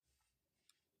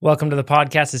Welcome to the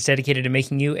podcast. It's dedicated to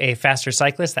making you a faster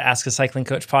cyclist. The Ask a Cycling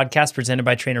Coach podcast presented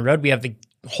by Trainer Road. We have the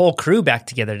whole crew back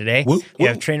together today. We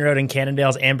have Trainer Road and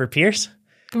Cannondale's Amber Pierce.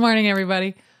 Good morning,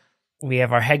 everybody. We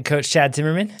have our head coach, Chad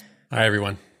Zimmerman. Hi,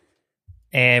 everyone.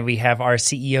 And we have our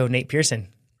CEO, Nate Pearson.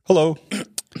 Hello.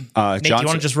 Nate, do you want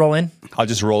to just roll in? I'll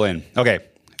just roll in. Okay.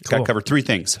 Cool. Got to cover three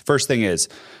things. First thing is,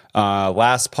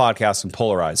 last podcast on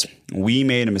Polarize, we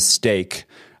made a mistake.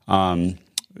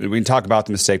 We can talk about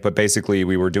the mistake, but basically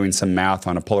we were doing some math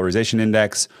on a polarization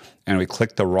index and we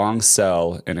clicked the wrong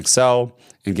cell in Excel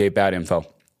and gave bad info.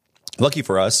 Lucky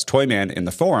for us, Toyman in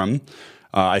the forum,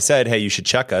 I said, hey, you should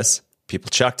check us. People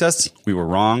checked us. We were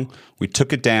wrong. We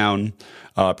took it down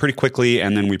pretty quickly,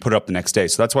 and then we put it up the next day.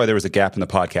 So that's why there was a gap in the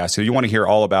podcast. So you want to hear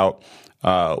all about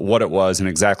what it was and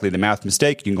exactly the math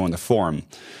mistake, you can go in the forum.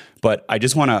 But I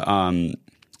just want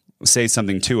to say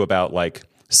something, too, about like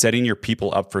setting your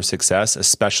people up for success,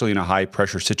 especially in a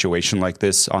high-pressure situation like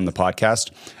this on the podcast.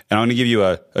 And I'm going to give you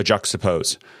a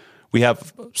juxtapose. We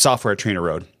have software at Trainer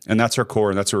Road, and that's our core,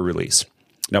 and that's our release.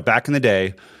 Now, back in the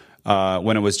day,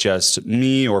 when it was just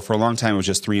me, or for a long time, it was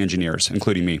just 3 engineers,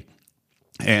 including me.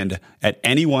 And at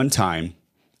any one time,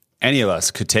 any of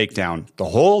us could take down the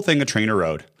whole thing of Trainer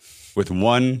Road with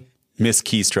one missed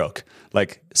keystroke.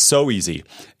 Like, so easy.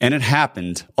 And it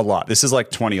happened a lot. This is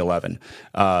like 2011.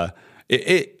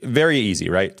 Very easy,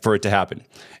 right, for it to happen.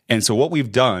 And so what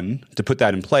we've done to put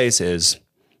that in place is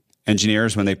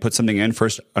engineers, when they put something in,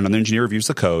 first another engineer reviews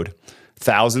the code.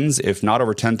 Thousands, if not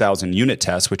over 10,000 unit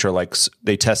tests, which are like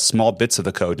they test small bits of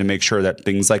the code to make sure that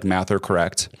things like math are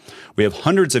correct. We have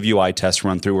hundreds of UI tests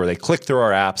run through where they click through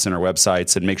our apps and our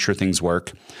websites and make sure things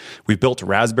work. We've built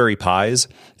Raspberry Pis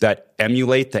that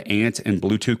emulate the ANT and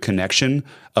Bluetooth connection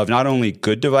of not only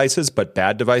good devices, but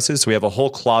bad devices. So we have a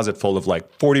whole closet full of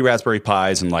like 40 Raspberry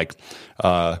Pis and like,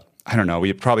 I don't know,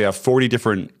 we probably have 40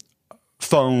 different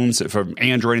phones from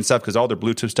Android and stuff because all their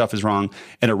Bluetooth stuff is wrong.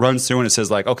 And it runs through and it says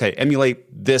like, okay, emulate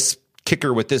this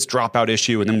kicker with this dropout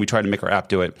issue. And then we try to make our app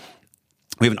do it.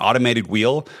 We have an automated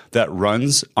wheel that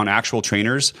runs on actual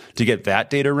trainers to get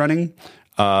that data running.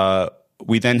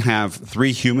 We then have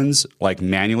 3 humans like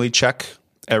manually check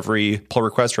every pull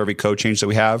request or every code change that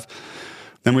we have.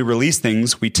 Then we release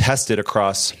things. We test it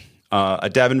across a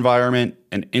dev environment,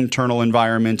 an internal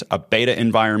environment, a beta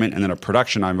environment, and then a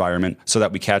production environment so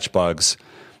that we catch bugs.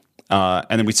 And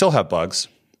then we still have bugs,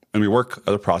 and we work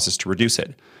the process to reduce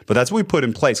it. But that's what we put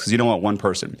in place because you don't want one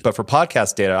person. But for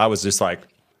podcast data, I was just like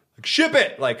ship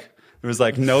it! Like, it was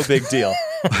like no big deal.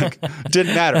 Like,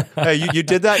 didn't matter. Hey, you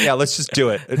did that? Yeah, let's just do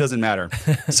it. It doesn't matter.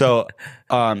 So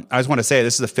I just want to say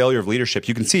this is a failure of leadership.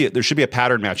 You can see it. There should be a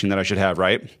pattern matching that I should have,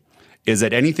 right? Is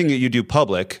that anything that you do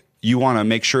public, you want to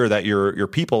make sure that your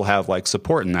people have like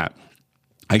support in that.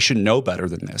 I should know better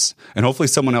than this. And hopefully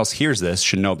someone else hears this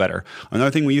should know better.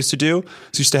 Another thing we used to do,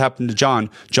 this used to happen to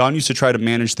John. John used to try to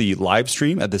manage the live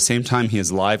stream at the same time he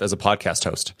is live as a podcast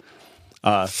host.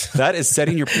 That is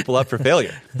setting your people up for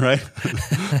failure, right?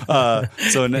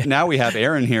 So now we have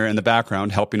Aaron here in the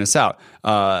background helping us out.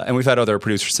 And we've had other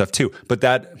producer stuff too. But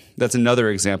that's another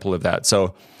example of that.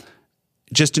 So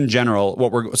just in general,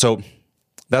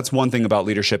 that's one thing about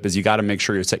leadership is you got to make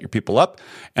sure you set your people up.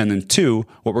 And then 2,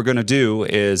 what we're going to do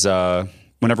is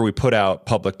whenever we put out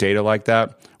public data like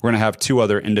that, we're going to have 2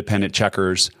 other independent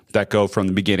checkers that go from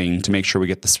the beginning to make sure we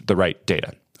get the right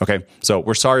data. Okay, so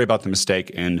we're sorry about the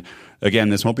mistake. And again,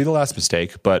 this won't be the last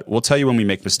mistake, but we'll tell you when we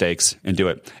make mistakes and do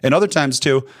it. And other times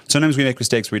too, sometimes we make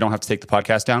mistakes where we don't have to take the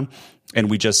podcast down and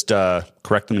we just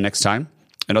correct them the next time.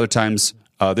 And other times,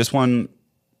 this one,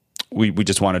 we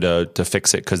just wanted to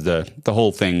fix it because the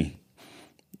whole thing,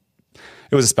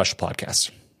 it was a special podcast.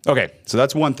 Okay, so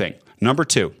that's one thing. Number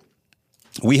 2,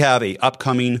 we have a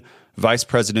upcoming vice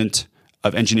president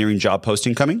of engineering job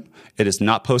posting coming. It is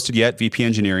not posted yet, VP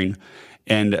engineering.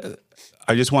 And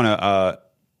I just want to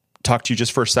talk to you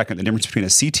just for a second, the difference between a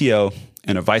CTO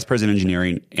and a vice president of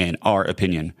engineering in our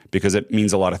opinion, because it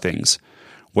means a lot of things.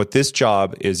 What this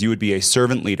job is, you would be a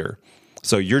servant leader.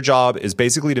 So your job is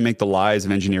basically to make the lives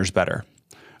of engineers better.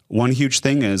 One huge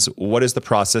thing is, what is the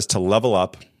process to level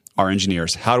up our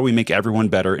engineers? How do we make everyone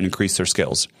better and increase their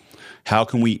skills? How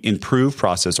can we improve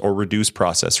process or reduce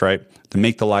process, right? To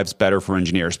make the lives better for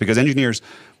engineers. Because engineers,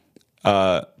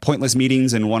 pointless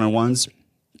meetings and one-on-ones,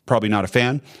 probably not a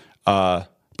fan,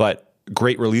 but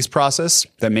great release process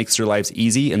that makes their lives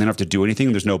easy and they don't have to do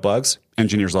anything. There's no bugs.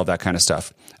 Engineers love that kind of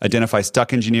stuff. Identify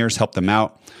stuck engineers, help them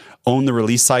out. Own the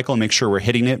release cycle and make sure we're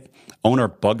hitting it. Own our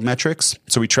bug metrics.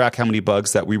 So we track how many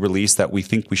bugs that we release that we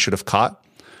think we should have caught.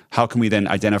 How can we then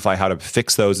identify how to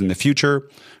fix those in the future?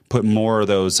 Put more of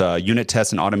those unit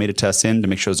tests and automated tests in to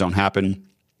make sure those don't happen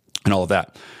and all of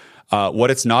that.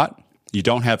 What it's not, you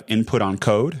don't have input on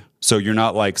code. So you're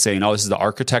not like saying, oh, this is the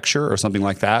architecture or something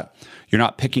like that. You're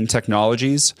not picking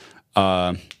technologies,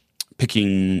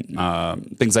 picking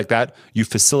things like that. You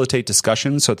facilitate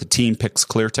discussions so that the team picks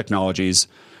technologies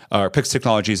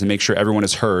and make sure everyone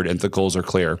is heard and the goals are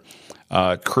clear.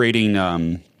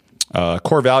 Creating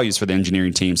core values for the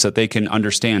engineering team so that they can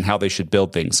understand how they should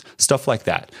build things, stuff like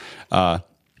that.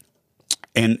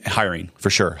 And hiring, for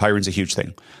sure. Hiring is a huge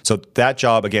thing. So that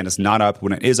job, again, is not up.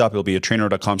 When it is up, it'll be at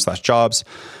trainroad.com/jobs.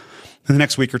 In the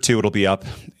next week or two, it'll be up,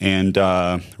 and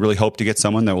really hope to get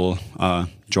someone that will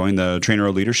join the Trainer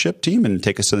Road leadership team and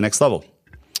take us to the next level.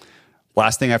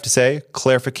 Last thing I have to say,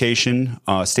 clarification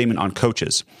statement on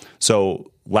coaches.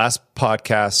 So last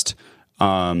podcast, two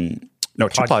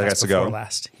podcasts ago,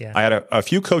 I had a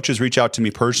few coaches reach out to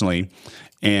me personally,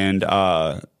 and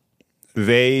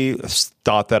they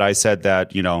thought that I said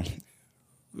that,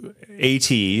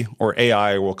 AT or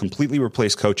AI will completely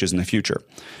replace coaches in the future.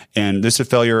 And this is a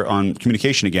failure on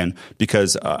communication again,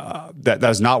 because that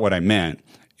is not what I meant.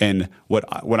 And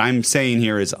what I'm saying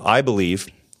here is I believe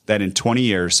that in 20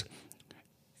 years,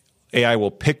 AI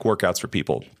will pick workouts for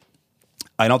people.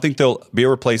 I don't think there'll be a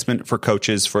replacement for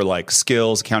coaches for like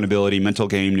skills, accountability, mental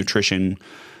game, nutrition,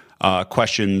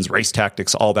 questions, race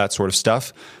tactics, all that sort of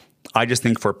stuff. I just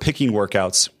think for picking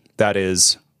workouts, that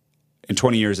is, in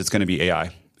 20 years, it's going to be AI.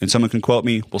 And someone can quote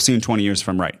me. We'll see in 20 years if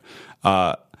I'm right.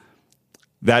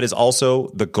 That is also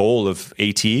the goal of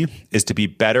AT, is to be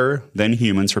better than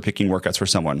humans for picking workouts for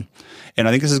someone. And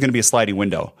I think this is going to be a sliding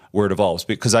window where it evolves,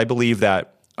 because I believe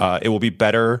that it will be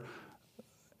better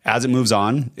as it moves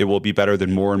on. It will be better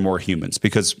than more and more humans,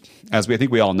 because I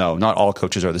think we all know, not all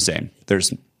coaches are the same.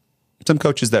 There's some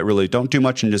coaches that really don't do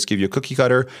much and just give you a cookie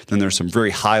cutter. Then there's some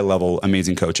very high level,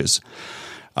 amazing coaches.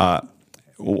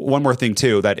 One more thing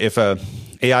too, that if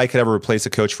AI could ever replace a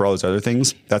coach for all those other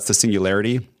things, that's the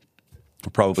singularity.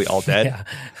 We're probably all dead.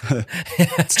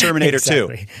 It's Terminator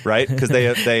 2, right? Because they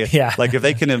like if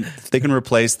they can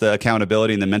replace the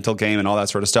accountability and the mental game and all that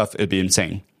sort of stuff, it'd be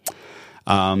insane.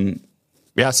 So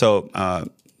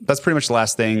that's pretty much the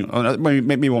last thing.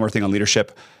 Maybe one more thing on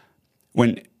leadership.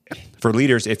 For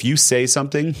leaders, if you say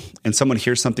something and someone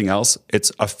hears something else,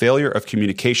 it's a failure of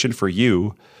communication for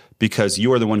you, because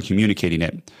you are the one communicating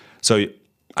it. So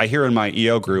I hear in my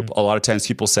EO group, a lot of times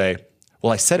people say,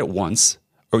 well, I said it once,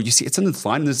 or you see, it's in this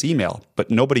line in this email, but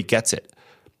nobody gets it.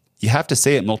 You have to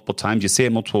say it multiple times. You say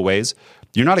it multiple ways.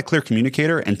 You're not a clear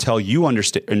communicator until you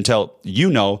understand, until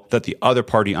you know that the other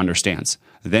party understands.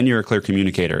 Then you're a clear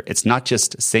communicator. It's not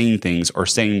just saying things or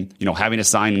saying, having a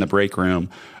sign in the break room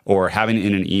or having it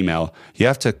in an email. You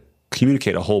have to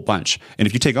communicate a whole bunch. And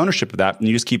if you take ownership of that and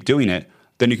you just keep doing it,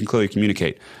 then you can clearly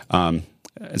communicate. And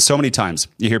so many times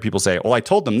you hear people say, well, I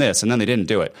told them this and then they didn't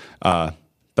do it.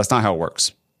 That's not how it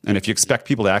works. And if you expect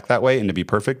people to act that way and to be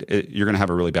perfect, you're going to have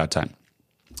a really bad time.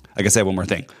 I guess I have one more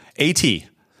thing. AT.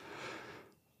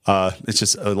 It's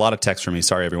just a lot of text for me.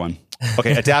 Sorry, everyone.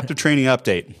 Okay, adaptive training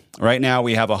update. Right now,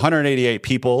 we have 188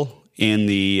 people in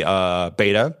the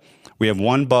beta. We have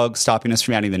one bug stopping us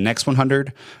from adding the next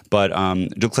 100, but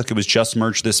it looks like it was just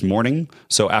merged this morning.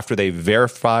 So after they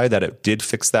verify that it did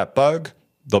fix that bug,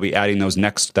 they'll be adding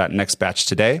that next batch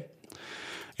today.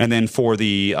 And then for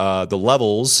the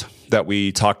levels that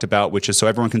we talked about, which is so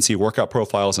everyone can see workout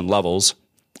profiles and levels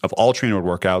of all Trainer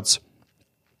Road workouts.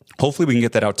 Hopefully we can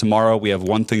get that out tomorrow. We have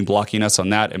one thing blocking us on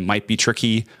that. It might be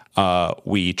tricky.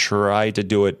 We tried to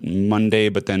do it Monday,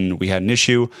 but then we had an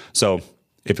issue. So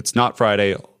if it's not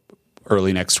Friday,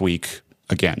 early next week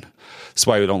again. That's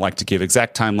why we don't like to give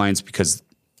exact timelines, because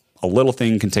a little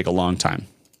thing can take a long time.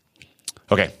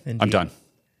 Okay, indeed. I'm done.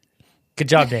 Good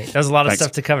job, Nate. That was a lot of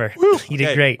stuff to cover. Woo! You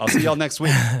did great. I'll see y'all next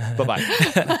week.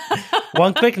 Bye-bye.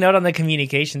 One quick note on the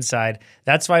communication side.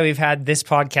 That's why we've had this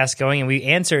podcast going, and we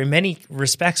answer, in many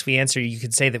respects, you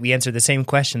could say that we answer the same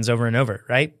questions over and over,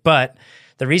 right? But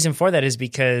the reason for that is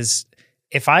because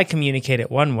if I communicate it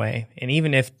one way, and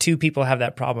even if two people have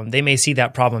that problem, they may see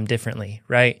that problem differently,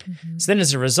 right? Mm-hmm. So then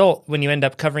as a result, when you end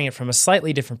up covering it from a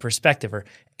slightly different perspective, or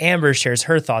Amber shares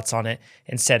her thoughts on it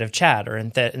instead of Chad, or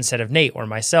instead of Nate or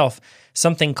myself,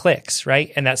 something clicks,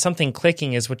 right? And that something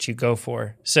clicking is what you go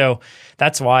for. So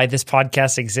that's why this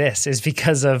podcast exists, is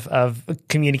because of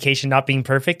communication not being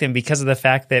perfect, and because of the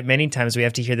fact that many times we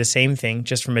have to hear the same thing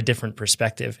just from a different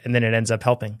perspective, and then it ends up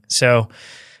helping. So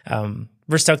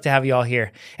we're stoked to have you all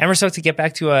here. And we're stoked to get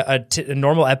back to a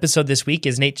normal episode this week.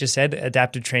 As Nate just said,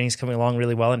 adaptive training is coming along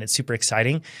really well, and it's super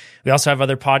exciting. We also have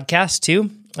other podcasts too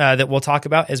that we'll talk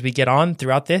about as we get on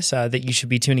throughout this that you should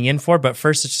be tuning in for. But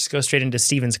first, let's just go straight into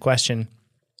Steven's question.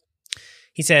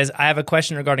 He says, I have a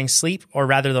question regarding sleep, or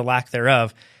rather the lack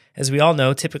thereof. As we all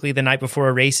know, typically the night before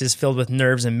a race is filled with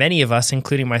nerves, and many of us,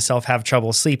 including myself, have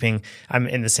trouble sleeping. I'm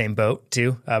in the same boat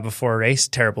too. Before a race,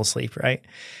 terrible sleep, right?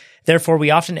 Therefore, we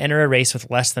often enter a race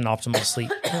with less than optimal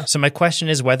sleep. So my question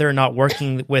is whether or not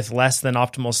working with less than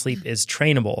optimal sleep is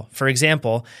trainable. For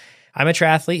example, I'm a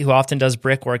triathlete who often does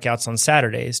brick workouts on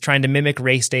Saturdays, trying to mimic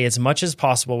race day as much as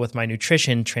possible with my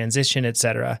nutrition, transition,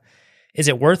 etc. Is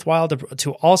it worthwhile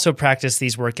to also practice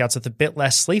these workouts with a bit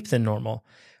less sleep than normal?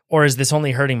 Or is this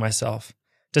only hurting myself?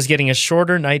 Does getting a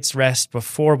shorter night's rest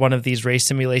before one of these race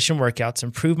simulation workouts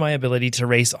improve my ability to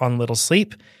race on little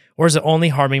sleep? Or is it only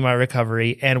harming my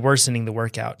recovery and worsening the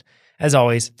workout? As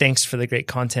always, thanks for the great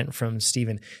content from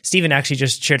Stephen. Stephen actually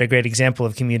just shared a great example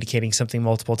of communicating something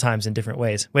multiple times in different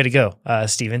ways. Way to go,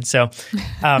 Stephen. So,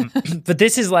 but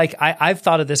this is like, I've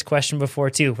thought of this question before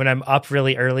too. When I'm up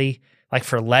really early, like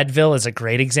for Leadville is a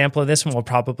great example of this one. We'll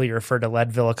probably refer to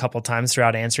Leadville a couple times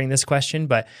throughout answering this question,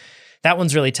 but that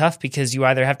one's really tough because you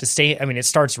either have to stay, I mean, it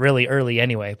starts really early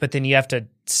anyway, but then you have to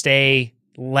stay.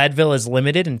 Leadville is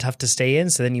limited and tough to stay in,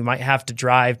 so then you might have to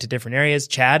drive to different areas.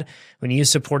 Chad, when you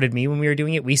supported me when we were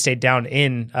doing it, we stayed down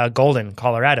in Golden,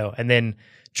 Colorado, and then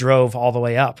drove all the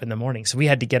way up in the morning. So we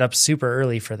had to get up super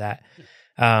early for that.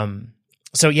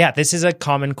 So yeah, this is a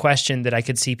common question that I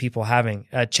could see people having.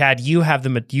 Chad, you have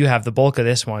the bulk of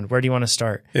this one. Where do you want to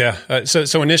start? Yeah.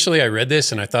 So initially I read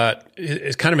this and I thought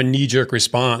it's kind of a knee-jerk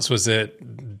response was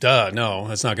that, duh, no,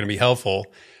 that's not going to be helpful.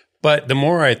 But the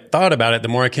more I thought about it, the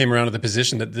more I came around to the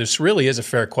position that this really is a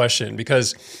fair question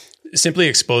because simply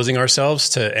exposing ourselves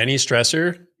to any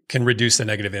stressor can reduce the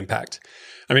negative impact.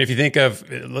 I mean, if you think of,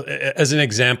 as an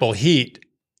example, heat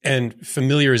and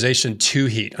familiarization to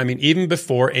heat. I mean, even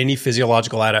before any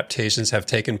physiological adaptations have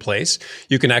taken place,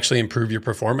 you can actually improve your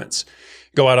performance.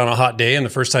 Go out on a hot day and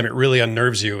the first time it really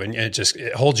unnerves you and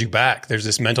it holds you back. There's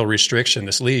this mental restriction,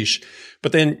 this leash.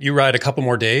 But then you ride a couple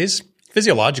more days.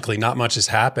 Physiologically, not much has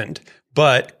happened,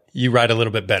 but you ride a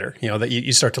little bit better, that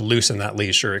you start to loosen that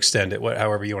leash or extend it,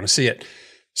 however you want to see it.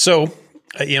 So,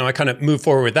 I kind of moved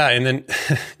forward with that. And then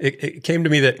it came to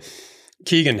me that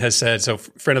Keegan has said, so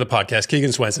friend of the podcast,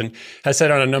 Keegan Swenson, has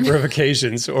said on a number of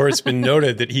occasions, or it's been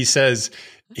noted that he says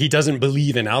he doesn't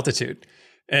believe in altitude.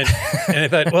 And I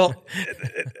thought, well,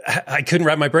 I couldn't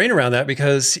wrap my brain around that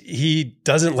because he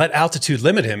doesn't let altitude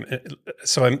limit him.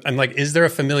 So I'm like, is there a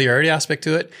familiarity aspect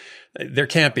to it? There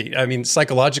can't be. I mean,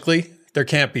 psychologically, there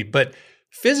can't be. But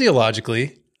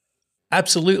physiologically,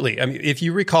 absolutely. I mean, if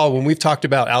you recall, when we've talked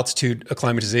about altitude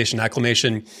acclimatization,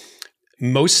 acclimation,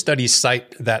 most studies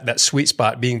cite that sweet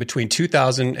spot being between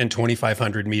 2,000 and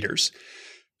 2,500 meters.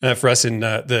 For us in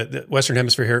the Western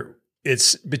Hemisphere here,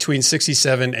 it's between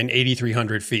 6,700 and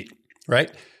 8,300 feet, right?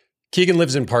 Keegan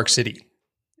lives in Park City.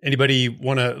 Anybody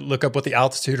want to look up what the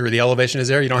altitude or the elevation is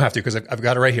there? You don't have to because I've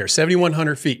got it right here.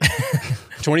 7,100 feet,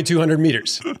 2,200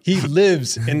 meters. He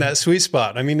lives in that sweet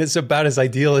spot. I mean, it's about as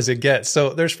ideal as it gets.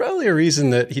 So there's probably a reason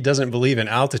that he doesn't believe in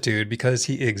altitude because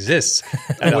he exists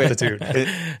at altitude.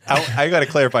 I got to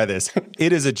clarify this.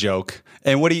 It is a joke.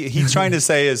 And what he's trying to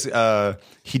say is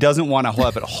he doesn't want to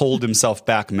hold himself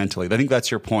back mentally. I think that's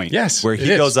your point. Yes, where he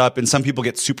goes up and some people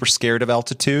get super scared of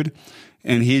altitude.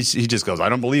 And he just goes, I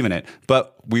don't believe in it.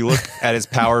 But we look at his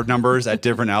power numbers at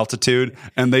different altitude,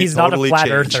 and he's totally not a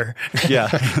flat change. earther.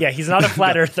 Yeah, yeah, he's not a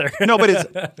flat earther. No,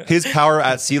 but his power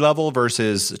at sea level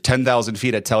versus 10,000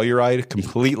 feet at Telluride,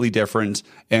 completely different.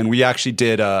 And we actually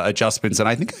did adjustments, and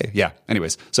I think,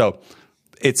 anyways. So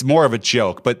it's more of a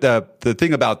joke. But the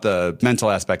thing about the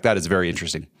mental aspect, that is very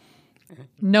interesting.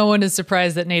 No one is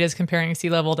surprised that Nate is comparing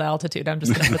sea level to altitude. I'm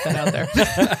just going to put that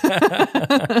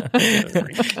out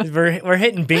there. We're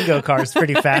hitting bingo cards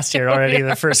pretty fast here already.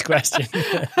 The first question,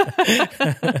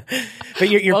 but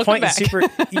your point is super.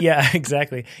 Yeah,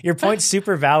 exactly. Your point's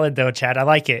super valid, though, Chad. I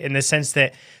like it in the sense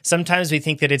that sometimes we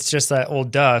think that it's just an old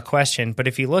duh question, but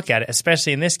if you look at it,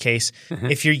 especially in this case,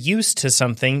 if you're used to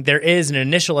something, there is an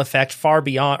initial effect far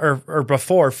beyond or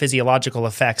before physiological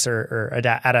effects or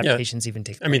adaptations even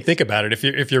take place. I mean, think about it.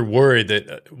 If you're worried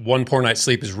that one poor night's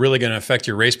sleep is really going to affect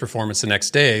your race performance the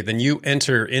next day, then you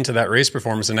enter into that race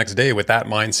performance the next day with that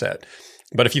mindset.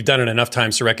 But if you've done it enough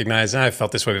times to recognize, I've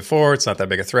felt this way before, it's not that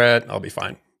big a threat, I'll be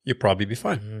fine. You'll probably be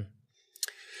fine. Mm-hmm.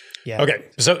 Yeah. Okay.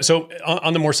 So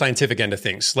on the more scientific end of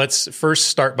things, let's first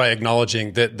start by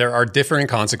acknowledging that there are differing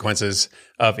consequences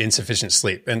of insufficient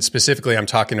sleep. And specifically, I'm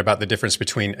talking about the difference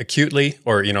between acutely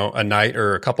or, a night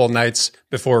or a couple of nights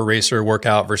before a race or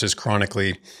workout versus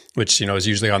chronically, which, is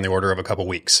usually on the order of a couple of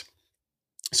weeks.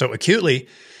 So acutely,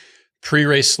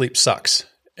 pre-race sleep sucks,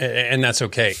 and that's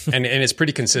okay. And it's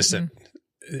pretty consistent.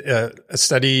 A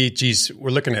study,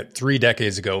 we're looking at 3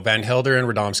 decades ago, Van Helder and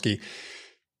Radomski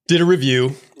did a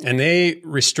review, and they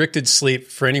restricted sleep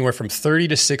for anywhere from 30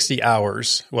 to 60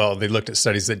 hours. Well, they looked at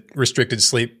studies that restricted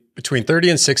sleep between 30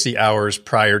 and 60 hours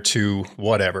prior to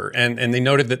whatever. And they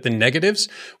noted that the negatives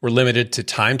were limited to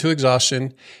time to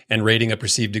exhaustion and rating of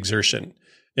perceived exertion.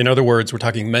 In other words, we're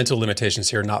talking mental limitations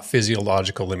here, not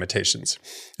physiological limitations.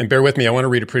 And bear with me, I want to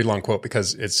read a pretty long quote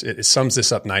because it sums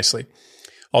this up nicely.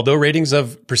 Although ratings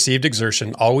of perceived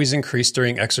exertion always increase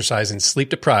during exercise and sleep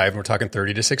deprived, we're talking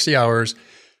 30 to 60 hours,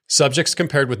 subjects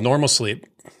compared with normal sleep,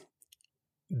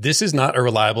 this is not a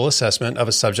reliable assessment of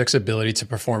a subject's ability to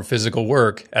perform physical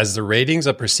work, as the ratings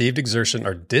of perceived exertion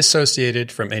are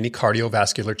dissociated from any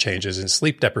cardiovascular changes in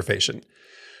sleep deprivation.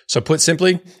 So put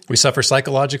simply, we suffer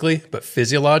psychologically, but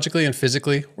physiologically and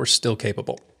physically, we're still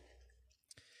capable.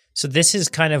 So this is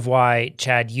kind of why,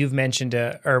 Chad, you've mentioned,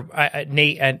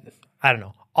 Nate, and I don't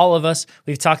know, all of us,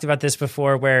 we've talked about this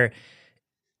before, where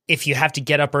if you have to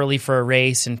get up early for a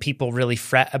race and people really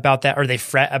fret about that, or they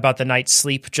fret about the night's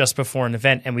sleep just before an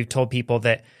event, and we've told people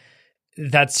that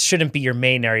shouldn't be your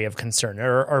main area of concern,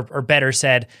 or better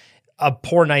said, a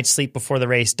poor night's sleep before the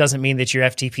race doesn't mean that your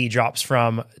FTP drops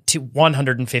from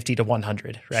 150 to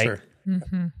 100, right? Sure.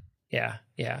 Mm-hmm.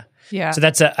 Yeah. So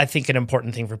that's, I think, an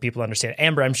important thing for people to understand.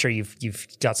 Amber, I'm sure you've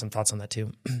got some thoughts on that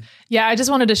too. Yeah, I just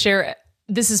wanted to share.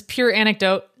 This is pure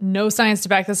anecdote, no science to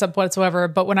back this up whatsoever.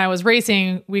 But when I was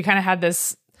racing, we kind of had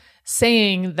this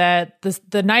saying that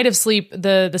the night of sleep,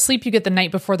 the sleep you get the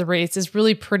night before the race is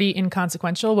really pretty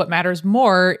inconsequential. What matters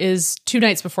more is 2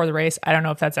 nights before the race. I don't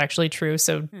know if that's actually true.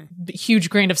 So huge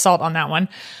grain of salt on that one.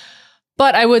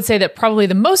 But I would say that probably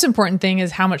the most important thing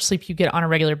is how much sleep you get on a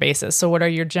regular basis. So what are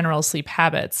your general sleep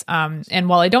habits? And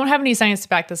while I don't have any science to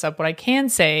back this up, what I can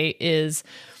say is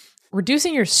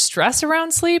reducing your stress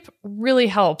around sleep really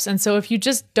helps. And so if you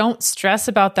just don't stress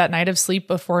about that night of sleep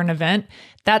before an event,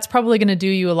 that's probably going to do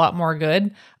you a lot more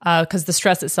good because the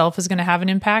stress itself is going to have an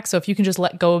impact. So if you can just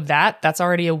let go of that, that's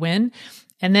already a win.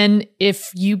 And then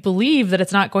if you believe that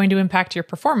it's not going to impact your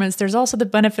performance, there's also the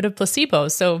benefit of placebo.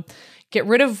 So get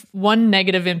rid of one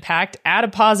negative impact, add a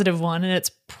positive one, and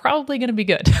it's probably going to be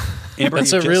good. Amber,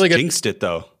 that's you a just really good jinxed it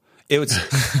though. It was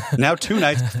now 2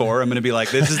 nights before. I'm going to be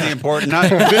like, this is the important night.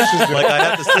 Like I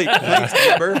have to sleep. Thanks,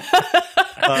 Amber.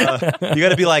 You got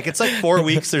to be like, it's like 4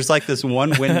 weeks. There's like this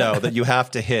one window that you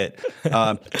have to hit.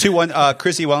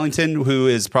 Chrissy Wellington, who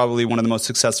is probably one of the most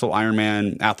successful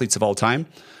Ironman athletes of all time,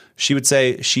 she would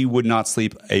say she would not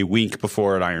sleep a week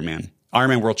before an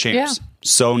Ironman world champs. Yeah.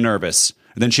 So nervous.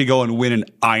 And then she'd go and win an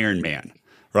Ironman,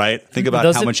 right? Think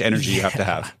about how much energy you have to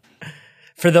have.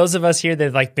 For those of us here that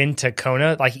have like been to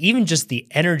Kona, like even just the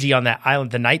energy on that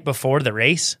island the night before the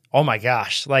race, oh my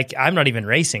gosh, like I'm not even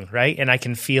racing, right? And I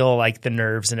can feel like the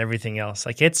nerves and everything else.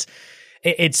 Like it's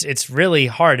really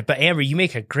hard. But Amber, you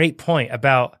make a great point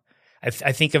about,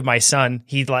 I think of my son.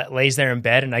 He lays there in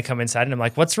bed and I come inside and I'm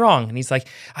like, what's wrong? And he's like,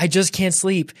 I just can't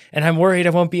sleep and I'm worried I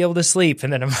won't be able to sleep.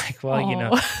 And then I'm like,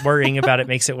 well, worrying about it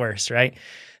makes it worse, right?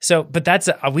 So, but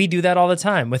we do that all the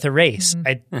time with a race.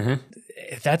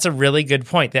 That's a really good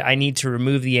point, that I need to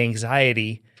remove the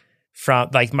anxiety from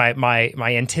like my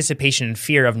anticipation and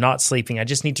fear of not sleeping. I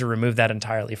just need to remove that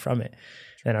entirely from it.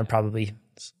 And I'm probably,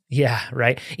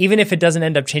 right. Even if it doesn't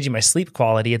end up changing my sleep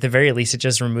quality, at the very least, it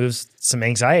just removes some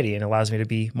anxiety and allows me to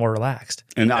be more relaxed.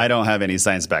 And I don't have any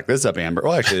science to back this up, Amber.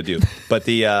 Well, actually I do. But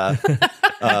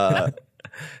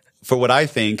for what I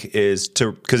think is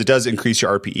because it does increase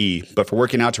your RPE, but for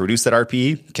working out to reduce that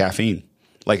RPE, caffeine.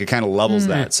 Like it kind of levels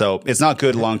that. So it's not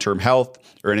good long-term health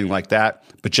or anything like that.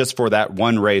 But just for that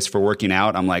one race for working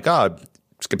out, I'm like, I'm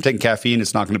taking caffeine.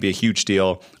 It's not going to be a huge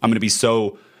deal. I'm going to be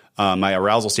my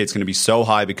arousal state's going to be so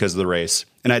high because of the race.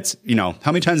 And it's,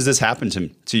 how many times has this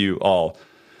happened to you all?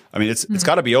 I mean, it's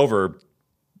got to be over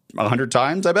 100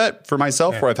 times, I bet, for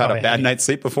myself, where I've had a bad night's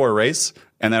sleep before a race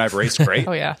and then I've raced great.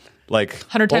 Oh, yeah. Like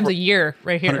 100 times a year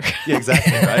right here. Yeah,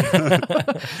 exactly.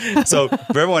 Right. So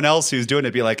for everyone else who's doing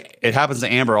it, be like, it happens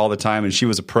to Amber all the time and she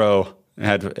was a pro and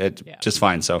had it just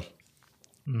fine. So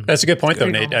that's a good point though,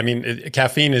 Nate. I mean,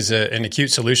 caffeine is an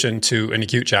acute solution to an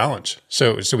acute challenge.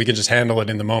 So we can just handle it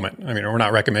in the moment. I mean, we're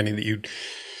not recommending that you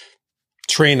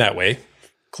train that way.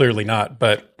 Clearly not.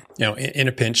 But, in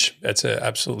a pinch, that's an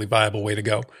absolutely viable way to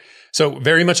go. So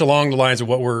very much along the lines of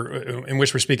in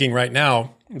which we're speaking right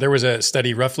now, there was a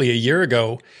study roughly a year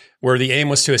ago where the aim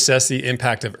was to assess the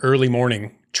impact of early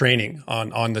morning training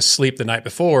on the sleep the night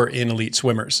before in elite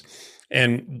swimmers.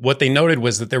 And what they noted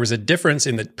was that there was a difference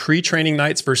in the pre-training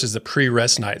nights versus the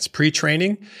pre-rest nights.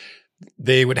 Pre-training,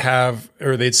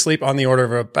 they'd sleep on the order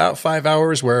of about 5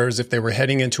 hours, whereas if they were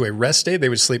heading into a rest day, they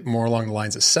would sleep more along the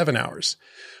lines of 7 hours.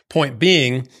 Point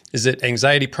being is that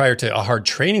anxiety prior to a hard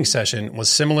training session was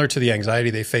similar to the anxiety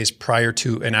they faced prior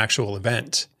to an actual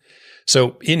event.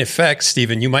 So in effect,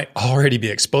 Stephen, you might already be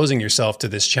exposing yourself to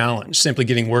this challenge, simply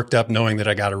getting worked up knowing that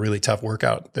I got a really tough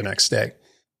workout the next day.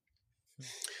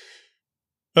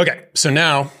 Okay, so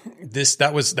now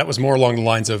that was more along the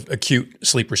lines of acute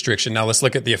sleep restriction. Now let's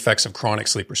look at the effects of chronic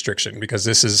sleep restriction, because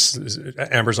this is,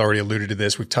 Amber's already alluded to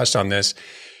this, we've touched on this,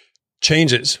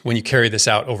 changes when you carry this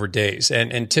out over days.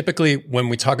 And typically when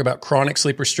we talk about chronic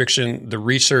sleep restriction, the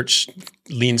research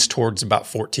leans towards about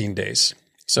 14 days.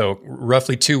 So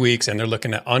roughly 2 weeks, and they're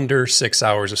looking at under 6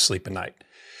 hours of sleep a night.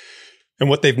 And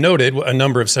what they've noted, a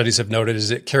number of studies have noted, is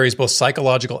it carries both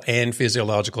psychological and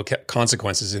physiological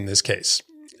consequences in this case.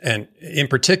 And in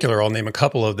particular, I'll name a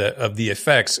couple of the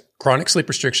effects. Chronic sleep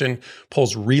restriction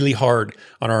pulls really hard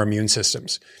on our immune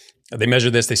systems. They measure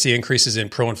this, they see increases in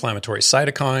pro-inflammatory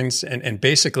cytokines. And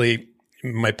basically,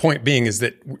 my point being is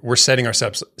that we're setting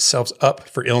ourselves up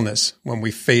for illness when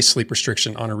we face sleep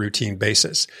restriction on a routine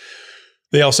basis.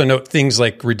 They also note things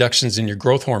like reductions in your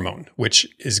growth hormone, which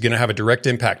is going to have a direct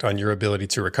impact on your ability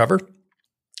to recover.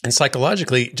 And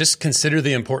psychologically, just consider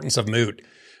the importance of mood,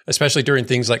 especially during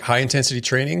things like high intensity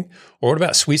training, or what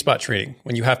about sweet spot training,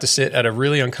 when you have to sit at a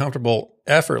really uncomfortable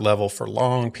effort level for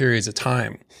long periods of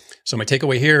time. So my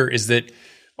takeaway here is that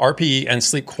RPE and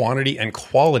sleep quantity and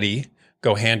quality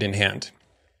go hand in hand.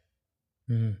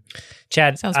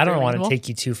 Chad, Sounds I don't pretty want to reasonable. take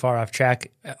you too far off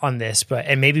track on this,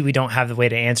 and maybe we don't have the way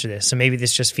to answer this. So maybe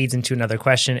this just feeds into another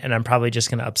question, and I'm probably just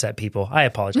going to upset people. I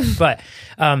apologize. But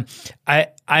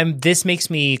this makes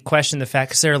me question the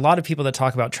fact, because there are a lot of people that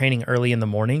talk about training early in the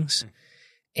mornings,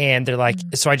 and they're like,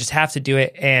 so I just have to do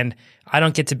it. And I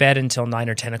don't get to bed until 9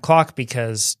 or 10 o'clock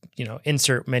because,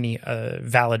 insert many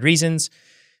valid reasons.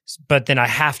 But then I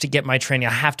have to get my training.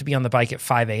 I have to be on the bike at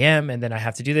 5 a.m. and then I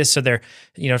have to do this. So they're,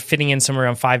 fitting in somewhere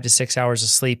around 5 to 6 hours of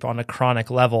sleep on a chronic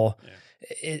level.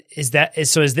 Yeah. Is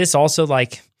this also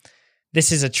like,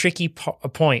 this is a tricky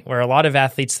point where a lot of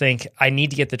athletes think I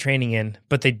need to get the training in,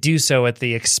 but they do so at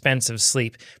the expense of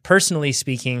sleep. Personally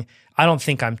speaking, I don't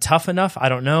think I'm tough enough. I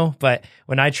don't know. But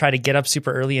when I try to get up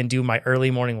super early and do my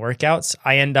early morning workouts,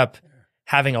 I end up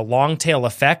having a long tail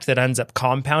effect that ends up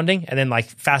compounding. And then like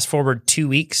fast forward 2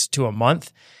 weeks to a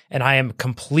month, and I am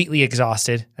completely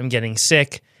exhausted. I'm getting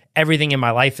sick. Everything in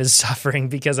my life is suffering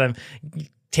because I'm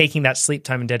taking that sleep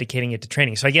time and dedicating it to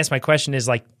training. So I guess my question is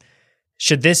like,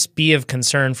 should this be of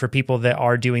concern for people that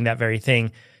are doing that very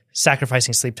thing,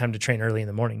 sacrificing sleep time to train early in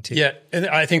the morning too? Yeah. And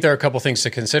I think there are a couple things to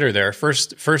consider there.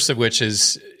 First of which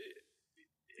is,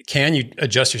 can you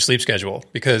adjust your sleep schedule?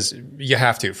 Because you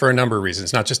have to, for a number of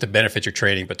reasons, not just to benefit your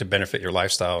training, but to benefit your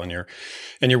lifestyle and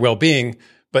your well-being.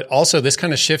 But also this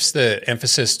kind of shifts the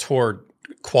emphasis toward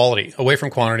quality, away from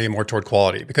quantity and more toward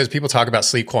quality. Because people talk about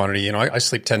sleep quantity. I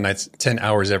sleep 10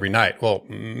 hours every night. Well,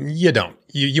 you don't.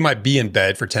 You might be in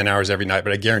bed for 10 hours every night,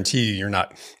 but I guarantee you're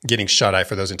not getting shut eye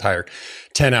for those entire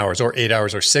 10 hours or 8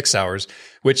 hours or 6 hours,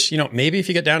 which, maybe if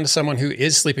you get down to someone who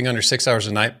is sleeping under 6 hours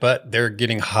a night, but they're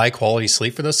getting high quality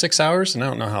sleep for those 6 hours, and I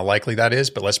don't know how likely that is,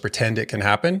 but let's pretend it can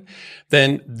happen,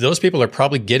 then those people are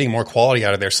probably getting more quality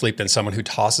out of their sleep than someone who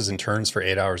tosses and turns for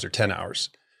 8 hours or 10 hours.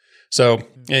 So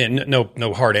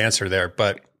no hard answer there,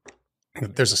 but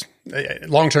there's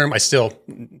long term,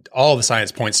 all the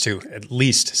science points to at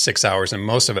least 6 hours, and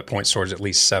most of it points towards at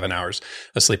least 7 hours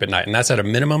of sleep at night. And that's at a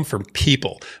minimum for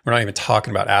people. We're not even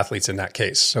talking about athletes in that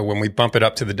case. So when we bump it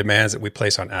up to the demands that we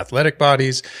place on athletic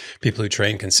bodies, people who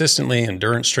train consistently,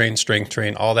 endurance train, strength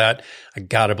train, all that, I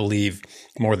gotta believe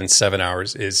more than 7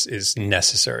 hours is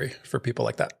necessary for people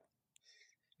like that.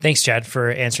 Thanks, Chad,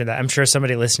 for answering that. I'm sure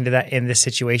somebody listening to that in this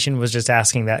situation was just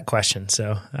asking that question.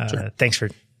 So sure. Thanks for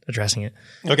addressing it.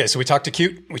 Okay, so we talked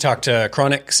acute, we talked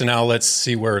chronic. So now let's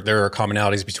see where there are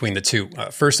commonalities between the two.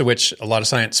 First of which, a lot of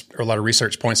science or a lot of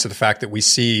research points to the fact that we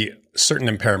see certain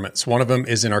impairments. One of them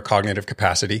is in our cognitive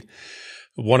capacity.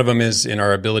 One of them is in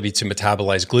our ability to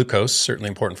metabolize glucose, certainly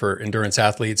important for endurance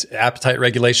athletes. Appetite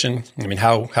regulation. I mean,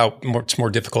 how much more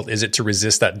difficult is it to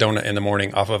resist that donut in the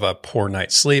morning off of a poor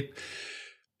night's sleep?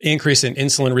 Increase in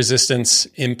insulin resistance,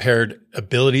 impaired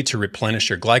ability to replenish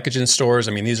your glycogen stores.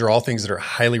 I mean, these are all things that are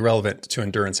highly relevant to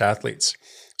endurance athletes.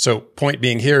 So point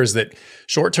being here is that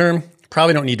short term,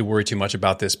 probably don't need to worry too much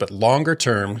about this, but longer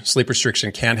term, sleep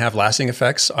restriction can have lasting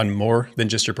effects on more than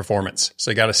just your performance.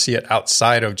 So you got to see it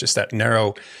outside of just that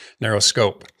narrow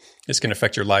scope. It's going to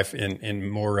affect your life in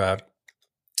more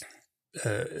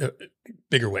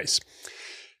bigger ways.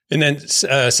 And then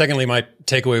secondly, my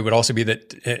takeaway would also be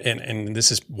that, and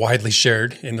this is widely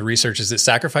shared in the research, is that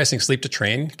sacrificing sleep to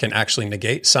train can actually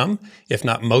negate some, if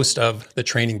not most of, the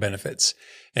training benefits.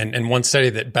 And one study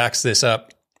that backs this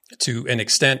up to an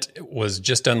extent was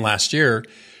just done last year.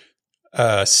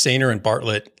 Sainer and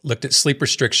Bartlett looked at sleep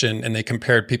restriction, and they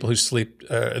compared people who sleep,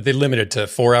 they limited to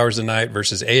 4 hours a night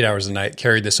versus 8 hours a night,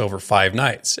 carried this over 5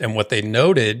 nights. And what they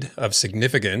noted of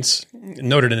significance,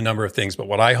 noted in a number of things, but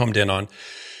what I homed in on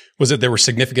was that there were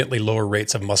significantly lower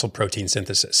rates of muscle protein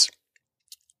synthesis.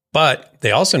 But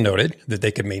they also noted that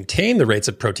they could maintain the rates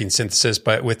of protein synthesis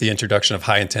with the introduction of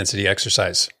high intensity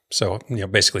exercise. So,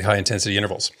 basically high intensity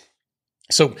intervals.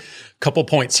 So a couple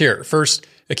points here. First,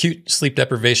 acute sleep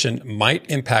deprivation might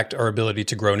impact our ability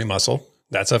to grow new muscle.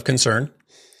 That's of concern.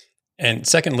 And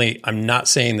secondly, I'm not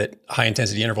saying that high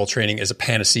intensity interval training is a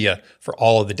panacea for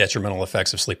all of the detrimental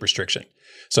effects of sleep restriction.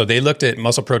 So they looked at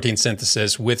muscle protein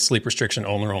synthesis with sleep restriction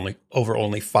over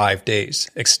only 5 days.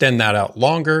 Extend that out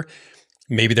longer.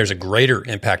 Maybe there's a greater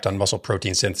impact on muscle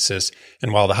protein synthesis.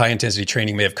 And while the high intensity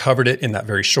training may have covered it in that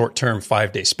very short term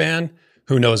 5-day span,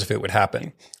 who knows if it would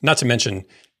happen? Not to mention,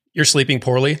 you're sleeping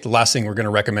poorly. The last thing we're going to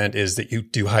recommend is that you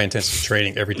do high intensity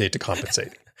training every day to compensate.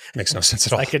 Makes no sense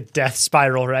at all. Like a death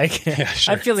spiral, right? Yeah,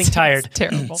 sure. I'm feeling tired. It's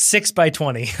terrible. 6 by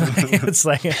 20. It's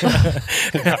like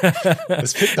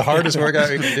Let's pick the hardest workout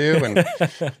we can do and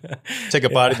take a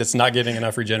body that's not getting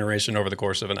enough regeneration over the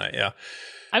course of a night. Yeah.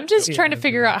 I'm just trying to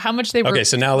figure out how much they were. Okay,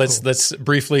 so now let's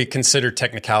briefly consider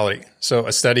technicality. So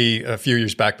a study a few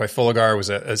years back by Fullagar was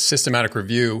a systematic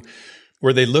review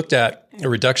where they looked at a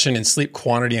reduction in sleep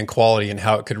quantity and quality and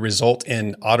how it could result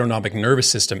in autonomic nervous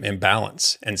system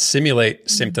imbalance and simulate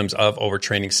symptoms of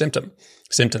overtraining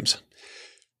symptoms.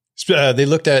 They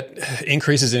looked at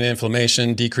increases in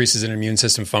inflammation, decreases in immune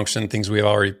system function, things we've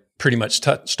already pretty much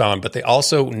touched on, but they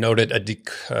also noted a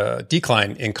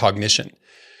decline in cognition.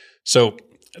 So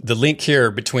the link here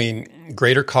between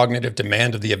greater cognitive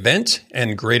demand of the event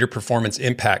and greater performance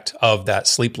impact of that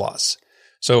sleep loss.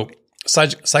 So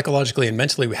psychologically and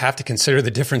mentally, we have to consider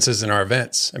the differences in our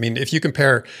events. I mean, if you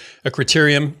compare a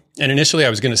criterium, and initially I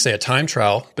was going to say a time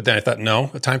trial, but then I thought,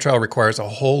 no, a time trial requires a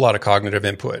whole lot of cognitive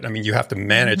input. I mean, you have to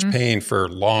manage pain for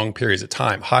long periods of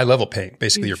time, high level pain,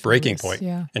 basically your breaking point,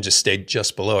 and just stay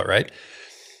just below it, right?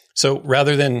 So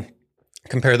rather than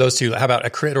compare those two, how about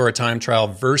a crit or a time trial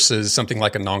versus something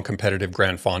like a non-competitive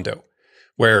Gran Fondo,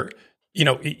 where,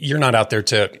 you're not out there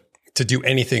to do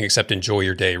anything except enjoy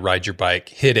your day, ride your bike,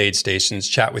 hit aid stations,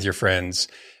 chat with your friends.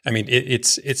 I mean,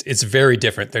 it's very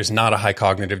different. There's not a high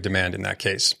cognitive demand in that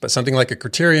case. But something like a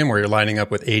criterium where you're lining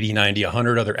up with 80, 90,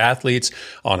 100 other athletes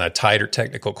on a tighter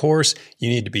technical course, you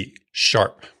need to be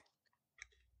sharp.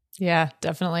 Yeah,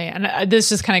 definitely. And this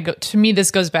just kind of, to me, this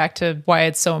goes back to why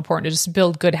it's so important to just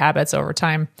build good habits over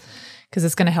time, because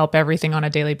it's going to help everything on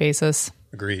a daily basis.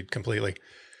 Agreed, completely.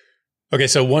 Okay,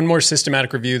 so one more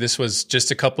systematic review. This was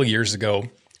just a couple of years ago.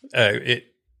 It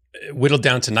whittled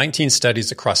down to 19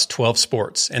 studies across 12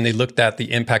 sports, and they looked at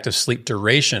the impact of sleep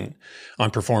duration on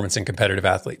performance in competitive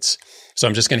athletes. So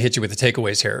I'm just going to hit you with the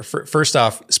takeaways here. First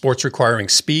off, sports requiring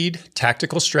speed,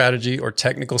 tactical strategy, or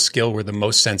technical skill were the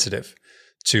most sensitive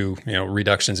to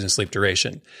reductions in sleep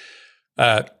duration.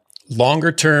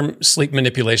 Longer-term sleep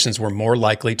manipulations were more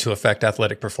likely to affect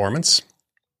athletic performance.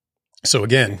 So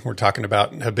again, we're talking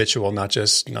about habitual, not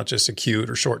just acute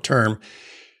or short term.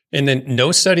 And then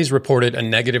no studies reported a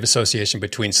negative association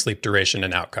between sleep duration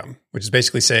and outcome, which is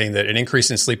basically saying that an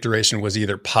increase in sleep duration was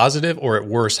either positive or at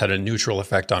worst had a neutral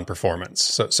effect on performance.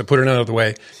 So put it another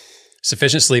way,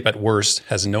 sufficient sleep at worst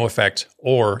has no effect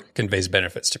or conveys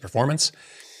benefits to performance.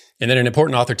 And then an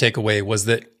important author takeaway was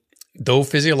that though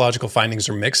physiological findings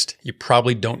are mixed, you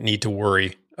probably don't need to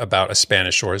worry about a span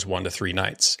as short as 1 to 3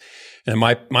 nights. And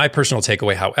my personal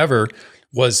takeaway, however,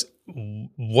 was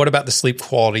what about the sleep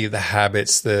quality, the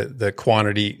habits, the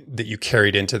quantity that you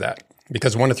carried into that?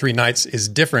 Because 1 to 3 nights is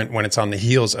different when it's on the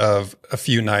heels of a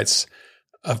few nights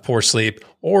of poor sleep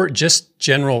or just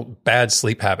general bad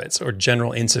sleep habits or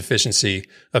general insufficiency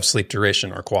of sleep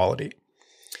duration or quality.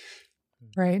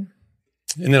 Right.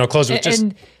 And then I'll close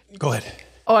with go ahead.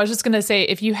 Oh, I was just going to say,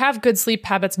 if you have good sleep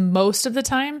habits most of the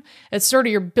time, it's sort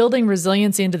of you're building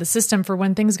resiliency into the system for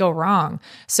when things go wrong.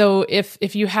 So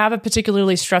if you have a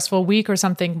particularly stressful week or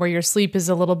something where your sleep is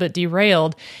a little bit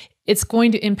derailed, it's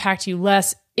going to impact you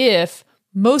less if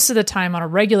most of the time on a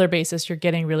regular basis, you're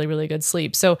getting really, really good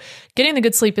sleep. So getting the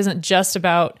good sleep isn't just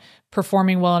about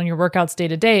performing well in your workouts day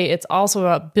to day. It's also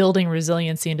about building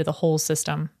resiliency into the whole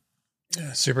system.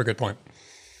 Yeah, super good point.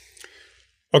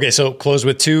 Okay, so close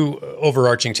with 2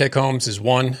 overarching take-homes is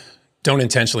 1, don't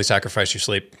intentionally sacrifice your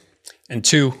sleep. And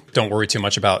 2, don't worry too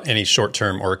much about any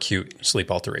short-term or acute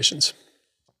sleep alterations.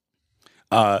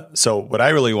 So what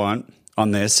I really want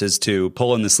on this is to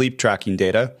pull in the sleep tracking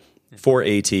data for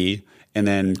AT and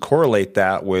then correlate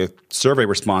that with survey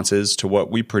responses to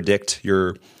what we predict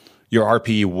your your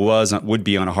RPE would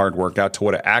be on a hard workout to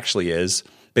what it actually is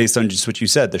based on just what you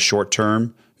said, the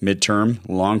short-term, midterm,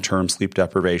 long-term sleep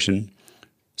deprivation.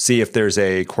 See if there's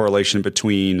a correlation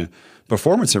between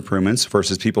performance improvements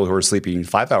versus people who are sleeping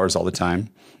 5 hours all the time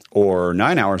or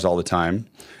 9 hours all the time,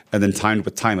 and then timed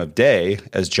with time of day,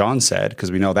 as John said, because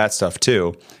we know that stuff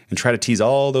too, and try to tease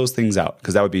all those things out,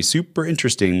 because that would be super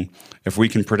interesting if we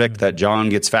can predict that John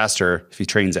gets faster if he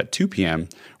trains at 2 p.m.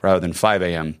 rather than 5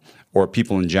 a.m., or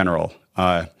people in general.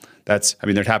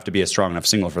 There'd have to be a strong enough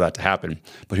signal for that to happen,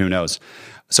 but who knows?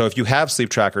 So if you have sleep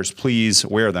trackers, please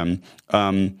wear them.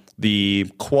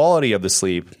 The quality of the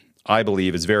sleep, I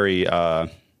believe, is very...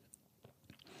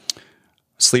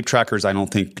 Sleep trackers, I don't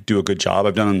think, do a good job.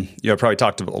 I've probably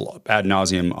talked ad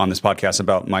nauseum on this podcast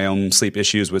about my own sleep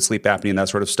issues with sleep apnea and that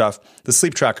sort of stuff. The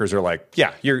sleep trackers are like,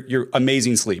 yeah, you're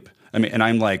amazing sleep. I mean, and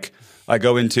I'm like, I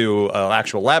go into an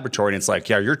actual laboratory and it's like,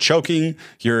 yeah, you're choking,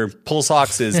 your pulse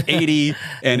ox is 80,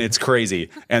 and it's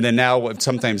crazy. And then now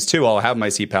sometimes too, I'll have my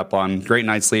CPAP on, great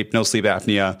night's sleep, no sleep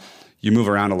apnea. You move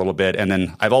around a little bit. And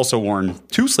then I've also worn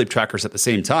 2 sleep trackers at the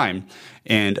same time.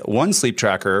 And one sleep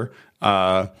tracker,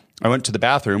 I went to the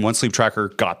bathroom. One sleep tracker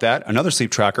got that. Another sleep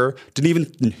tracker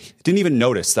didn't even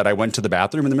notice that I went to the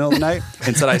bathroom in the middle of the night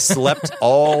and said I slept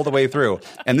all the way through.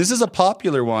 And this is a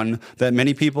popular one that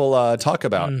many people talk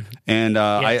about. And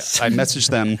Yes. I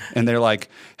messaged them and they're like,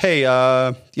 "Hey,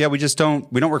 we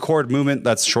don't record movement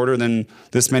that's shorter than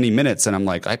this many minutes." And I'm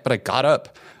like, "But I got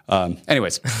up."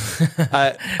 Anyways,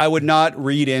 I would not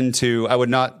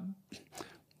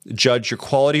judge your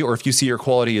quality, or if you see your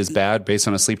quality is bad based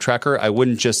on a sleep tracker, I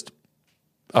wouldn't just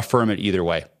affirm it either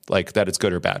way, like that it's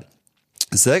good or bad.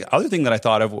 So the other thing that I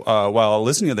thought of while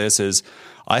listening to this is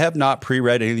I have not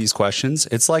pre-read any of these questions.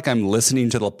 It's like I'm listening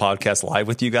to the podcast live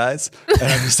with you guys. And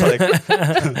I'm just like,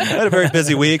 I had a very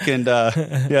busy week and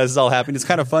this is all happening. It's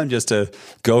kind of fun just to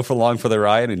go along for the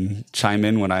ride and chime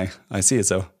in when I see it.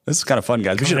 So this is kind of fun,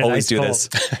 guys. We should always do this.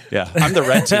 Yeah. I'm the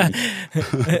red team.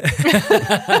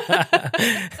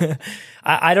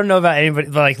 I don't know about anybody,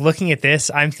 but like looking at this,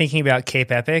 I'm thinking about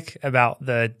Cape Epic, about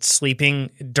the sleeping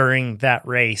during that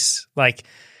race. Like,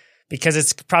 because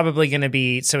it's probably going to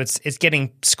be, so it's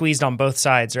getting squeezed on both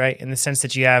sides, right? In the sense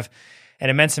that you have an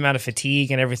immense amount of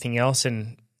fatigue and everything else.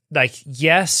 And like,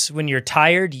 yes, when you're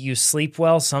tired, you sleep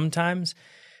well sometimes,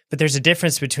 but there's a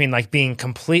difference between like being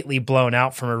completely blown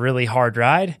out from a really hard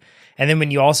ride. And then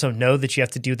when you also know that you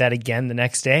have to do that again the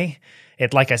next day,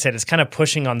 like I said, it's kind of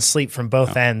pushing on sleep from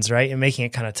both ends, right? And making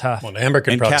it kind of tough. Well, Amber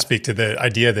can probably speak to the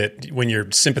idea that when you're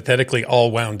sympathetically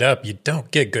all wound up, you don't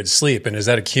get good sleep. And as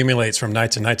that accumulates from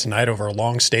night to night to night over a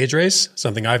long stage race,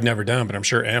 something I've never done, but I'm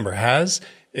sure Amber has,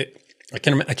 I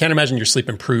can't imagine your sleep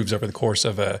improves over the course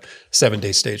of a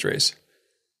 7-day stage race.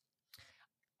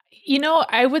 You know,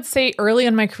 I would say early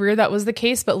in my career that was the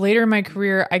case, but later in my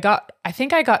career, I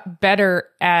think I got better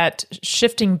at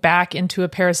shifting back into a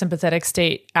parasympathetic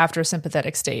state after a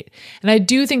sympathetic state. And I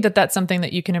do think that that's something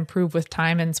that you can improve with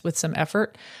time and with some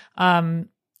effort. And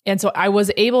so I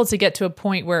was able to get to a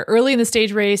point where early in the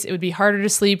stage race, it would be harder to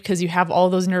sleep because you have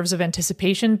all those nerves of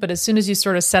anticipation. But as soon as you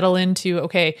sort of settle into,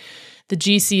 okay, the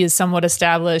GC is somewhat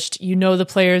established, you know the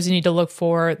players you need to look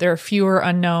for, there are fewer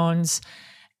unknowns,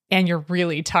 and you're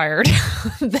really tired,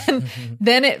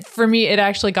 then for me, it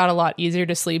actually got a lot easier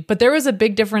to sleep. But there was a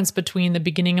big difference between the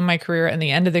beginning of my career and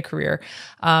the end of the career.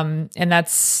 And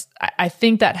I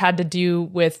think that had to do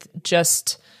with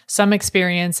just some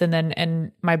experience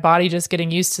and my body just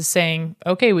getting used to saying,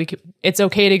 okay, it's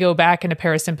okay to go back into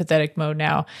parasympathetic mode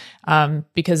now,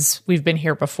 because we've been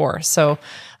here before. So,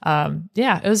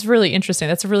 it was really interesting.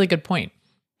 That's a really good point.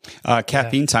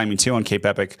 Caffeine timing too on Cape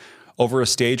Epic. Over a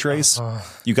stage race,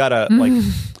 you gotta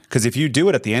because if you do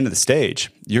it at the end of the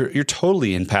stage, you're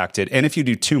totally impacted. And if you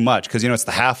do too much, because it's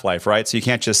the half-life, right? So you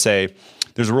can't just say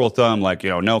there's a rule of thumb like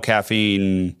no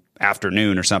caffeine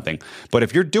afternoon or something. But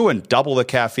if you're doing double the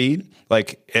caffeine,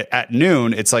 like at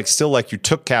noon, it's like still like you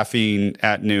took caffeine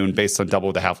at noon based on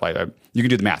double the half-life. You can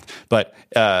do the math, but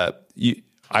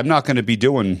I'm not going to be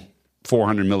doing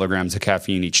 400 milligrams of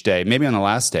caffeine each day. Maybe on the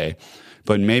last day,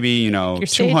 but maybe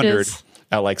 200.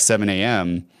 At like 7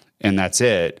 a.m. and that's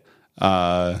it.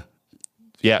 Or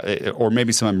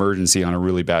maybe some emergency on a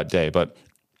really bad day. But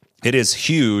it is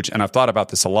huge, and I've thought about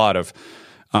this a lot of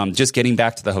just getting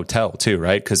back to the hotel too,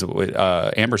 right? Because what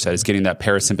Amber said is getting that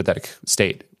parasympathetic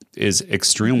state is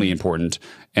extremely important.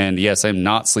 And yes, I'm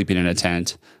not sleeping in a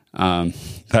tent.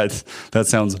 That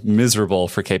sounds miserable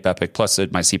for Cape Epic. Plus,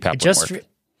 my CPAP wouldn't work.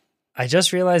 I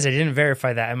just realized I didn't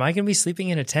verify that. Am I going to be sleeping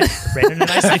in a tent? Brandon and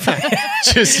I sleep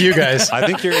Just you guys. I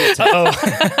think you're in a tent.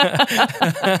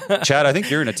 Chad, I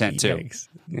think you're in a tent too.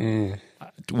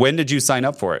 When did you sign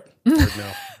up for it?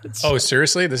 No. Oh,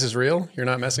 seriously? This is real? You're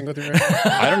not messing with me right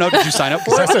now? I don't know. Did you sign up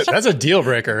for it? That's a deal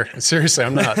breaker. Seriously,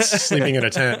 I'm not sleeping in a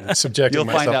tent and subjecting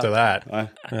myself to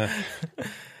that.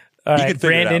 All right,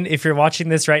 Brandon, if you're watching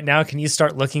this right now, can you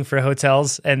start looking for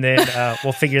hotels and then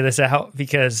we'll figure this out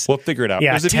because we'll figure it out.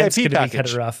 Yeah, there's a VIP package. Kind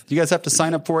of rough. You guys have to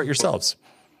sign up for it yourselves.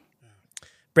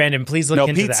 Brandon, please look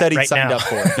into Pete that said he right signed now. up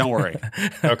for it. Don't worry.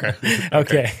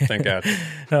 Okay. Thank God.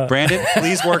 Brandon,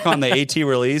 please work on the AT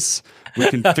release. We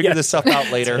can figure this stuff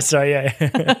out later. Sorry,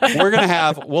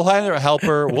 yeah. We'll hire a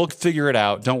helper. We'll figure it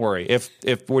out. Don't worry.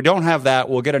 If we don't have that,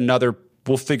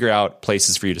 we'll figure out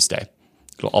places for you to stay.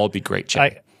 It'll all be great,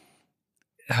 Chad.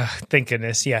 Thank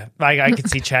goodness. Yeah. I could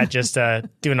see Chad just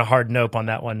doing a hard nope on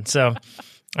that one. So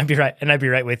I'd be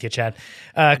right with you, Chad.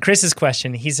 Chris's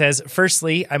question, he says,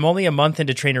 firstly, I'm only a month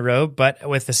into Trainer Row, but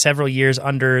with the several years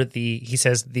under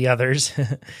the others,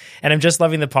 and I'm just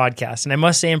loving the podcast. And I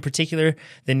must say in particular,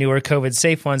 the newer COVID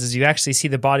safe ones, is you actually see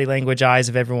the body language eyes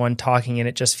of everyone talking and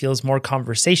it just feels more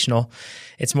conversational.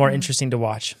 It's more interesting to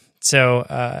watch.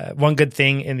 So one good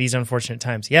thing in these unfortunate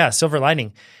times. Yeah, silver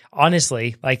lining.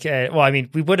 Honestly,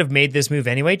 we would have made this move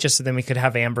anyway, just so then we could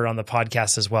have Amber on the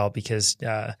podcast as well, because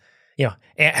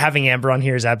having Amber on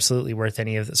here is absolutely worth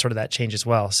any of sort of that change as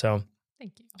well. So,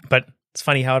 thank you. But it's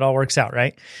funny how it all works out,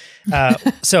 right?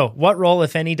 So, what role,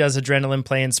 if any, does adrenaline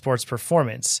play in sports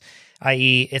performance?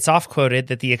 I.e., it's oft-quoted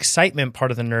that the excitement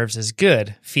part of the nerves is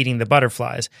good, feeding the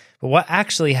butterflies. But what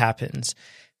actually happens?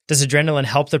 Does adrenaline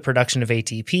help the production of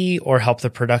ATP or help the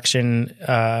production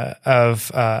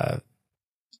of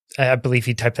I believe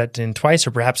he typed that in twice,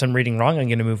 or perhaps I'm reading wrong. I'm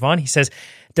going to move on. He says,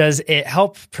 does it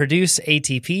help produce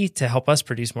ATP to help us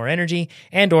produce more energy,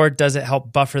 and or does it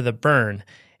help buffer the burn,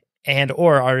 and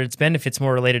or are its benefits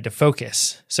more related to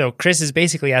focus? So Chris is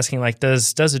basically asking,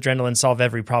 does adrenaline solve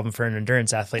every problem for an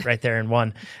endurance athlete right there in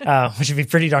one, which would be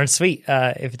pretty darn sweet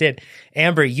if it did.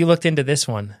 Amber, you looked into this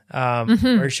one.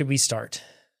 Where should we start?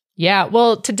 Yeah,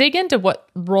 well, to dig into what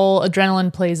role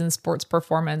adrenaline plays in sports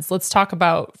performance, let's talk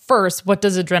about first, what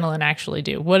does adrenaline actually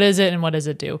do? What is it and what does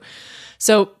it do?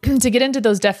 So to get into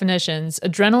those definitions,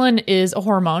 adrenaline is a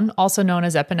hormone, also known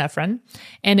as epinephrine,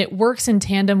 and it works in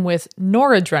tandem with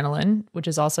noradrenaline, which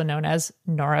is also known as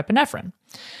norepinephrine.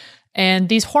 And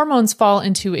these hormones fall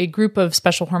into a group of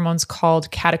special hormones called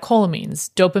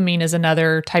catecholamines. Dopamine is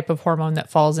another type of hormone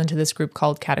that falls into this group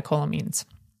called catecholamines.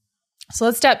 So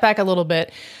let's step back a little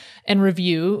bit and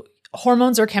review.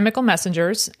 Hormones are chemical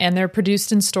messengers, and they're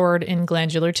produced and stored in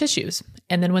glandular tissues.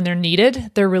 And then when they're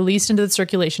needed, they're released into the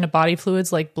circulation of body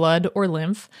fluids like blood or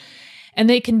lymph. And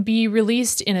they can be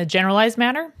released in a generalized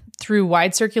manner through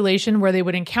wide circulation, where they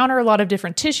would encounter a lot of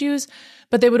different tissues,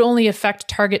 but they would only affect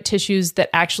target tissues that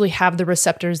actually have the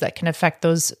receptors that can affect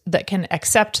those, that can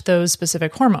accept those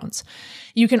specific hormones.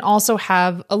 You can also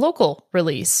have a local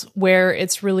release where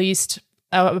it's released.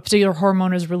 A particular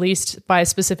hormone is released by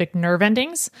specific nerve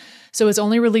endings. So it's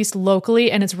only released locally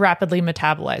and it's rapidly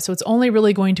metabolized. So it's only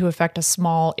really going to affect a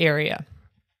small area.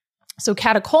 So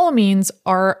catecholamines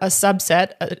are a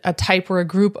subset, a type or a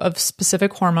group of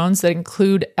specific hormones that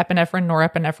include epinephrine,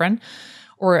 norepinephrine,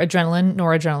 or adrenaline,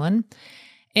 noradrenaline.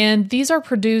 And these are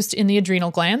produced in the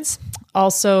adrenal glands.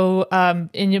 Also, and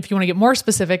if you want to get more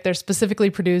specific, they're specifically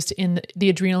produced in the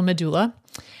adrenal medulla.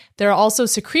 They're also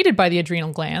secreted by the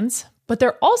adrenal glands, but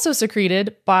they're also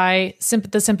secreted by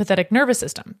the sympathetic nervous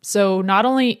system. So not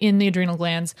only in the adrenal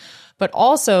glands, but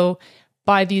also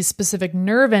by these specific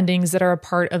nerve endings that are a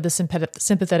part of the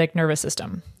sympathetic nervous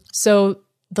system. So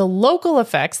the local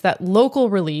effects, that local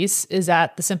release, is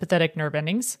at the sympathetic nerve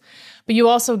endings, but you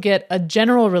also get a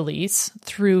general release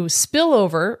through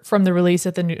spillover from the release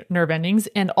at the nerve endings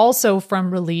and also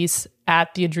from release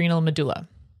at the adrenal medulla.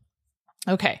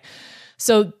 Okay.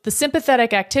 So the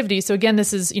sympathetic activity, so again,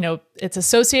 this is, it's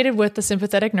associated with the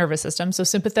sympathetic nervous system. So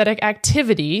sympathetic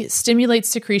activity stimulates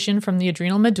secretion from the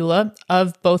adrenal medulla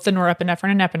of both the norepinephrine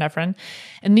and epinephrine.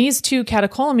 And these two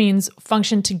catecholamines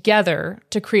function together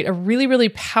to create a really, really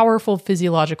powerful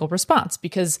physiological response,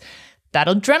 because that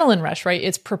adrenaline rush, right?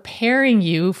 It's preparing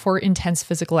you for intense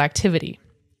physical activity.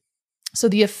 So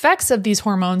the effects of these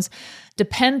hormones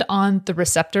depend on the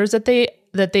receptors that they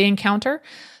encounter.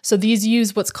 So these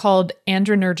use what's called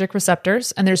adrenergic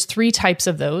receptors, and there's 3 types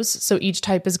of those. So each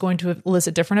type is going to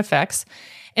elicit different effects.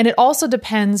 And it also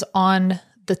depends on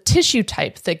the tissue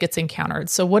type that gets encountered.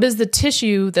 So what is the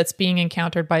tissue that's being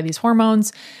encountered by these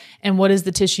hormones? And how is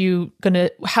the tissue going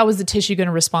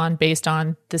to respond based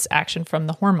on this action from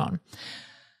the hormone?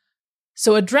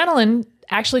 So adrenaline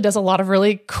actually does a lot of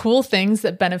really cool things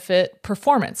that benefit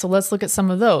performance. So let's look at some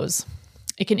of those.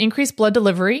 It can increase blood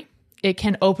delivery. It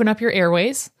can open up your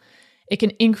airways. It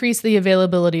can increase the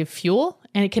availability of fuel,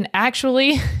 and it can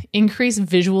actually increase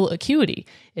visual acuity,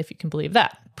 if you can believe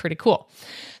that. Pretty cool.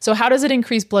 So how does it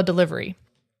increase blood delivery?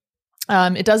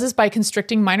 It does this by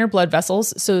constricting minor blood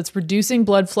vessels. So it's reducing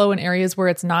blood flow in areas where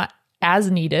it's not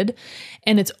as needed.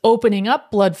 And it's opening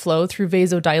up blood flow through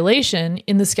vasodilation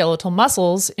in the skeletal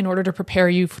muscles in order to prepare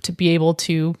you to be able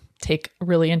to take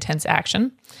really intense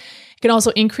action. It can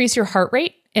also increase your heart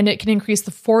rate, and it can increase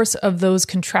the force of those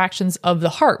contractions of the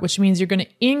heart, which means you're going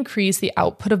to increase the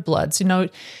output of blood. So,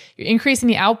 you're increasing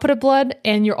the output of blood,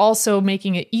 and you're also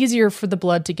making it easier for the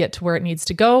blood to get to where it needs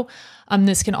to go.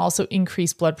 This can also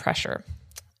increase blood pressure.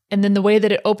 And then the way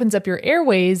that it opens up your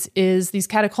airways is these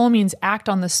catecholamines act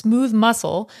on the smooth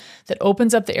muscle that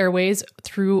opens up the airways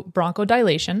through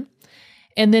bronchodilation.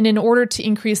 And then in order to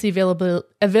increase the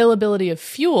availability of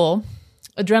fuel,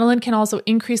 adrenaline can also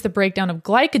increase the breakdown of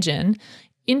glycogen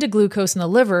into glucose in the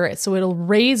liver, so it'll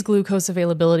raise glucose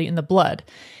availability in the blood.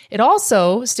 It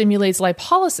also stimulates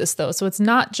lipolysis, though, so it's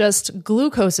not just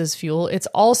glucose as fuel, it's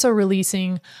also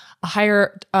releasing a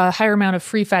higher amount of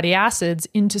free fatty acids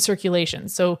into circulation.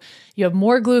 So you have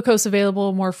more glucose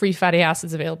available, more free fatty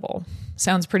acids available.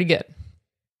 Sounds pretty good.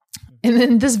 And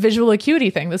then this visual acuity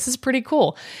thing, this is pretty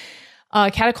cool.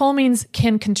 Catecholamines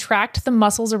can contract the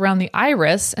muscles around the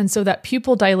iris, and so that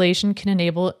pupil dilation can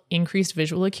enable increased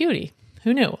visual acuity.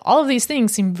 Who knew? All of these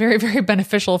things seem very, very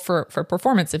beneficial for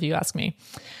performance, if you ask me.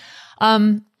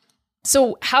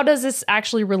 So how does this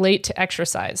actually relate to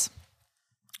exercise?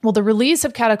 Well, the release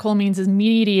of catecholamines is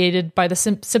mediated by the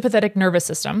sympathetic nervous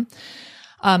system.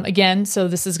 Again, so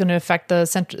this is going to affect the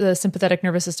sympathetic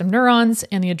nervous system neurons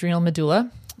and the adrenal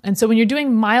medulla. And so when you're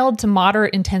doing mild to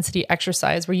moderate intensity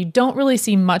exercise where you don't really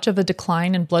see much of a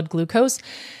decline in blood glucose,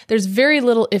 there's very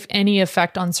little, if any,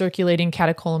 effect on circulating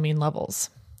catecholamine levels.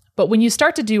 But when you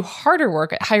start to do harder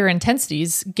work at higher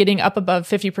intensities, getting up above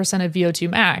 50% of VO2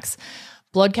 max,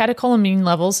 blood catecholamine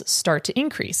levels start to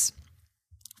increase.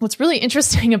 What's really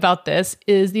interesting about this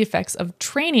is the effects of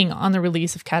training on the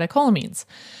release of catecholamines.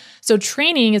 So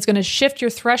training is going to shift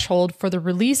your threshold for the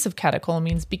release of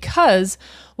catecholamines because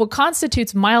what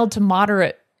constitutes mild to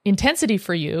moderate intensity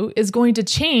for you is going to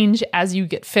change as you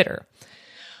get fitter,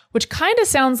 which kind of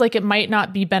sounds like it might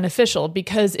not be beneficial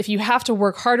because if you have to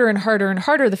work harder and harder and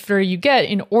harder the fitter you get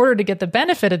in order to get the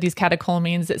benefit of these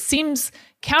catecholamines, it seems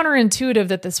counterintuitive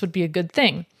that this would be a good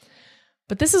thing.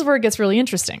 But this is where it gets really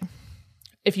interesting,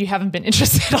 if you haven't been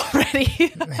interested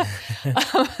already.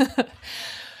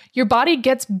 Your body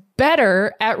gets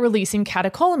better at releasing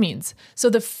catecholamines. So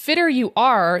the fitter you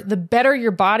are, the better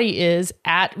your body is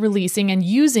at releasing and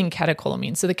using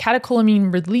catecholamines. So the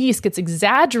catecholamine release gets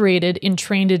exaggerated in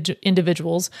trained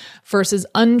individuals versus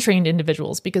untrained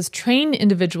individuals because trained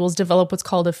individuals develop what's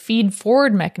called a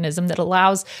feed-forward mechanism that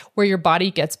allows where your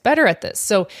body gets better at this.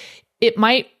 So it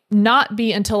might not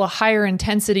be until a higher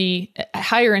intensity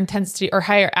or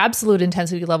higher absolute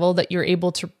intensity level that you're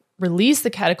able to release the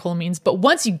catecholamines. But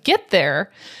once you get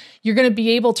there, you're going to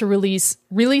be able to release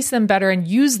them better and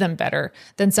use them better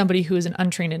than somebody who is an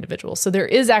untrained individual. So there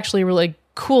is actually a really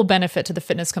cool benefit to the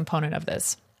fitness component of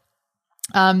this.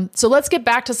 So let's get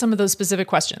back to some of those specific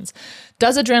questions.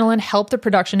 Does adrenaline help the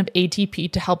production of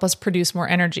ATP to help us produce more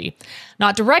energy?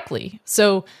 Not directly.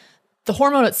 So the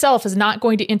hormone itself is not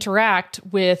going to interact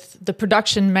with the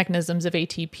production mechanisms of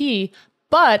ATP,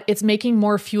 but it's making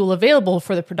more fuel available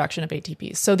for the production of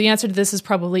ATP. So the answer to this is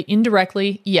probably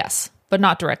indirectly, yes, but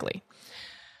not directly.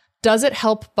 Does it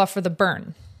help buffer the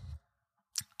burn?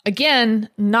 Again,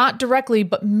 not directly,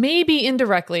 but maybe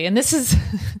indirectly. And this is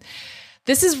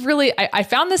really, I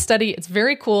found this study. It's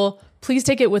very cool. Please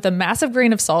take it with a massive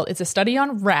grain of salt. It's a study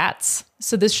on rats.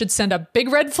 So this should send up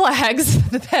big red flags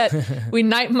that we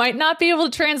might not be able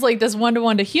to translate this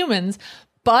one-to-one to humans,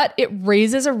 but it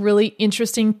raises a really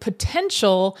interesting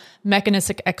potential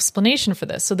mechanistic explanation for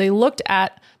this. So they looked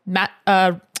at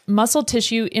muscle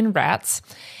tissue in rats.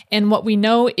 And what we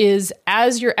know is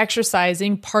as you're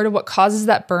exercising, part of what causes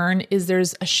that burn is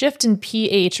there's a shift in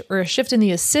pH or a shift in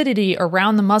the acidity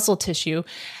around the muscle tissue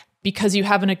because you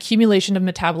have an accumulation of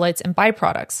metabolites and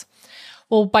byproducts.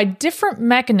 Well, by different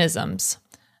mechanisms,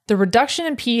 the reduction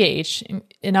in pH,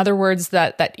 in other words,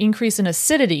 that increase in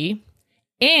acidity,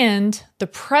 and the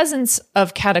presence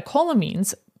of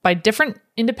catecholamines by different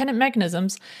independent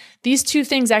mechanisms, these two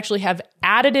things actually have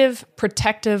additive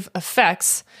protective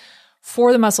effects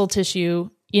for the muscle tissue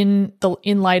in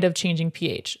light of changing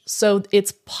pH. So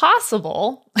it's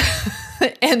possible,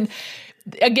 and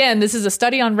again, this is a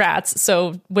study on rats,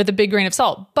 so with a big grain of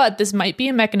salt, but this might be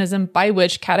a mechanism by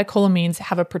which catecholamines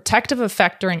have a protective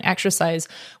effect during exercise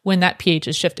when that pH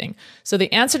is shifting. So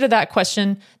the answer to that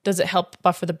question, does it help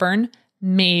buffer the burn?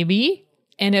 Maybe.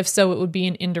 And if so, it would be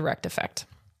an indirect effect.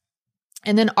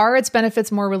 And then are its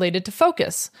benefits more related to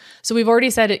focus? So we've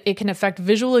already said it can affect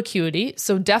visual acuity.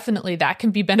 So definitely that can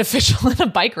be beneficial in a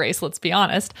bike race, let's be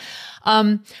honest.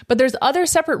 But there's other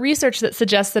separate research that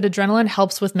suggests that adrenaline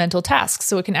helps with mental tasks.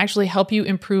 So it can actually help you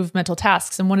improve mental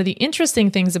tasks. And one of the interesting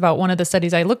things about one of the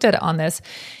studies I looked at on this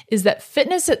is that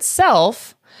fitness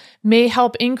itself may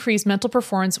help increase mental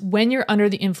performance when you're under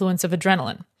the influence of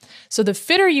adrenaline. So the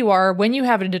fitter you are when you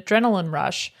have an adrenaline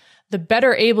rush, the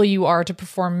better able you are to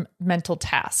perform mental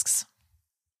tasks.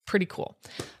 Pretty cool.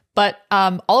 But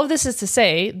all of this is to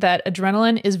say that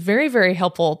adrenaline is very, very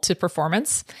helpful to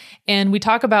performance. And we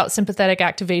talk about sympathetic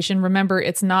activation. Remember,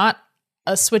 it's not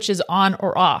a switch is on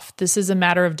or off. This is a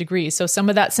matter of degrees. So some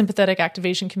of that sympathetic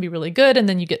activation can be really good, and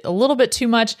then you get a little bit too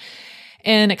much,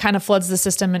 and it kind of floods the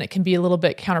system, and it can be a little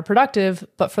bit counterproductive.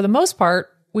 But for the most part,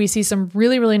 we see some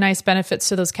really, really nice benefits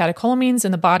to those catecholamines,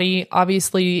 and the body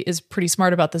obviously is pretty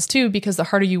smart about this too, because the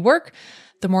harder you work,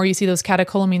 the more you see those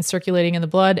catecholamines circulating in the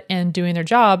blood and doing their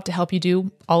job to help you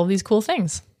do all of these cool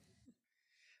things.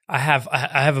 I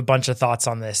have a bunch of thoughts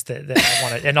on this that I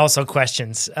want to, and also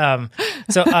questions.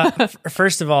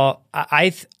 First of all,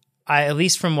 I at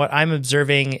least from what I'm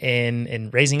observing in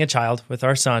raising a child with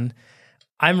our son,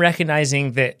 I'm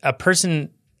recognizing that a person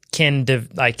can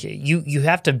you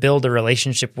have to build a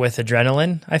relationship with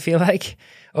adrenaline, I feel like,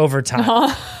 over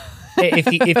time.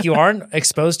 If you aren't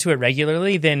exposed to it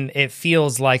regularly, then it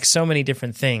feels like so many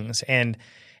different things. And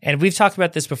we've talked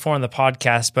about this before on the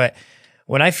podcast, but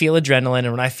when I feel adrenaline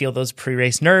and when I feel those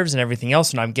pre-race nerves and everything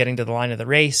else, when I'm getting to the line of the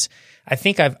race, I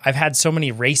think I've had so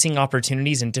many racing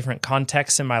opportunities in different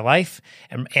contexts in my life.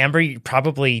 And Amber,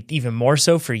 probably even more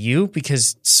so for you,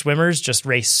 because swimmers just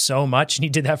race so much and you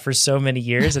did that for so many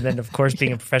years. And then of course,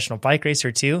 being a professional bike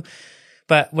racer too.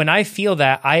 But when I feel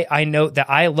that, I know that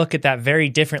I look at that very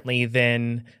differently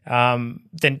than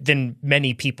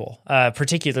many people.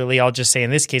 Particularly, I'll just say in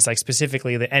this case, like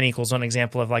specifically the N=1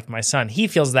 example of like my son. He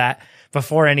feels that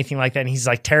before anything like that, and he's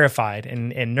like terrified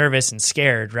and nervous and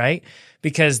scared, right?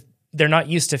 Because they're not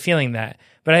used to feeling that.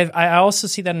 But I also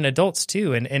see that in adults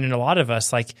too, and in a lot of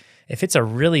us. Like if it's a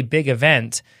really big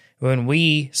event, when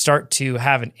we start to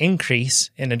have an increase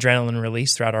in adrenaline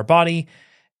release throughout our body,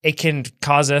 it can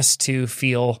cause us to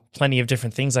feel plenty of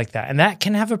different things like that. And that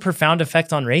can have a profound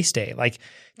effect on race day, like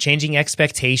changing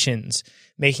expectations,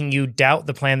 making you doubt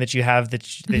the plan that you have,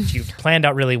 that you've planned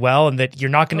out really well, and that you're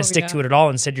not going to stick to it at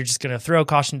all. Instead, you're just going to throw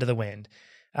caution to the wind.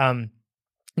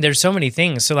 There's so many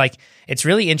things. So like, it's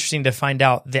really interesting to find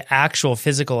out the actual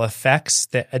physical effects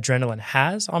that adrenaline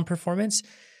has on performance.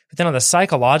 But then on the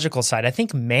psychological side, I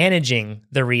think managing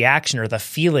the reaction or the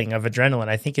feeling of adrenaline,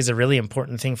 I think is a really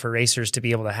important thing for racers to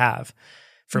be able to have.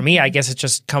 For me, I guess it's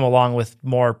just come along with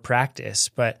more practice.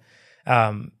 But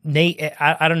Nate,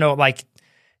 I don't know, like,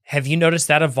 have you noticed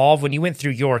that evolve when you went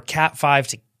through your Cat 5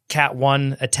 to Cat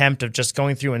 1 attempt of just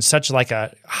going through in such like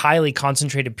a highly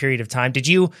concentrated period of time? Did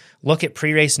you look at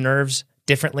pre-race nerves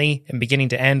differently and beginning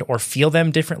to end, or feel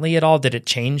them differently at all? Did it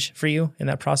change for you in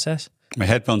that process? My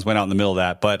headphones went out in the middle of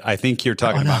that, but I think you're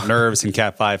talking about nerves in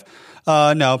Cat 5.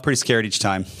 No, pretty scared each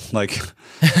time. Like,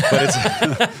 but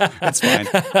it's fine.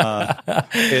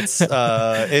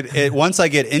 Once I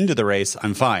get into the race,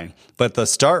 I'm fine. But at the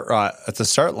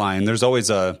start line, there's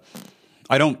always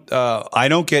I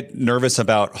don't get nervous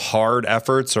about hard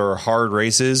efforts or hard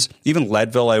races. Even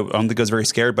Leadville, I don't think I was very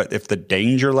scared. But if the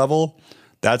danger level,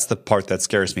 that's the part that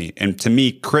scares me. And to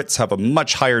me, crits have a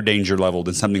much higher danger level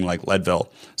than something like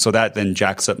Leadville. So that then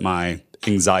jacks up my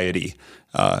anxiety.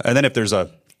 And then if there's a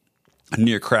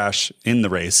near crash in the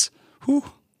race,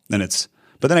 then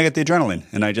but then I get the adrenaline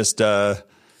and I just,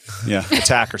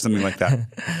 attack or something like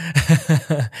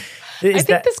that. I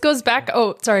think this goes back.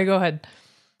 Oh, sorry, go ahead.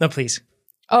 No, please.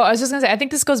 Oh, I was just going to say, I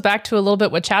think this goes back to a little bit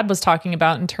what Chad was talking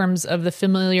about in terms of the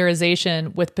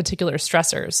familiarization with particular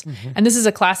stressors. Mm-hmm. And this is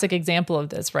a classic example of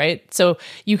this, right? So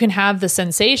you can have the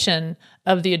sensation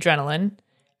of the adrenaline,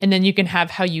 and then you can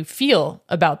have how you feel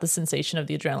about the sensation of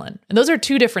the adrenaline. And those are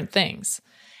two different things.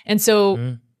 And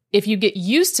so if you get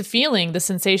used to feeling the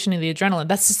sensation of the adrenaline,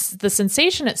 the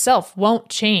sensation itself won't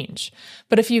change.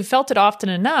 But if you've felt it often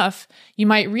enough, you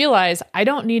might realize, I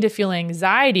don't need to feel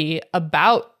anxiety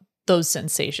about those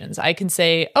sensations. I can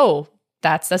say, oh,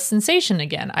 that's the sensation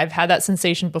again. I've had that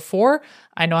sensation before.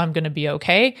 I know I'm going to be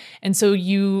okay. And so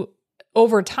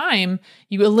over time,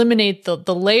 you eliminate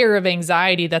the layer of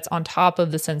anxiety that's on top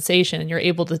of the sensation, and you're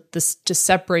able to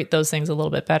separate those things a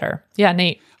little bit better. Yeah,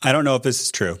 Nate. I don't know if this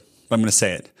is true, but I'm going to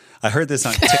say it. I heard this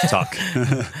on TikTok,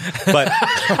 but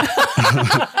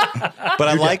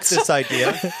I like this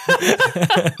idea.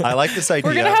 I like this idea.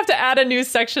 We're gonna have to add a new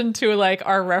section to like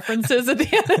our references at the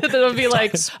end. That'll be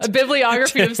like a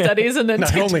bibliography of studies and then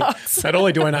TikToks. Not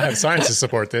only do I not have science to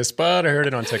support this, but I heard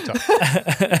it on TikTok.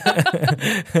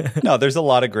 No, there's a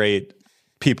lot of great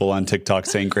people on TikTok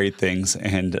saying great things,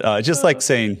 and just like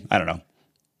saying, I don't know.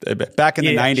 Back in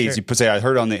the 90s, you say, I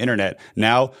heard it on the internet.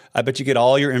 Now, I bet you get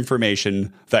all your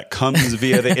information that comes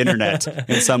via the internet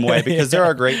in some way, because there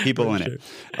are great people in it.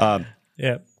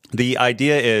 The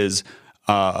idea is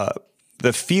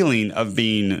the feeling of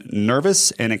being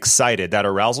nervous and excited, that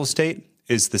arousal state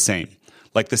is the same.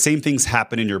 Like the same things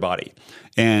happen in your body.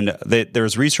 And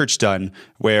there's research done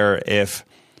where if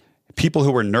people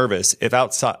who were nervous, if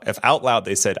out loud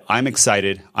they said, I'm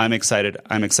excited, I'm excited,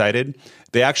 I'm excited,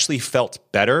 they actually felt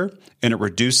better, and it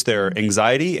reduced their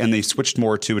anxiety, and they switched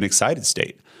more to an excited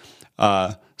state.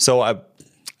 It's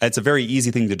a very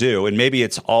easy thing to do, and maybe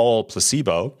it's all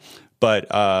placebo, but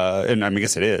and I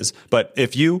guess it is. But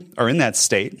if you are in that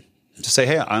state, just say,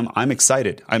 hey, I'm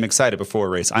excited. I'm excited before a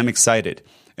race. I'm excited.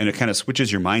 And it kind of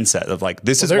switches your mindset of like,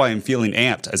 this is why I'm feeling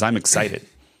amped, as I'm excited.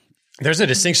 There's a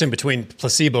distinction between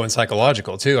placebo and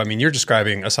psychological too. I mean, you're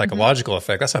describing a psychological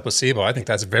effect. That's not placebo. I think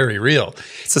that's very real.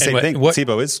 It's the same thing.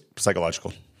 Placebo is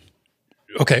psychological.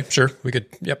 Okay, sure. We could,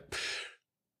 yep.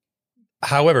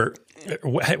 However,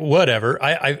 whatever.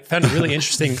 I found it really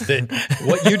interesting that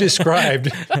what you described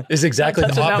is exactly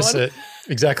the opposite.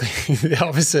 Exactly the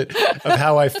opposite of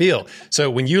how I feel.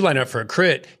 So when you line up for a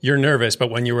crit, you're nervous,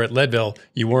 but when you were at Leadville,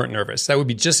 you weren't nervous. That would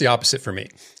be just the opposite for me,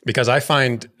 because I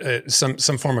find some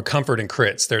form of comfort in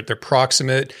crits. They're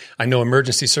proximate. I know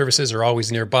emergency services are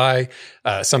always nearby.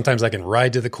 Sometimes I can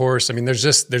ride to the course. I mean,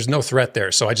 there's no threat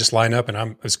there. So I just line up and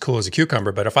I'm as cool as a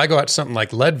cucumber. But if I go out to something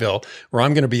like Leadville, where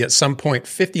I'm going to be at some point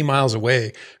 50 miles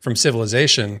away from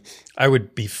civilization, I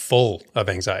would be full of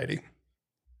anxiety.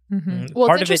 Mm-hmm.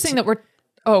 Well, it's interesting that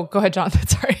oh, go ahead, Jonathan.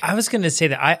 Sorry. I was going to say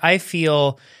that I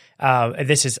feel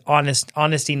this is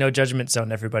honesty, no judgment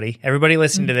zone, everybody. Everybody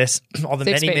listen to this. All the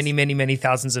many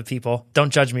thousands of people.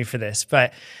 Don't judge me for this,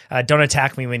 but don't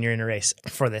attack me when you're in a race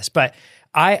for this. But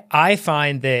I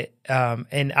find that,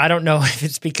 and I don't know if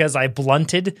it's because I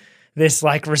blunted this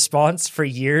like response for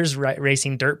years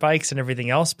racing dirt bikes and everything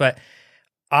else, but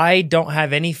I don't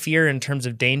have any fear in terms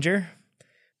of danger.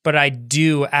 But I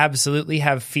do absolutely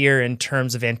have fear in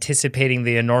terms of anticipating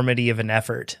the enormity of an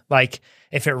effort. Like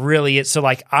if it really is, so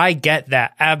like I get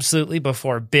that absolutely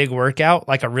before a big workout,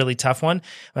 like a really tough one.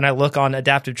 When I look on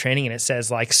adaptive training and it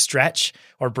says like stretch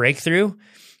or breakthrough,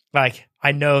 like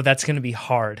I know that's going to be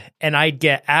hard. And I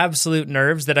get absolute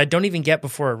nerves that I don't even get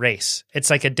before a race.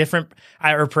 It's like a different,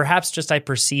 or perhaps just I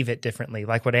perceive it differently,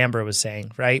 like what Amber was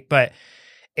saying, right? But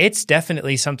it's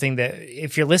definitely something that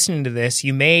if you're listening to this,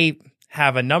 you may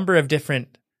have a number of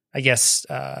different, I guess,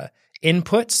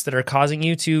 inputs that are causing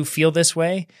you to feel this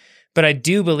way. But I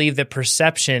do believe that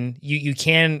perception, you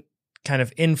can kind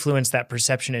of influence that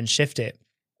perception and shift it.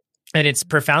 And it's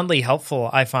profoundly helpful,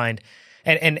 I find.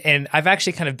 And I've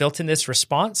actually kind of built in this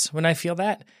response when I feel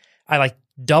that. I like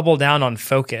double down on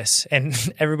focus. And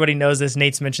everybody knows this.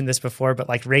 Nate's mentioned this before, but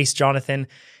like race Jonathan,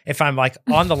 if I'm like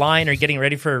on the line or getting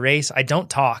ready for a race, I don't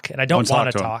talk and I don't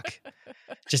want to talk.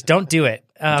 Just don't do it.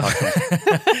 I'll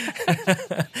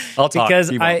talk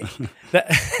because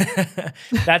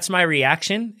that's my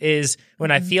reaction is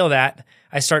when I feel that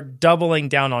I start doubling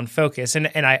down on focus. And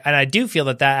I do feel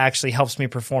that actually helps me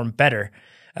perform better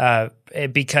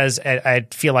because I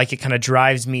feel like it kind of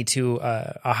drives me to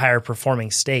a higher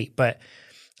performing state. But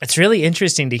it's really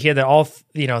interesting to hear that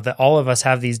all of us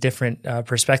have these different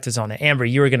perspectives on it. Amber,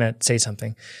 you were going to say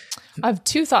something. I have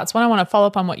two thoughts. One, I want to follow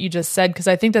up on what you just said, because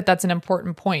I think that that's an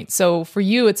important point. So for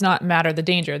you, it's not matter the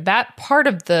danger. That part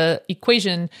of the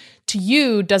equation to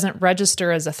you doesn't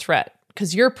register as a threat,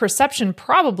 because your perception,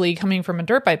 probably coming from a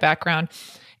dirt bike background,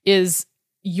 is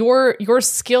your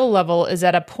skill level is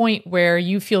at a point where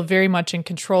you feel very much in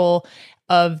control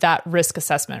of that risk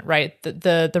assessment, right?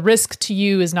 The risk to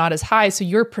you is not as high. So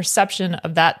your perception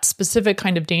of that specific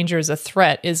kind of danger as a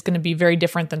threat is going to be very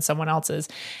different than someone else's.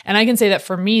 And I can say that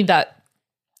for me, that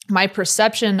my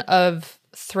perception of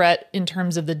threat in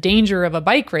terms of the danger of a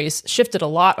bike race shifted a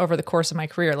lot over the course of my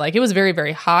career. Like it was very,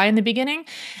 very high in the beginning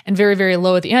and very, very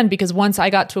low at the end, because once I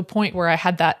got to a point where I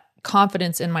had that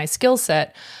confidence in my skill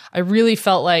set, I really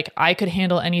felt like I could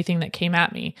handle anything that came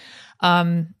at me.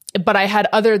 but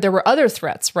there were other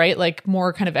threats, right? Like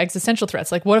more kind of existential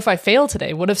threats. Like, what if I fail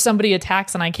today? What if somebody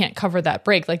attacks and I can't cover that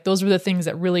break? Like, those were the things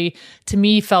that really, to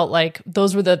me, felt like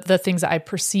those were the things that I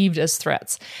perceived as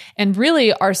threats. And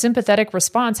really, our sympathetic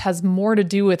response has more to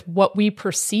do with what we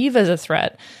perceive as a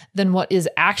threat than what is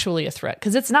actually a threat.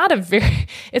 Because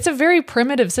it's a very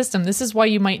primitive system. This is why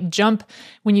you might jump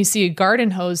when you see a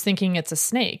garden hose thinking it's a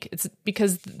snake. It's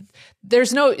because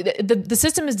the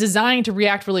system is designed to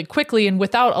react really quickly and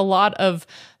without a lot of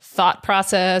thought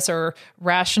process or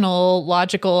rational,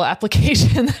 logical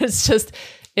application.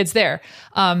 It's there.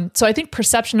 So I think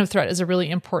perception of threat is a really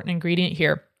important ingredient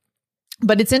here.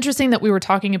 But it's interesting that we were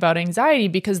talking about anxiety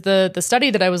because the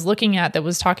study that I was looking at that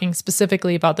was talking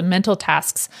specifically about the mental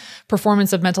tasks,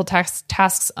 performance of mental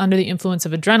tasks under the influence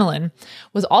of adrenaline,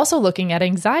 was also looking at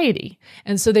anxiety.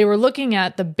 And so they were looking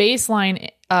at the baseline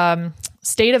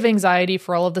state of anxiety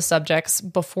for all of the subjects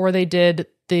before they did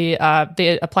they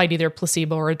applied either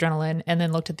placebo or adrenaline and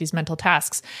then looked at these mental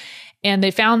tasks. And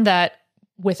they found that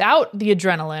without the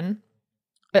adrenaline,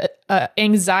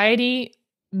 anxiety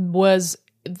was...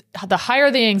 the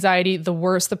higher the anxiety, the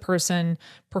worse the person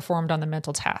performed on the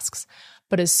mental tasks.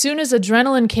 But as soon as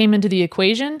adrenaline came into the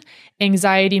equation,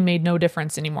 anxiety made no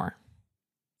difference anymore.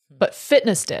 But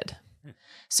fitness did.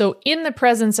 So in the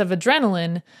presence of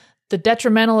adrenaline, the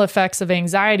detrimental effects of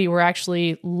anxiety were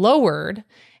actually lowered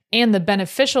and the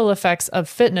beneficial effects of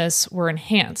fitness were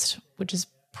enhanced, which is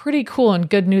pretty cool and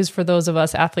good news for those of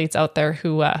us athletes out there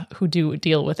who do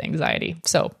deal with anxiety.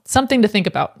 So something to think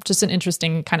about. Just an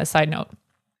interesting kind of side note.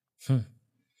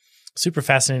 Super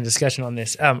fascinating discussion on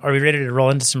this. Are we ready to roll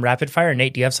into some rapid fire?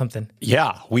 Nate, do you have something?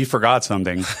 Yeah, we forgot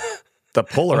something. The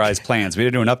polarized plans. We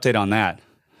didn't do an update on that.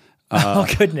 Oh,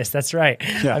 goodness. That's right.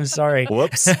 Yeah. I'm sorry.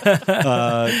 Whoops.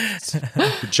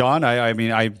 John,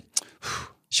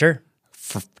 Sure.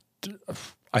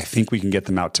 I think we can get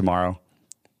them out tomorrow.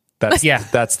 That's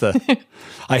the,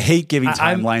 I hate giving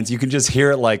timelines. You can just hear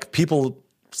it like people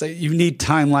say you need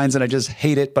timelines and I just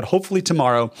hate it, but hopefully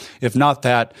tomorrow. If not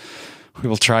that, we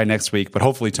will try next week, but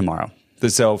hopefully tomorrow.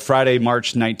 So Friday,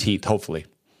 March 19th, hopefully.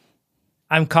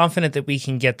 I'm confident that we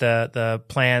can get the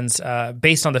plans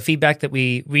based on the feedback that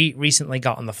we recently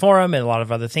got on the forum and a lot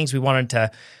of other things. We wanted to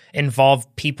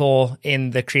involve people in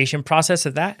the creation process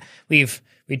of that.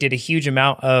 We did a huge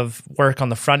amount of work on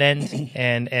the front end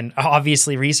and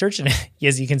obviously research. And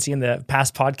as you can see in the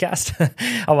past podcast,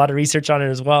 a lot of research on it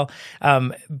as well.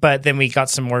 But then we got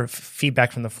some more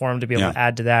feedback from the forum to be able to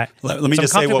add to that. Let me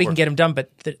just say we can get them done, but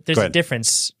there's a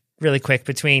difference really quick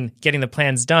between getting the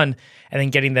plans done and then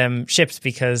getting them shipped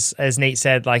because as Nate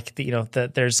said,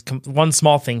 there's one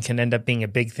small thing can end up being a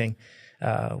big thing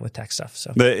with tech stuff.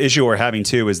 So the issue we're having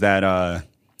too is that,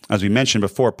 as we mentioned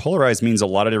before, polarized means a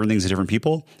lot of different things to different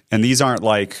people. And these aren't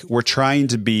we're trying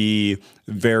to be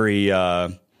very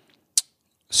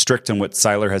strict on what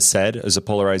Seiler has said as a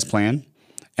polarized plan.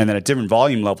 And then at different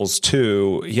volume levels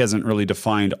too, he hasn't really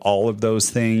defined all of those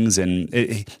things. And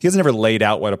he hasn't ever laid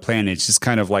out what a plan is. It's just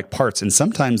kind of like parts. And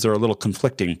sometimes they're a little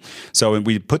conflicting. So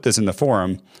we put this in the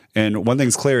forum. And one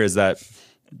thing's clear is that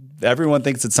everyone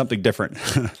thinks it's something different.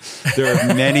 There are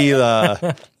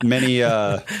many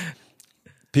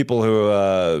people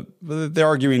who they're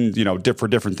arguing, for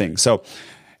different things. So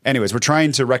anyways, we're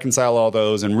trying to reconcile all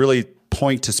those and really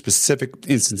point to specific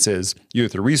instances, either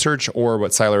through research or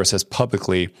what Seiler says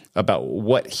publicly about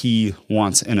what he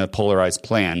wants in a polarized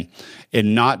plan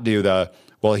and not do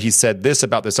he said this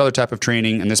about this other type of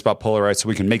training and this about polarized so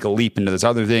we can make a leap into this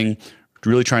other thing.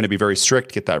 Really trying to be very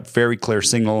strict, get that very clear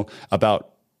signal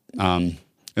about, and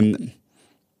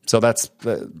so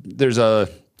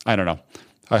I don't know.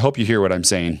 I hope you hear what I'm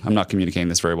saying. I'm not communicating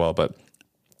this very well, but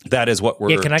that is what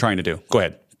we're trying to do. Go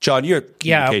ahead. John, you have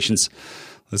communications.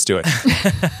 Let's do it.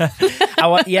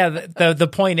 The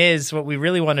point is what we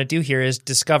really want to do here is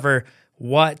discover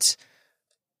what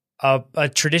a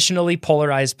traditionally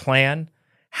polarized plan,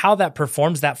 how that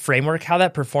performs, that framework, how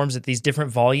that performs at these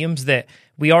different volumes that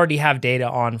we already have data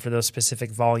on for those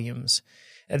specific volumes.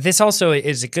 This also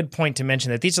is a good point to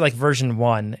mention that these are like version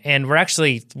 1, and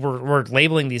we're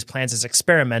labeling these plans as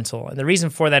experimental. And the reason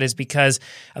for that is because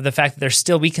of the fact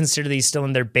that we consider these still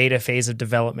in their beta phase of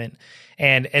development.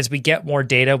 And as we get more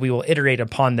data, we will iterate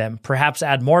upon them, perhaps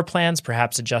add more plans,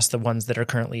 perhaps adjust the ones that are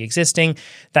currently existing.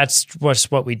 That's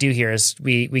what we do here is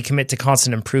we commit to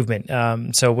constant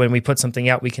improvement. So when we put something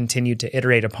out, we continue to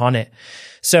iterate upon it.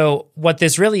 So what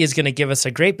this really is going to give us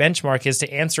a great benchmark is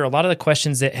to answer a lot of the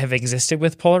questions that have existed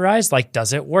with polarized, like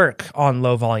does it work on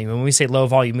low volume? And when we say low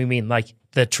volume, we mean like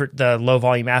the low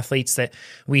volume athletes that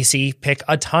we see pick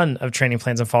a ton of training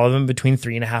plans and follow them between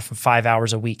 3.5 and 5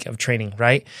 hours a week of training,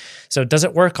 right? So does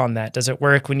it work on that? Does it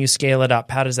work when you scale it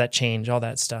up? How does that change? All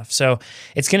that stuff. So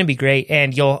it's going to be great.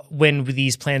 And when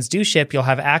these plans do ship, you'll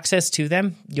have access to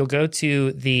them. You'll go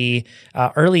to the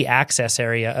early access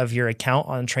area of your account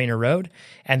on Trainer Road,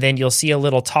 and then you'll see a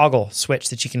little toggle switch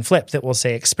that you can flip that will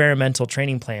say experimental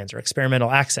training plans or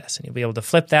experimental access. And you'll be able to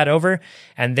flip that over,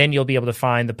 and then you'll be able to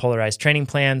find the polarized training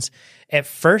plans. At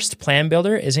first, Plan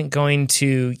Builder isn't going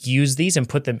to use these and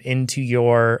put them into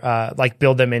your,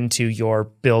 build them into your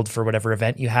build for whatever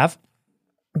event you have.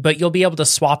 But you'll be able to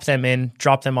swap them in,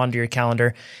 drop them onto your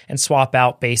calendar, and swap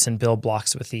out base and build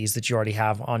blocks with these that you already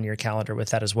have on your calendar with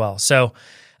that as well. So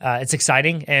it's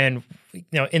exciting. And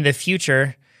in the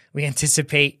future, we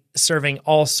anticipate serving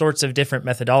all sorts of different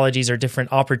methodologies or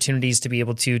different opportunities to be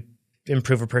able to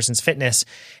improve a person's fitness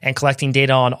and collecting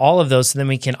data on all of those so then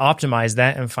we can optimize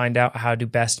that and find out how to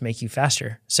best make you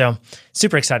faster. So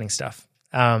super exciting stuff.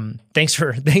 Thanks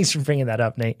for bringing that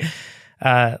up, Nate.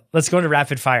 Let's go into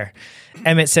rapid fire.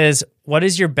 Emmett says, what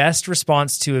is your best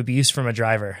response to abuse from a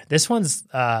driver? This one's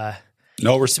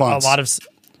no response. A lot of,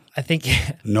 I think,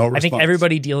 no response. I think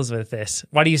everybody deals with this.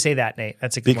 Why do you say that, Nate?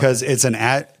 That's a good because one. It's an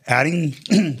adding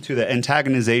to the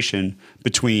antagonization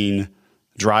between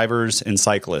drivers and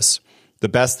cyclists. The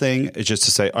best thing is just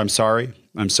to say, I'm sorry.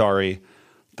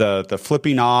 The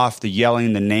flipping off, the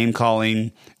yelling, the name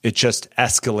calling, it just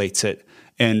escalates it.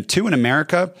 And two, in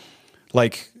America,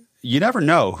 you never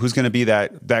know who's going to be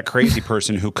that crazy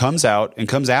person who comes out and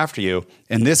comes after you.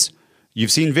 And this,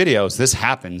 you've seen videos, this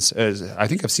happens. I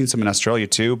think I've seen some in Australia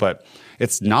too, but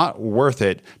it's not worth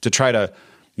it to try to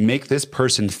make this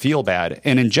person feel bad.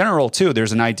 And in general too,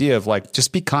 there's an idea of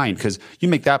just be kind, because you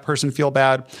make that person feel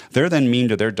bad, they're then mean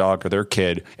to their dog or their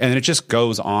kid, and it just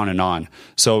goes on and on.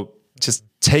 So just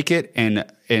take it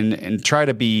and try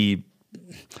to be.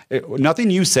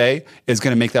 Nothing you say is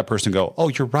going to make that person go, oh,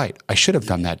 you're right, I should have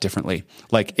done that differently,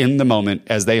 in the moment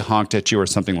as they honked at you or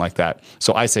something like that.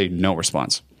 So I say no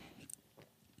response.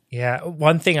 Yeah,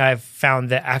 one thing I've found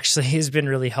that actually has been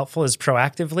really helpful is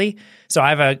proactively. So I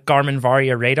have a Garmin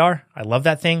Varia radar. I love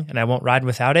that thing, and I won't ride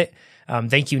without it.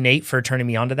 Thank you, Nate, for turning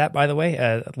me on to that, by the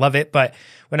way. Love it. But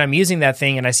when I'm using that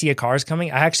thing and I see a car's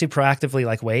coming, I actually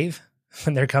proactively wave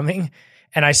when they're coming.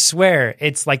 And I swear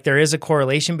it's there is a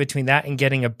correlation between that and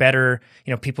getting a better,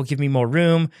 people give me more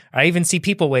room. I even see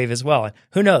people wave as well.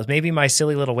 Who knows? Maybe my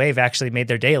silly little wave actually made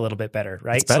their day a little bit better,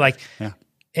 right? Better. So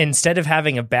instead of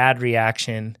having a bad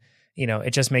reaction,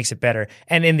 it just makes it better.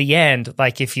 And in the end,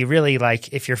 if you really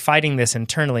if you're fighting this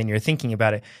internally and you're thinking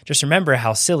about it, just remember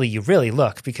how silly you really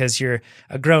look, because you're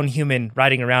a grown human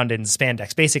riding around in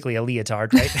spandex, basically a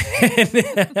leotard,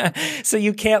 right? So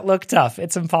you can't look tough.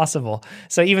 It's impossible.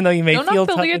 So even though you may feel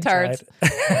tough leotards.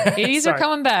 inside, 80s are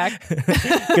coming back.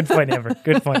 Good point, Amber.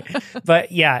 Good point.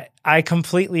 But yeah, I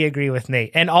completely agree with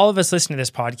Nate. And all of us listening to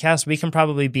this podcast, we can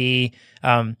probably be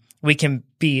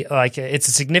it's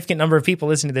a significant number of people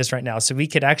listening to this right now. So we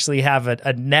could actually have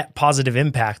a net positive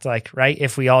impact, right?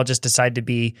 If we all just decide to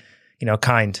be,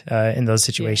 kind in those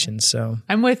situations. Yeah. So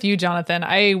I'm with you, Jonathan.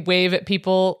 I wave at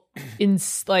people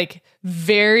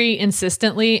very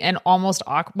insistently and almost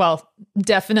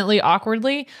definitely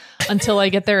awkwardly until I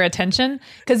get their attention.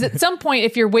 Because at some point,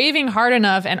 if you're waving hard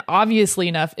enough and obviously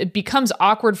enough, it becomes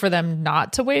awkward for them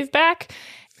not to wave back.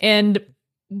 And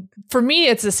for me,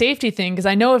 it's a safety thing, because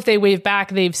I know if they wave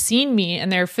back, they've seen me and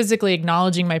they're physically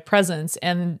acknowledging my presence.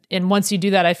 And once you do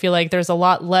that, I feel like there's a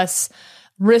lot less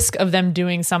risk of them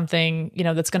doing something,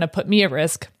 that's going to put me at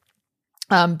risk.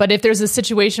 But if there's a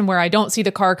situation where I don't see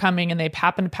the car coming and they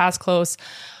happen to pass close,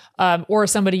 or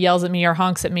somebody yells at me or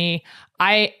honks at me,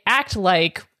 I act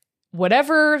like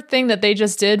whatever thing that they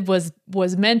just did was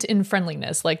meant in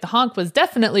friendliness. The honk was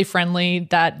definitely friendly.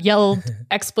 That yelled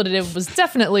expletive was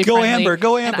definitely go friendly. Amber,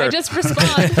 go Amber. And I just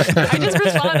respond.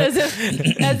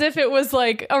 as if it was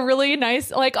a really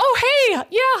nice, oh, hey,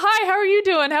 yeah, hi, how are you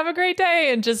doing? Have a great day.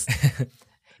 And just,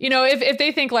 if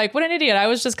they think what an idiot, I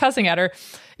was just cussing at her,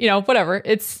 whatever.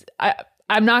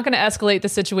 I'm not going to escalate the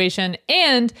situation.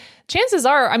 And chances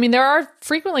are, there are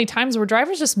frequently times where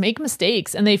drivers just make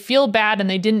mistakes and they feel bad and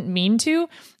they didn't mean to.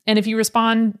 And if you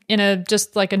respond in a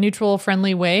neutral,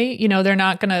 friendly way, they're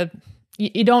not going to,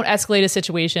 you don't escalate a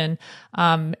situation.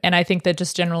 And I think that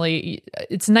just generally,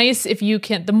 it's nice if you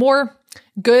can, the more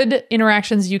good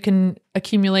interactions you can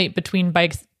accumulate between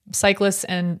cyclists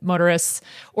and motorists,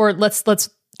 or let's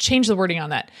change the wording on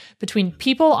that, between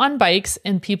people on bikes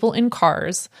and people in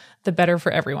cars, the better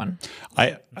for everyone.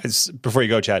 Before you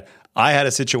go, Chad, I had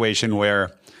a situation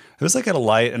where it was like at a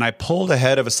light, and I pulled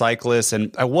ahead of a cyclist,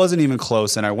 and I wasn't even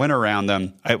close, and I went around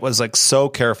them. I was like so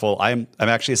careful. I'm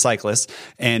actually a cyclist,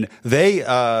 and they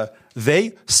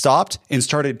stopped and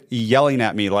started yelling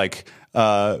at me, like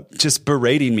just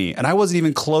berating me, and I wasn't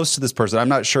even close to this person. I'm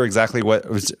not sure exactly what I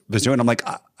was doing. I'm like,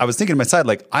 I was thinking to my side,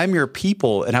 like, I'm your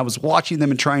people, and I was watching them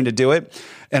and trying to do it,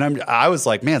 and I was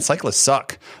like, man, cyclists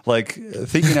suck. Like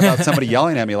thinking about somebody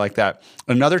yelling at me like that.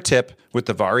 Another tip with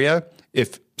the Varia,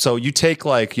 so you take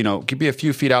like, could be a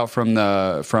few feet out from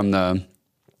the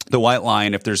white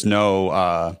line if there's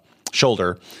no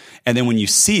shoulder, and then when you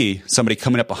see somebody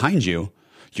coming up behind you,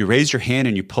 you raise your hand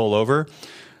and you pull over.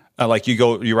 Like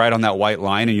you ride on that white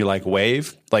line and you like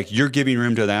wave, like you're giving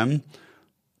room to them.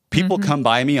 People come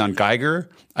by me on Geiger.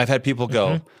 I've had people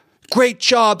go, "Great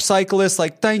job, cyclists!"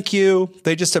 Like, thank you.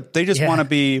 They just want to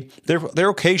be. They're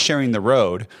okay sharing the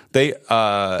road.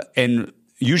 And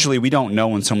usually we don't know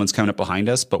when someone's coming up behind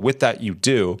us, but with that you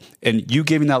do. And you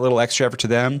giving that little extra effort to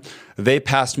them, they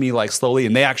passed me like slowly,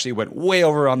 and they actually went way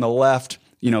over on the left.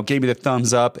 Gave me the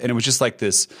thumbs up, and it was just like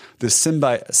this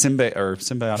symbiotic,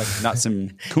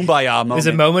 kumbaya moment. It was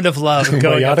a moment of love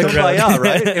going up the road. Kumbaya,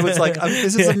 right? It was like,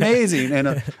 this is amazing.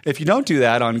 And if you don't do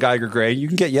that on Geiger Gray, you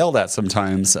can get yelled at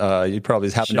sometimes. It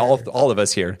probably happened to all of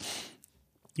us here.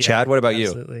 Yeah, Chad, what about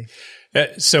you?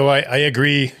 So I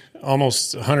agree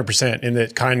almost 100% in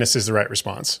that kindness is the right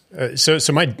response. So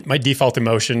my default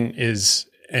emotion is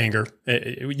anger.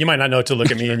 You might not know to look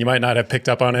at me, and you might not have picked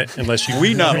up on it unless you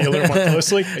know me a little more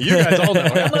closely. You guys all know.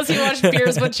 Unless you watch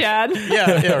Beers with Chad.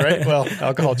 Yeah, right. Well,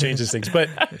 alcohol changes things. But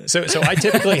so I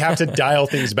typically have to dial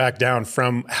things back down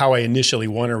from how I initially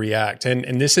want to react.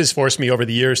 And this has forced me over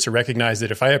the years to recognize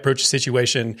that if I approach a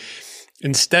situation,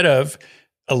 instead of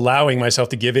allowing myself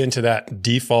to give in to that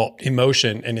default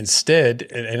emotion, and instead,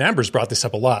 and Amber's brought this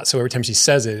up a lot, so every time she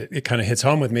says it, it kind of hits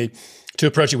home with me, to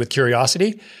approach it with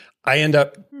curiosity,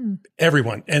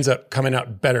 everyone ends up coming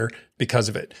out better because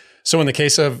of it. So in the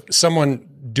case of someone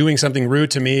doing something rude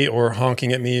to me or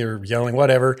honking at me or yelling,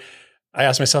 whatever, I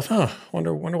ask myself,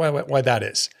 wonder why that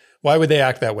is. Why would they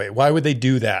act that way? Why would they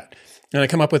do that? And I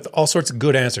come up with all sorts of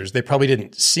good answers. They probably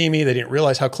didn't see me. They didn't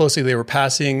realize how closely they were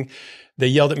passing. They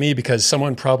yelled at me because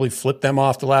someone probably flipped them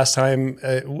off the last time,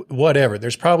 whatever.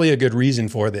 There's probably a good reason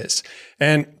for this.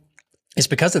 And it's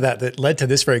because of that led to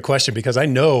this very question, because I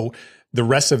know the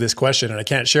rest of this question, and I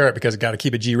can't share it because I got to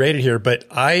keep it G-rated here, but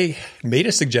I made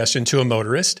a suggestion to a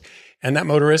motorist, and that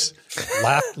motorist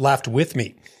laughed with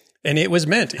me. And it was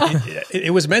meant.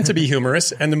 It was meant to be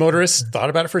humorous, and the motorist thought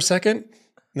about it for a second and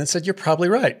then said, "You're probably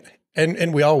right."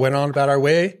 And we all went on about our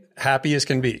way, happy as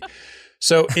can be.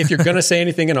 So if you're going to say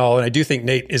anything at all, and I do think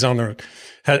Nate is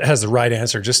has the right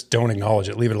answer, just don't acknowledge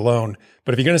it, leave it alone.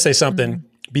 But if you're going to say something,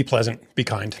 be pleasant, be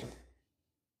kind.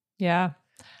 Yeah.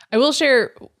 I will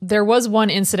share, there was one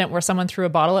incident where someone threw a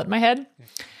bottle at my head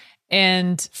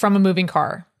and from a moving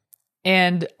car.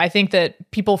 And I think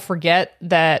that people forget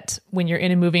that when you're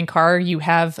in a moving car, you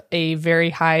have a very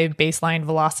high baseline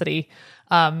velocity.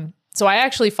 So I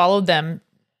actually followed them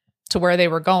to where they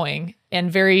were going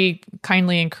and very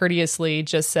kindly and courteously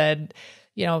just said,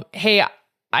 hey,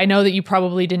 I know that you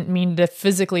probably didn't mean to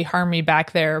physically harm me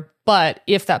back there, but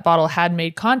if that bottle had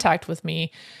made contact with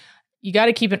me, you got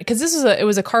to keep it, because it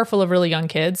was a car full of really young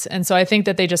kids. And so I think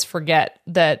that they just forget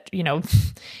that,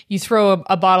 you throw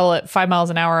a bottle at 5 miles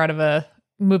an hour out of a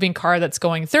moving car that's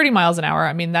going 30 miles an hour.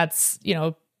 I mean, that's,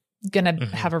 going to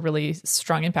have a really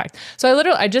strong impact. So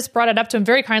I just brought it up to him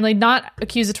very kindly, not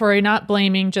accusatory, not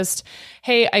blaming, just,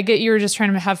 hey, I get you were just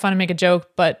trying to have fun and make a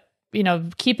joke, but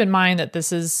keep in mind that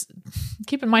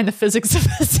keep in mind the physics of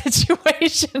the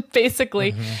situation,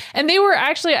 basically. And they were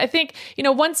actually, I think,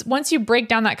 once you break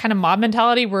down that kind of mob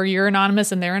mentality where you're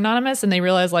anonymous and they're anonymous and they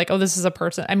realize like, oh, this is a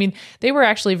person. I mean, they were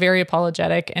actually very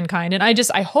apologetic and kind. And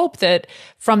I hope that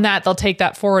from that, they'll take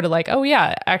that forward to like, oh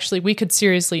yeah, actually we could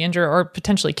seriously injure or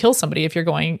potentially kill somebody if you're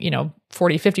going,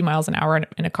 40, 50 miles an hour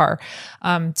in a car.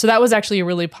 So that was actually a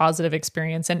really positive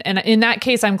experience. And in that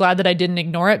case, I'm glad that I didn't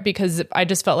ignore it, because I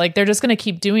just felt like they're just going to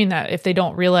keep doing that if they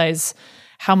don't realize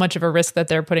how much of a risk that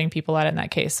they're putting people at in that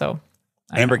case. So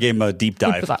Amber gave him a deep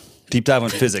dive on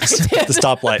physics, the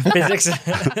stoplight. Physics.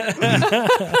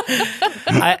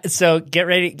 So get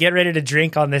ready to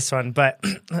drink on this one. But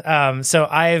so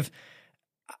I've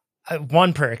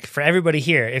one perk for everybody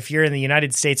here. If you're in the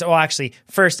United States, actually,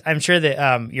 first, I'm sure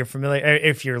that you're familiar, or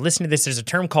if you're listening to this, there's a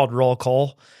term called roll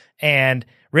call. And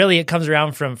really it comes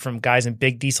around from guys in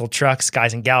big diesel trucks,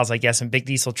 guys and gals, I guess, in big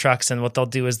diesel trucks. And what they'll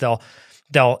do is they'll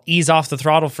they'll ease off the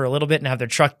throttle for a little bit and have their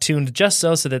truck tuned just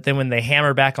so that then when they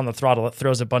hammer back on the throttle, it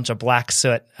throws a bunch of black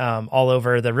soot all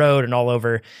over the road and all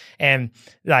over. And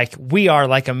like we are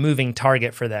like a moving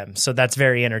target for them. So that's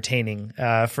very entertaining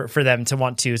for them to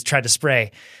want to try to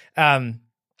spray.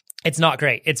 It's not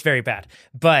great. It's very bad.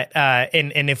 But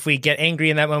and if we get angry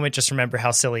in that moment, just remember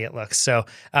how silly it looks. So,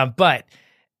 but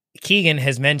Keegan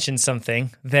has mentioned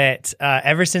something that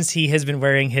ever since he has been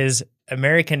wearing his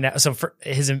for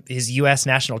his U.S.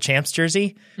 national champs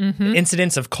jersey, the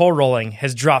incidence of coal rolling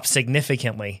has dropped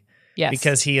significantly. Yes.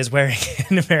 Because he is wearing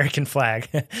an American flag.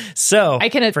 So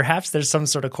perhaps there's some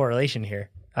sort of correlation here.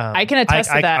 I can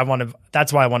attest to that.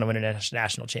 That's why I want to win a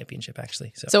national championship,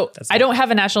 actually. So I don't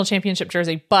have a national championship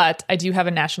jersey, but I do have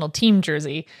a national team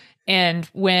jersey. And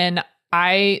when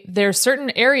there's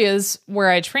certain areas where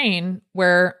I train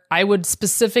where I would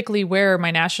specifically wear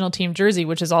my national team jersey,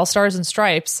 which is all stars and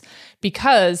stripes,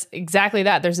 because exactly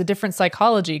that. There's a different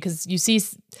psychology because you see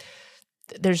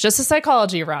there's just a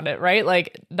psychology around it, right?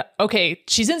 Like, okay,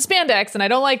 she's in spandex and I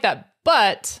don't like that,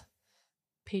 but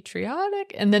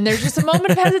patriotic. And then there's just a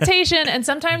moment of hesitation. And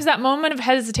sometimes that moment of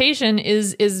hesitation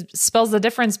is spells the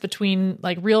difference between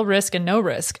like real risk and no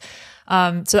risk.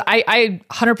 So I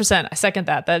 100%, I second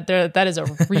that is a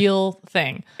real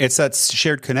thing. It's that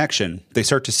shared connection. They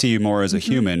start to see you more as a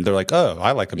human. They're like, oh,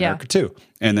 I like America too.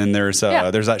 And then there's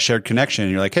that shared connection.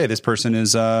 And you're like, hey, this person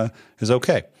is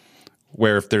okay.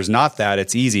 Where if there's not that,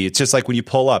 it's easy. It's just like when you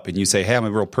pull up and you say, hey, I'm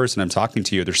a real person, I'm talking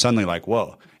to you. They're suddenly like,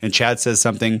 whoa. And Chad says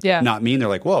something not mean. They're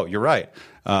like, whoa, you're right.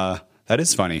 That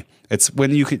is funny. It's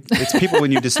it's people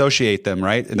when you dissociate them,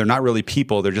 right? And they're not really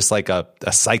people. They're just like a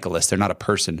cyclist. They're not a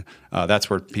person. That's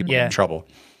where people get in trouble.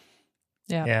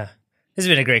 Yeah. Yeah. This has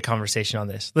been a great conversation on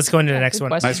this. Let's go into the next one.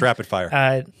 Nice rapid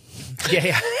fire.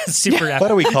 Super rapid. What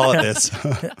do we call it this?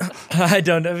 I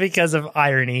don't know because of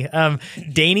irony.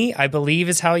 Danny, I believe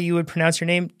is how you would pronounce your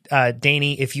name.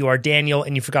 Danny, if you are Daniel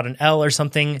and you forgot an L or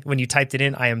something when you typed it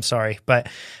in, I am sorry. But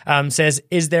says,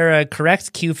 is there a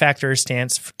correct Q factor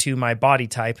stance to my body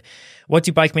type? What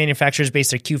do bike manufacturers base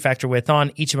their Q factor width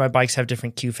on? Each of my bikes have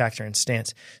different Q factor and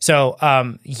stance. So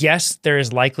yes, there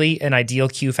is likely an ideal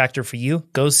Q factor for you.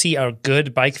 Go see a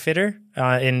good bike fitter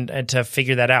and to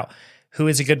figure that out. Who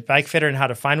is a good bike fitter and how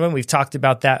to find one? We've talked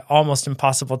about that almost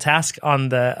impossible task on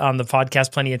the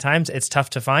podcast plenty of times. It's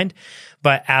tough to find,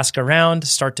 but ask around,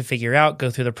 start to figure out, go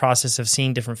through the process of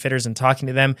seeing different fitters and talking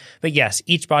to them. But yes,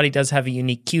 each body does have a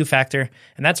unique Q factor,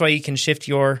 and that's why you can shift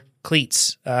your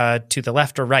cleats to the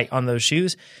left or right on those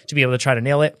shoes to be able to try to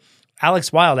nail it.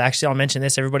 Alex Wild, actually, I'll mention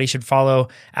this. Everybody should follow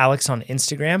Alex on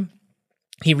Instagram.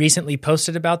 He recently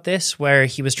posted about this where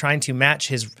he was trying to match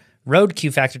his road Q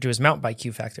factor to his mountain bike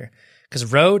Q factor.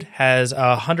 Because road has a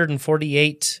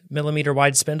 148 millimeter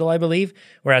wide spindle, I believe,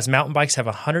 whereas mountain bikes have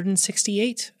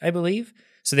 168, I believe.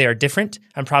 So they are different.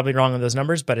 I'm probably wrong on those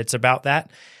numbers, but it's about that.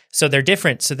 So they're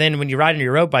different. So then when you ride on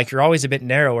your road bike, you're always a bit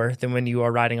narrower than when you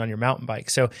are riding on your mountain bike.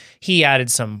 So he added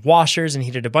some washers and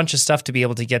he did a bunch of stuff to be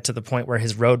able to get to the point where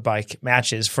his road bike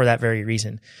matches for that very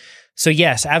reason. So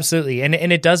yes, absolutely. And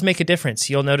it does make a difference.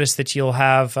 You'll notice that you'll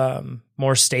have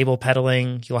more stable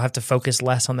pedaling. You'll have to focus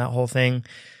less on that whole thing.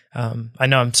 I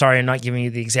know I'm sorry I'm not giving you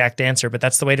the exact answer, but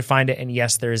that's the way to find it. And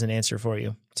yes, there is an answer for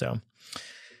you. So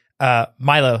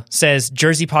Milo says,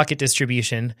 jersey pocket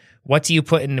distribution. What do you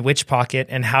put in which pocket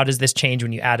and how does this change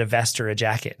when you add a vest or a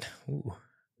jacket? Ooh.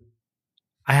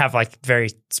 I have like very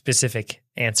specific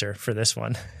answer for this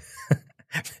one.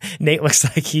 Nate looks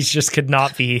like he just could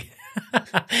not be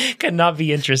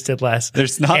interested less.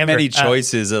 There's not many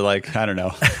choices of like, I don't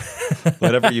know.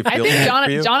 Whatever you feel. I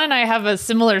think John and I have a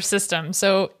similar system.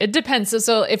 So it depends.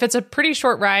 So if it's a pretty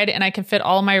short ride and I can fit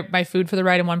all my food for the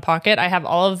ride in one pocket, I have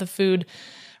all of the food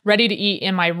ready to eat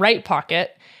in my right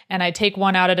pocket and I take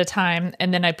one out at a time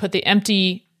and then I put the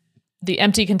empty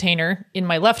container in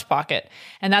my left pocket.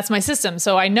 And that's my system.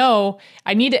 So I know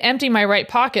I need to empty my right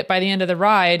pocket by the end of the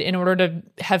ride in order to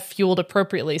have fueled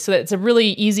appropriately. So it's a really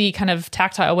easy kind of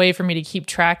tactile way for me to keep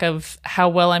track of how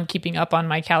well I'm keeping up on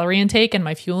my calorie intake and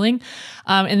my fueling.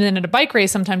 And then at a bike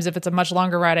race, sometimes if it's a much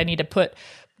longer ride, I need to put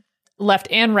left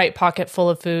and right pocket full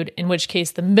of food, in which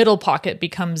case the middle pocket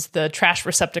becomes the trash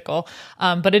receptacle.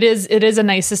 But it is a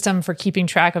nice system for keeping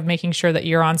track of making sure that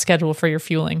you're on schedule for your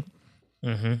fueling.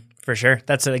 Mm-hmm. For sure.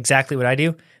 That's exactly what I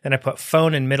do. Then I put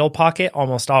phone in middle pocket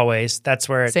almost always. That's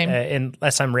where,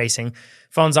 unless I'm racing,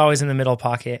 phone's always in the middle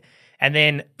pocket. And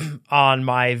then on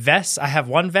my vest, I have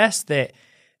one vest that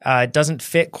doesn't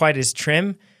fit quite as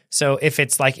trim. So if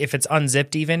it's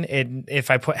unzipped even, if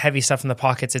I put heavy stuff in the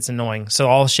pockets, it's annoying. So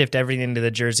I'll shift everything into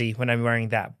the jersey when I'm wearing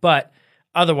that. But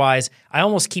otherwise, I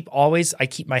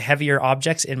keep my heavier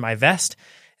objects in my vest.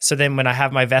 So then when I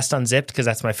have my vest unzipped, because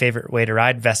that's my favorite way to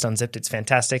ride, vest unzipped, it's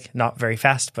fantastic. Not very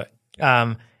fast, but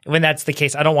when that's the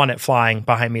case, I don't want it flying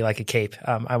behind me like a cape.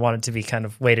 I want it to be kind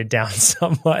of weighted down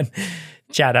somewhat.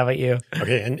 Chad, how about you?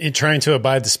 Okay, and in trying to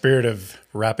abide the spirit of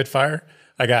rapid fire,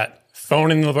 I got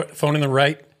phone in the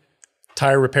right,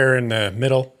 tire repair in the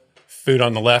middle, food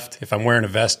on the left. If I'm wearing a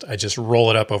vest, I just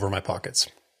roll it up over my pockets.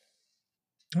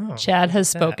 Oh, Chad has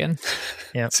spoken.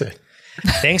 Yeah. That's it.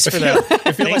 Thanks for the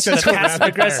passive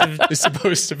aggressive. It's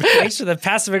supposed to be. Thanks for the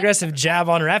passive aggressive jab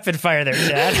on rapid fire there,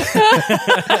 Chad.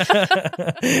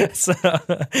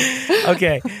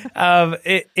 Okay.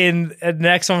 In the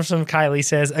next one from Kylie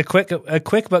says a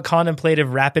quick but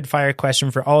contemplative rapid fire question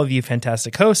for all of you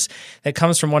fantastic hosts that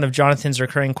comes from one of Jonathan's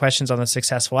recurring questions on the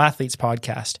Successful Athletes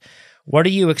podcast. What are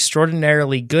you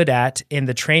extraordinarily good at in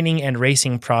the training and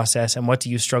racing process, and what do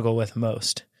you struggle with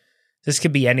most? This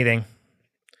could be anything.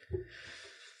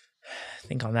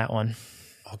 Think on that one.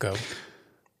 I'll go.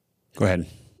 Go ahead.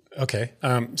 Okay.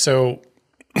 So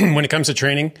when it comes to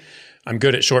training, I'm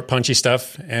good at short, punchy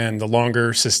stuff, and the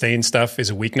longer, sustained stuff is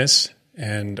a weakness.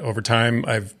 And over time,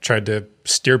 I've tried to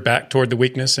steer back toward the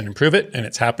weakness and improve it, and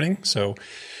it's happening. So,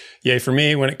 yay for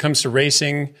me. When it comes to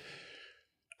racing,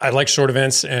 I like short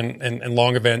events, and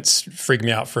long events freak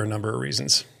me out for a number of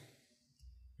reasons.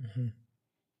 Mm-hmm.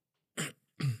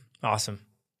 Awesome.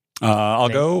 I'll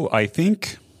go. I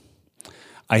think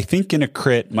in a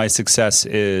crit, my success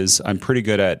is I'm pretty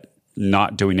good at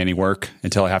not doing any work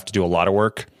until I have to do a lot of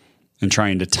work and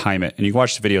trying to time it. And you can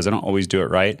watch the videos. I don't always do it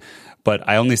right, but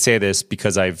I only say this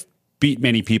because I've beat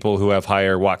many people who have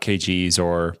higher watt kgs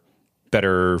or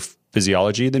better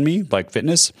physiology than me, like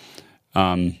fitness.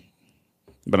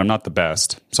 But I'm not the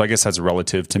best. So I guess that's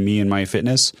relative to me and my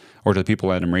fitness or to the people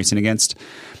that I'm racing against.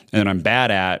 And I'm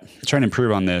bad at trying to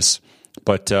improve on this.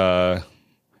 But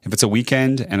if it's a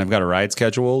weekend and I've got a ride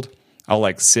scheduled, I'll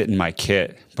like sit in my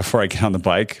kit before I get on the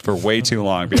bike for way too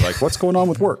long. Be like, what's going on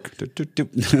with work?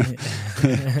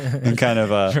 And kind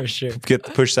of For sure.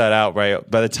 push that out. Right.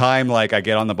 By the time like I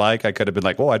get on the bike, I could have been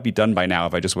like, well, I'd be done by now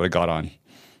if I just would have got on.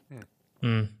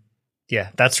 Yeah,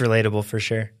 that's relatable for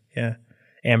sure. Yeah.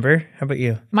 Amber, how about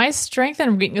you? My strength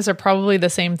and weakness are probably the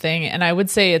same thing, and I would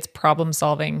say it's problem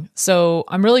solving. So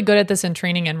I'm really good at this in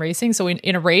training and racing. So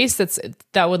in a race,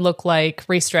 that would look like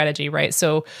race strategy, right?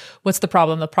 So what's the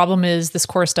problem? The problem is this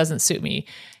course doesn't suit me.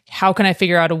 How can I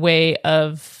figure out a way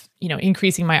of,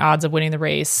 increasing my odds of winning the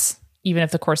race, even if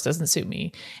the course doesn't suit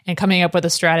me, and coming up with a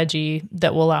strategy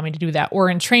that will allow me to do that? Or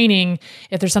in training,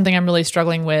 if there's something I'm really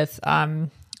struggling with,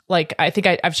 like I think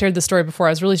I've shared the story before. I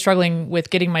was really struggling with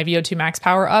getting my VO2 max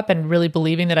power up and really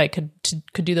believing that I could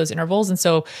do those intervals. And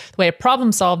so the way I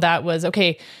problem solved that was,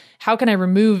 okay, how can I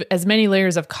remove as many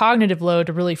layers of cognitive load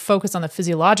to really focus on the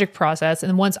physiologic process?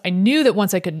 And once I knew that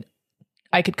once I could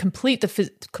complete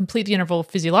the interval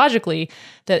physiologically,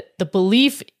 that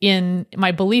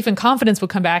my belief in confidence would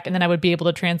come back, and then I would be able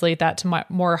to translate that to my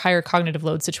more higher cognitive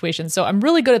load situations. So I'm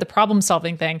really good at the problem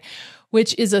solving thing,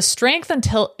 which is a strength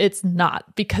until it's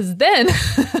not, because then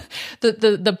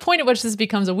the point at which this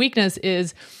becomes a weakness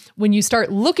is when you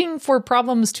start looking for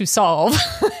problems to solve.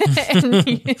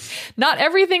 And not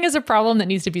everything is a problem that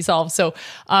needs to be solved. So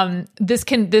this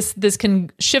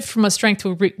can shift from a strength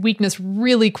to a weakness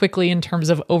really quickly in terms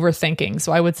of overthinking.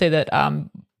 So I would say that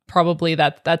probably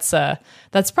that's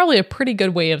probably a pretty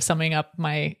good way of summing up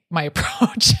my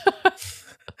approach.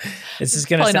 This is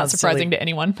going to sound sound not surprising silly. to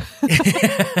anyone.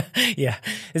 Yeah,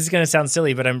 this is going to sound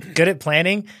silly, but I'm good at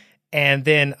planning, and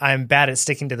then I'm bad at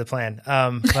sticking to the plan.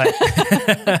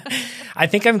 But I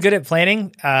think I'm good at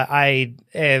planning. I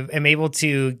am able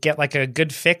to get like a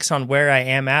good fix on where I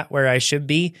am at, where I should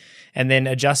be, and then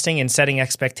adjusting and setting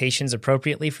expectations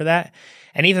appropriately for that.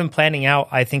 And even planning out,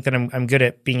 I think that I'm good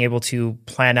at being able to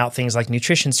plan out things like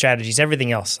nutrition strategies,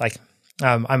 everything else. Like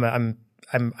I'm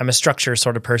a structure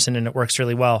sort of person, and it works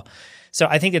really well. So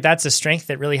I think that that's a strength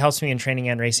that really helps me in training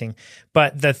and racing.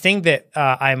 But the thing that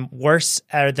I'm worse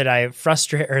at, or that I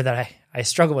frustrate, or that I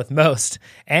struggle with most,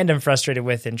 and I'm frustrated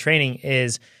with in training,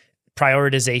 is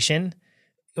prioritization.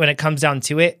 When it comes down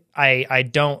to it, I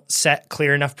don't set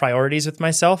clear enough priorities with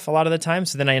myself a lot of the time.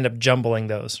 So then I end up jumbling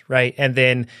those, right? And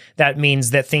then that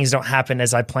means that things don't happen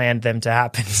as I planned them to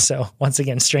happen. So once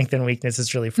again, strength and weakness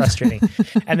is really frustrating.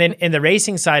 And then in the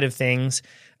racing side of things,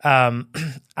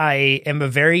 I am a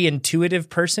very intuitive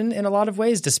person in a lot of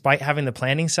ways, despite having the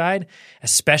planning side,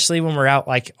 especially when we're out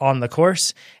like on the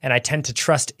course, and I tend to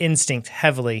trust instinct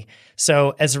heavily.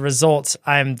 So as a result,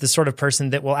 I'm the sort of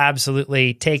person that will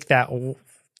absolutely take that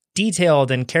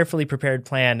detailed and carefully prepared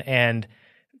plan and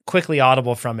quickly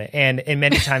audible from it. And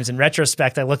many times in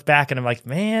retrospect, I look back and I'm like,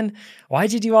 man,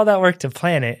 why'd you do all that work to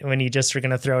plan it when you just were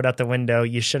going to throw it out the window?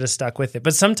 You should have stuck with it.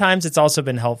 But sometimes it's also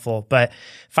been helpful. But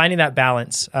finding that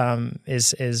balance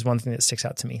is one thing that sticks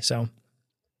out to me. So,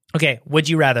 okay, would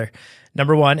you rather?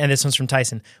 Number one, and this one's from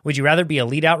Tyson. Would you rather be a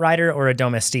lead out rider or a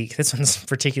domestique? This one's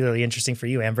particularly interesting for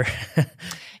you, Amber.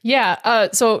 Yeah.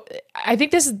 So I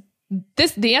think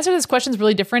the answer to this question is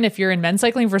really different if you're in men's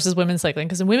cycling versus women's cycling,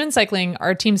 because in women's cycling,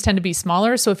 our teams tend to be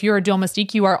smaller. So if you're a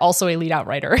domestique, you are also a lead out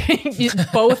rider.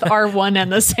 Both are one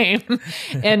and the same.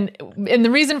 And the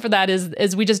reason for that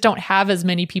is we just don't have as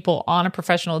many people on a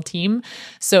professional team.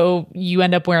 So you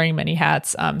end up wearing many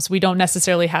hats. So we don't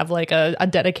necessarily have like a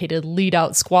dedicated lead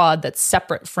out squad that's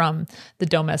separate from the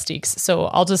domestiques. So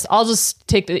I'll just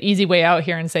take the easy way out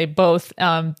here and say both.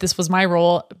 This was my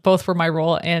role. Both were my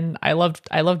role. And I loved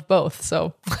both.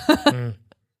 So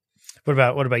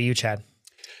What about you, Chad?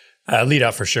 Lead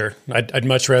out for sure. I'd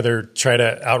much rather try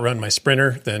to outrun my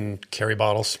sprinter than carry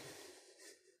bottles.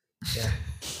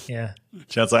 Yeah.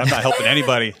 Chad's like, I'm not helping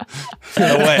anybody.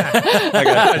 No way.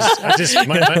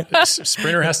 My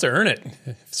sprinter has to earn it.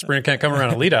 If sprinter can't come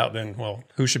around a lead out, then, well,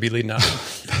 who should be leading out?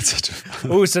 That's such a...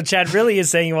 Oh, so Chad really is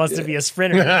saying he wants to be a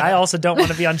sprinter. I also don't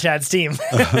want to be on Chad's team.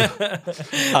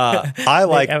 I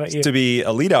like to be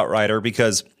a lead out rider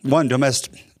because one,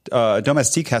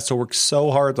 domestique has to work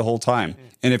so hard the whole time.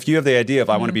 And if you have the idea of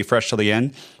I want to be fresh till the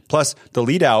end, plus the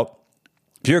lead out,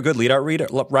 if you're a good lead out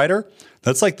rider,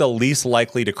 that's like the least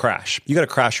likely to crash. You got to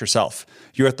crash yourself.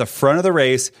 You're at the front of the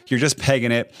race. You're just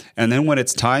pegging it. And then when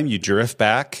it's time, you drift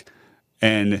back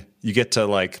and you get to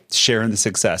like share in the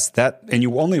success. And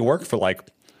you only work for like,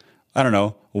 I don't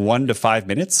know, 1 to 5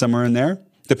 minutes, somewhere in there,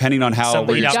 depending on how Some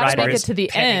you lead-out got to make riders it to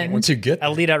the end. Once you get A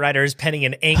lead out rider is penning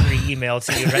an angry email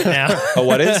to you right now. Oh,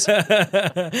 what is?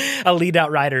 A lead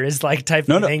out rider is like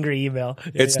typing an angry email.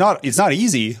 It's not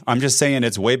easy. I'm just saying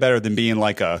it's way better than being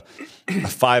like a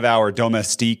 5-hour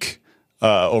domestique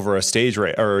over a stage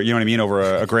race, or you know what I mean, over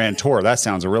a grand tour. That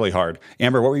sounds really hard.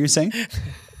 Amber, what were you saying?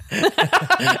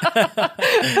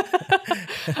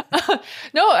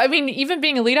 No, I mean, even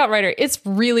being a lead out rider, it's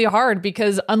really hard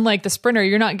because unlike the sprinter,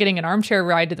 you're not getting an armchair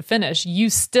ride to the finish.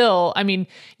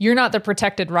 You're not the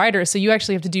protected rider. So you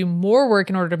actually have to do more work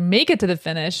in order to make it to the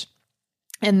finish.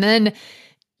 And then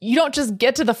you don't just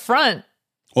get to the front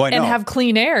and have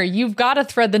clean air. You've got to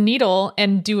thread the needle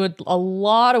and do a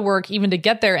lot of work even to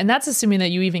get there. And that's assuming that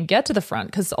you even get to the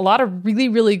front, because a lot of really,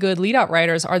 really good lead out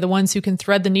riders are the ones who can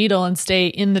thread the needle and stay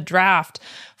in the draft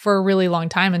for a really long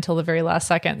time until the very last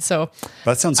second. So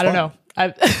that sounds I fun. don't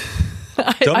know.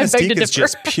 Domestique is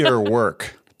just pure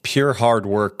work, pure hard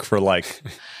work for like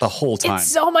the whole time. It's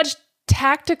so much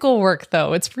tactical work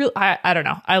though. It's real. I don't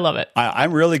know. I love it.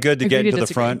 I'm really good to get to the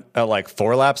front at like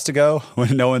 4 laps to go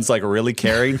when no one's like really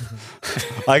caring.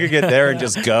 I could get there and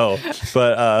just go.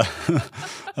 But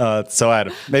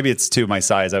so maybe it's to my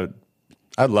size. I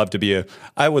would love to be on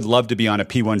a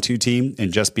P12 team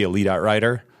and just be a lead out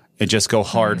rider and just go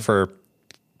hard for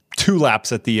 2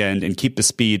 laps at the end and keep the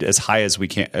speed as high as we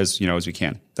can, as we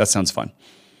can. That sounds fun.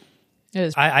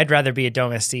 I'd rather be a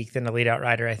domestique than a lead out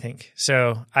rider, I think.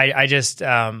 So I just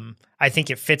I think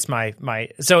it fits my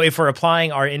so if we're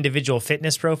applying our individual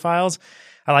fitness profiles,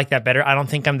 I like that better. I don't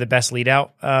think I'm the best lead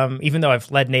out. Even though I've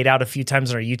led Nate out a few times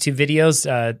in our YouTube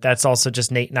videos, that's also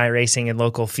just Nate and I racing in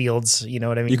local fields. You know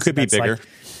what I mean? You could be bigger.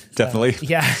 Definitely.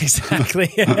 Yeah,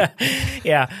 exactly.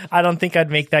 Yeah. I don't think I'd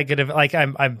make that good of like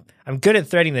I'm good at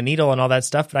threading the needle and all that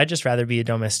stuff, but I'd just rather be a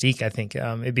domestique. I think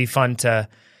it'd be fun to.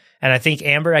 And I think,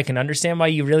 Amber, I can understand why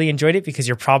you really enjoyed it because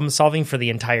you're problem solving for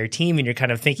the entire team and you're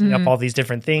kind of thinking up all these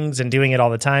different things and doing it all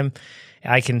the time.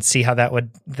 I can see how that would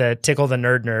tickle the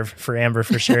nerd nerve for Amber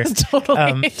for sure.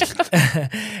 Totally.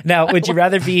 Now, would you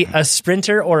rather be a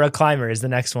sprinter or a climber is the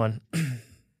next one?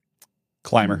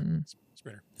 Climber.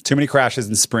 Sprinter. Too many crashes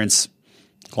and sprints.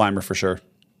 Climber for sure.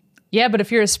 Yeah, but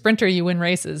if you're a sprinter, you win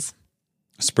races.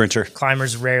 Sprinter.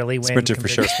 Climbers rarely win. Sprinter for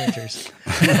sure. Sprinters.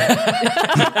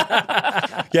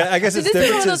 Yeah, I guess it's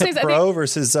different as pro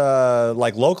versus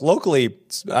like locally.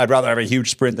 I'd rather have a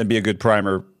huge sprint than be a good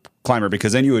climber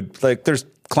because then you would like. There's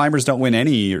climbers don't win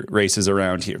any races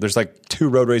around here. There's like 2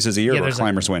 road races a year where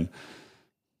climbers win.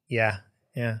 Yeah,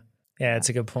 it's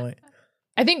a good point.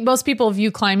 I think most people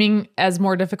view climbing as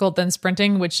more difficult than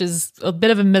sprinting, which is a bit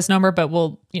of a misnomer, but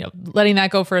letting that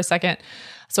go for a second.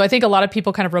 So I think a lot of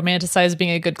people kind of romanticize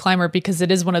being a good climber because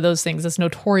it is one of those things that's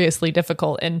notoriously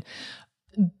difficult. And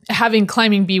having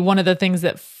climbing be one of the things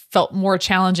that felt more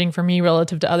challenging for me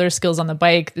relative to other skills on the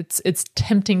bike, it's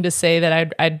tempting to say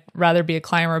that I'd rather be a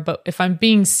climber. But if I'm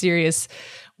being serious,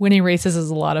 winning races is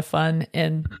a lot of fun.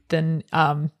 And then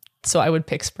So I would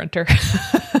pick sprinter.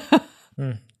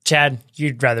 Chad,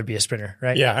 you'd rather be a sprinter,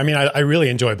 right? Yeah, I mean, I really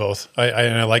enjoy both.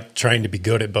 I like trying to be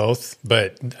good at both,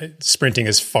 but sprinting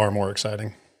is far more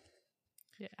exciting.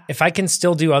 If I can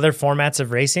still do other formats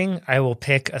of racing, I will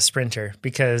pick a sprinter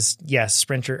because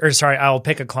I will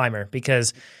pick a climber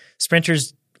because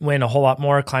sprinters win a whole lot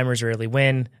more. Climbers rarely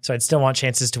win. So I'd still want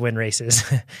chances to win races.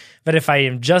 But if I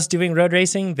am just doing road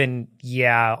racing, then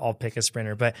yeah, I'll pick a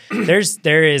sprinter. But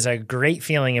there is a great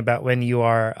feeling about when you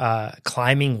are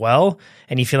climbing well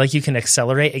and you feel like you can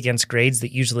accelerate against grades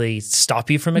that usually stop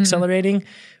you from accelerating.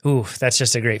 Ooh, that's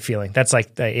just a great feeling. That's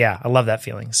like, I love that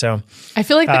feeling. So I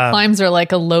feel like the climbs are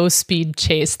like a low speed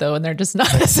chase though, and they're just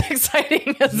not as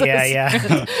exciting as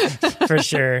yeah, for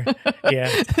sure.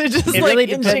 Yeah. They're just It like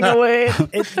really inching depends. away.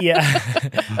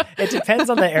 It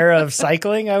depends on the era of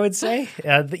cycling, I would say.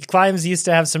 The climbs used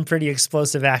to have some pretty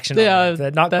explosive action on them,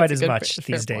 but not that's quite a as good much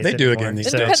fair these point. days. They do anymore. again these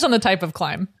It days. depends on the type of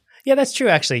climb. Yeah, that's true.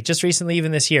 Actually, just recently,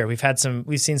 even this year,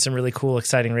 we've seen some really cool,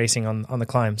 exciting racing on the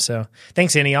climb. So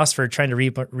thanks, Ineos, for trying to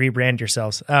rebrand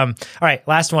yourselves. All right,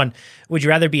 last one. Would you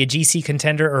rather be a GC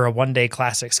contender or a one-day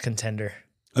classics contender?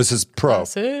 This is pro,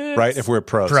 Classics. right? If we're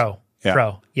pros. Pro.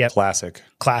 Yep. Classic.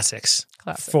 Classics.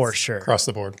 For sure. Across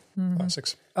the board,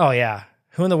 classics. Oh yeah.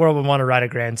 Who in the world would want to ride a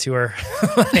Grand Tour?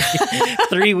 Like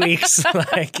 3 weeks.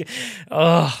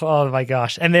 Oh my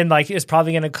gosh. And then it's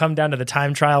probably going to come down to the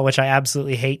time trial, which I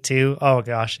absolutely hate too. Oh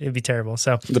gosh, it'd be terrible.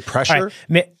 So The pressure,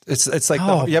 it's like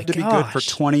you have to be good for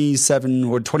 27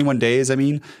 or 21 days. I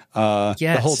mean,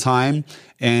 the whole time.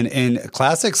 And in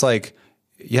classics, like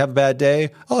you have a bad day.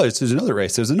 Oh, there's another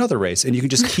race. There's another race. And you can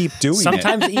just keep doing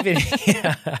sometimes it. even,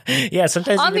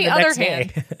 sometimes On even the the other next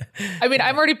hand, day. I mean,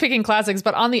 I'm already picking classics,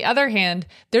 but on the other hand,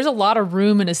 there's a lot of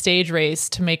room in a stage race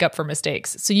to make up for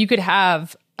mistakes. So you could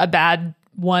have a bad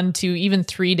 1 to even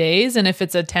 3 days. And if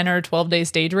it's a 10 or 12 day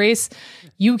stage race,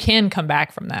 you can come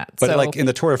back from that. But so like in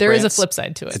the Tour of there France, is a flip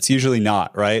side to it. It's usually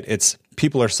not, right? It's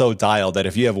people are so dialed that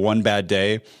if you have one bad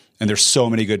day and there's so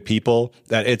many good people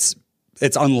that it's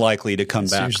unlikely to come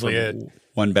back from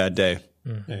one bad day.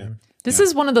 Mm-hmm. Yeah. This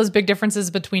is one of those big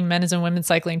differences between men's and women's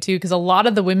cycling too, because a lot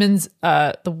of the women's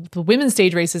the women's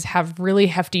stage races have really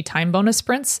hefty time bonus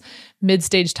sprints,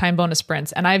 mid-stage time bonus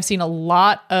sprints, and I've seen a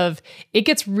lot of. It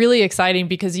gets really exciting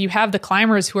because you have the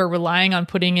climbers who are relying on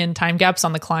putting in time gaps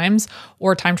on the climbs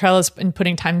or time trials and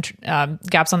putting time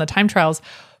gaps on the time trials.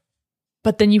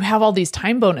 But then you have all these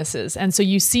time bonuses. And so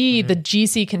you see the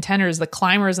GC contenders, the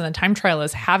climbers and the time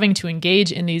trialists having to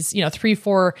engage in these,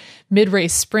 3-4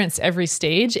 mid-race sprints every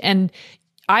stage. And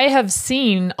I have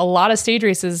seen a lot of stage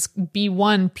races be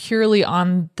won purely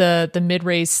on the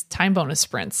mid-race time bonus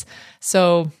sprints.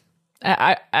 So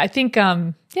I think,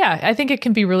 I think it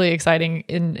can be really exciting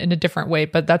in a different way,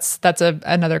 but that's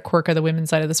another quirk of the women's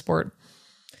side of the sport.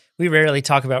 We rarely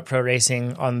talk about pro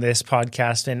racing on this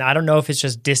podcast, and I don't know if it's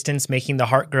just distance making the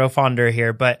heart grow fonder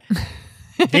here, but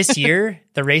this year,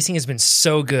 the racing has been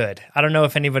so good. I don't know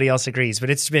if anybody else agrees, but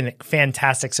it's been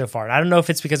fantastic so far. And I don't know if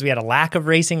it's because we had a lack of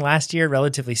racing last year,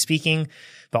 relatively speaking,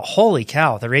 but holy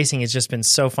cow, the racing has just been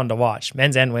so fun to watch.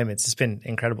 Men's and women's. It's been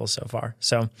incredible so far.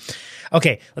 So,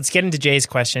 okay, let's get into Jay's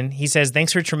question. He says,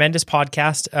 thanks for a tremendous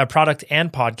product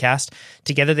and podcast.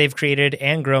 Together, they've created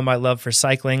and grown my love for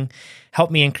cycling,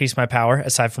 helped me increase my power,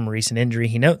 aside from a recent injury,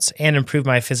 he notes, and improve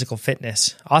my physical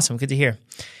fitness. Awesome. Good to hear.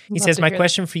 He says, my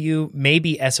question for you may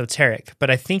be esoteric, but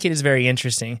I think it is very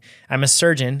interesting. I'm a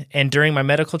surgeon, and during my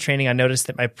medical training, I noticed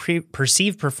that my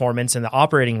perceived performance in the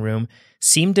operating room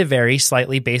seemed to vary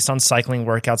slightly based on cycling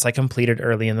workouts I completed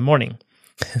early in the morning.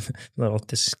 A little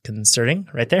disconcerting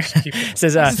right there.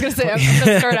 Says, I was going to say, I'm going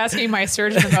to start asking my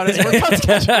surgeon about his workout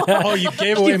schedule. Oh, you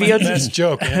gave away my best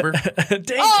joke, Amber. Man.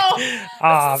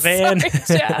 Sorry,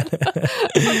 Chad.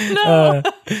 No.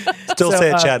 Still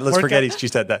say it, Chad. Let's forget she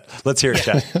said that. Let's hear it,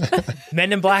 Chad.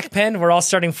 Men in Black Pen, we're all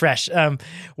starting fresh.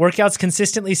 Workouts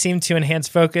consistently seem to enhance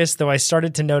focus, though I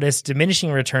started to notice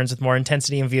diminishing returns with more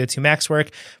intensity in VO2 max work.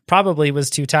 Probably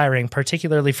was too tiring,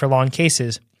 particularly for long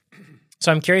cases.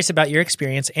 So I'm curious about your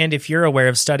experience and if you're aware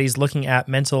of studies looking at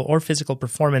mental or physical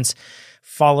performance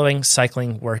following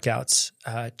cycling workouts.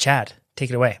 Chad, take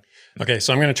it away. Okay,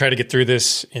 so I'm going to try to get through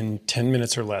this in 10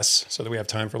 minutes or less so that we have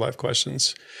time for live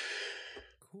questions.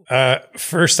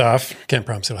 First off, can't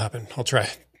promise it'll happen. I'll try.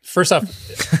 First off,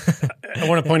 I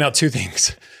want to point out two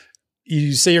things.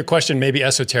 You say your question may be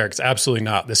esoteric. It's absolutely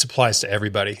not. This applies to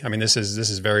everybody. I mean, this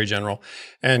is very general.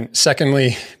 And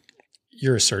secondly,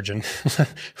 you're a surgeon.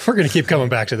 We're going to keep coming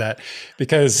back to that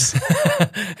because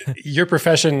your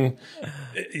profession,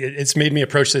 it's made me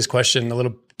approach this question a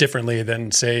little differently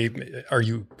than say,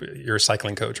 you're a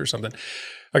cycling coach or something.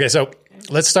 Okay. So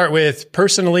let's start with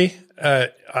personally.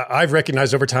 I've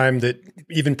recognized over time that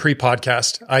even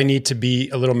pre-podcast, I need to be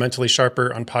a little mentally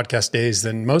sharper on podcast days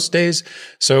than most days.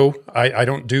 So I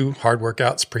don't do hard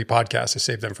workouts pre-podcast. I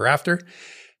save them for after.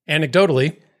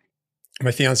 Anecdotally,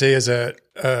 my fiance is a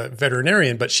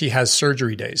veterinarian, but she has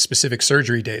surgery days, specific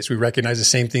surgery days. We recognize the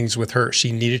same things with her.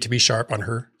 She needed to be sharp on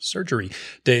her surgery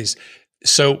days.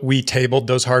 So we tabled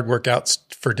those hard workouts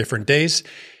for different days.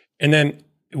 And then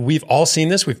we've all seen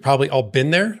this. We've probably all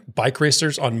been there. Bike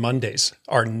racers on Mondays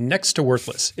are next to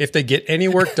worthless. If they get any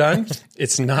work done,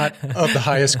 it's not of the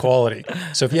highest quality.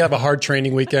 So if you have a hard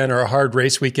training weekend or a hard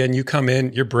race weekend, you come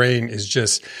in, your brain is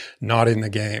just not in the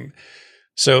game.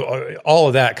 So all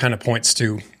of that kind of points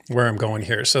to where I'm going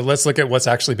here. So let's look at what's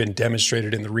actually been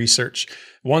demonstrated in the research.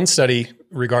 One study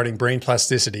regarding brain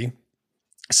plasticity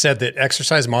said that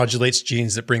exercise modulates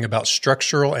genes that bring about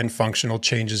structural and functional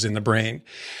changes in the brain.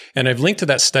 And I've linked to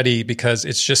that study because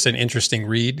it's just an interesting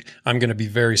read. I'm going to be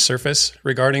very surface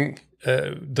regarding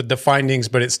the findings,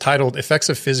 but it's titled Effects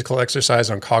of Physical Exercise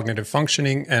on Cognitive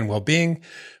Functioning and Well-Being,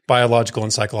 Biological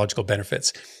and Psychological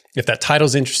Benefits. If that title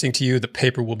is interesting to you, the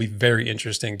paper will be very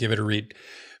interesting. Give it a read.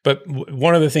 But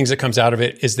one of the things that comes out of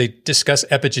it is they discuss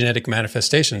epigenetic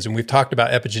manifestations. And we've talked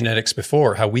about epigenetics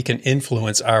before, how we can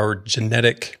influence our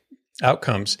genetic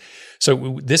outcomes.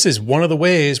 So this is one of the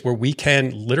ways where we can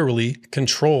literally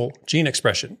control gene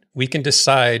expression. We can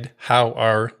decide how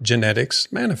our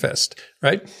genetics manifest,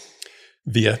 right?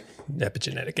 Via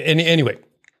epigenetic. Anyway,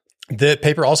 the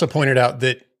paper also pointed out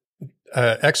that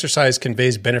exercise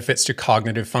conveys benefits to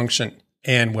cognitive function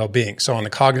and well-being. So on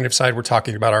the cognitive side, we're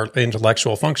talking about our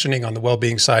intellectual functioning. On the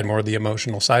well-being side, more the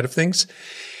emotional side of things.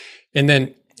 And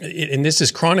then, and this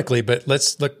is chronically, but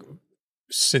let's look,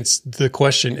 since the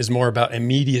question is more about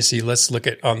immediacy, let's look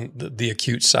at on the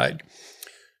acute side.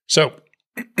 So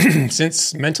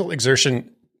since mental exertion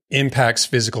impacts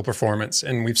physical performance,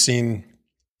 and we've seen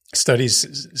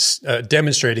studies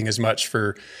demonstrating as much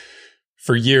for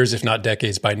years, if not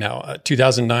decades by now.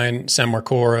 2009,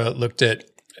 Sammarkora looked at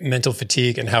mental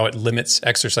fatigue and how it limits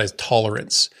exercise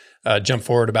tolerance. Jump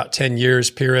forward about 10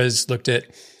 years, Pires looked at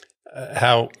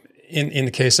how in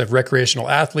the case of recreational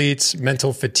athletes,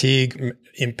 mental fatigue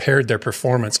impaired their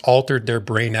performance, altered their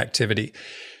brain activity.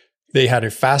 They had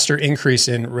a faster increase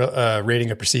in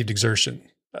rating of perceived exertion,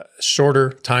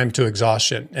 shorter time to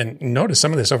exhaustion. And notice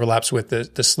some of this overlaps with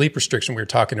the sleep restriction we were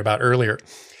talking about earlier.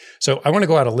 So I want to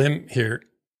go out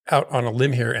on a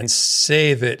limb here and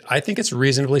say that I think it's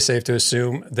reasonably safe to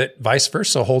assume that vice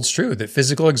versa holds true, that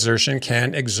physical exertion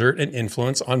can exert an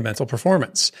influence on mental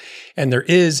performance. And there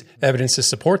is evidence to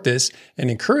support this.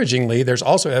 And encouragingly, there's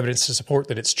also evidence to support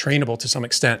that it's trainable to some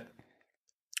extent.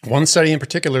 One study in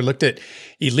particular looked at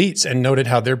elites and noted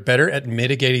how they're better at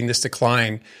mitigating this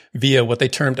decline via what they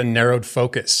termed a narrowed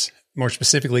focus. More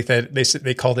specifically,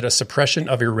 they called it a suppression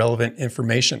of irrelevant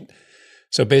information.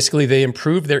 So basically, they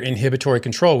improve their inhibitory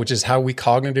control, which is how we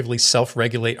cognitively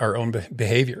self-regulate our own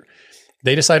behavior.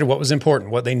 They decided what was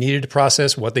important, what they needed to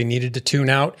process, what they needed to tune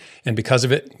out. And because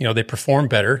of it, they perform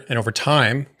better. And over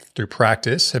time, through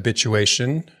practice,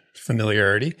 habituation,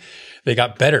 familiarity, they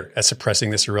got better at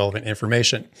suppressing this irrelevant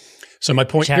information. So my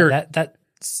point here... that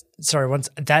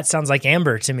sounds like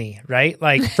Amber to me, right?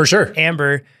 Like for sure.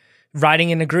 Amber... riding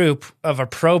in a group of a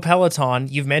pro peloton,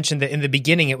 you've mentioned that in the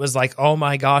beginning it was like, oh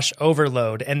my gosh,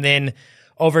 overload. And then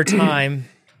over time,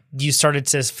 you started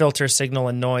to filter signal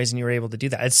and noise and you were able to do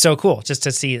that. It's so cool just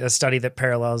to see a study that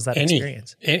parallels that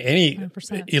experience. Any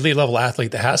 100%. Elite level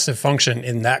athlete that has to function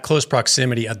in that close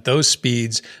proximity at those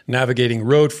speeds, navigating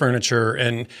road furniture,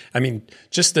 and I mean,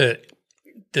 just the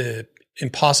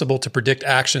impossible to predict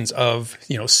actions of,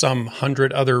 some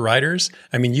 100 other riders.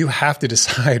 I mean, you have to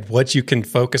decide what you can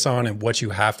focus on and what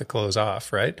you have to close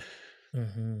off, right?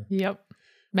 Mm-hmm. Yep.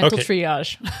 Mental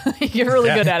triage. You're really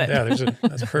good at it. Yeah,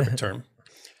 that's a perfect term.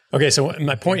 Okay, so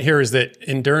my point here is that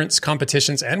endurance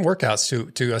competitions and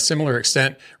workouts to a similar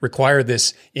extent require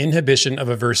this inhibition of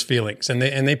averse feelings. And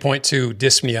they point to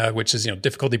dyspnea, which is,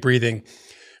 difficulty breathing,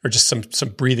 or just some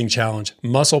breathing challenge,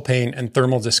 muscle pain, and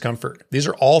thermal discomfort. These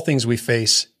are all things we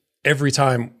face every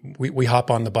time we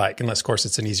hop on the bike, unless, of course,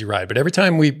 it's an easy ride. But every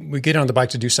time we get on the bike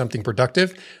to do something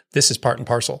productive, this is part and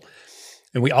parcel.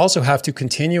 And we also have to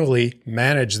continually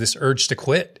manage this urge to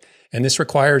quit. And this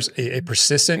requires a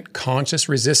persistent, conscious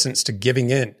resistance to giving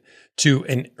in to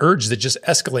an urge that just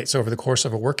escalates over the course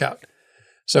of a workout.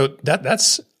 So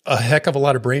that's a heck of a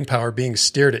lot of brain power being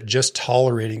steered at just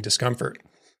tolerating discomfort.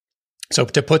 So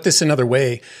to put this another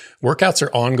way, workouts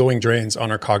are ongoing drains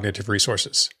on our cognitive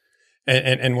resources.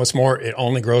 And what's more, it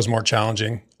only grows more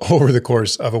challenging over the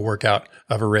course of a workout,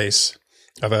 of a race,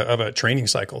 of a training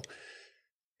cycle.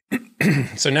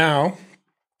 So now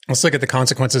Let's look at the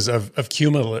consequences of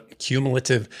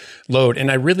cumulative load.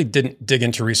 And I really didn't dig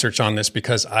into research on this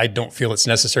because I don't feel it's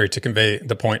necessary to convey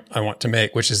the point I want to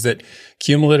make, which is that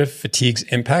cumulative fatigue's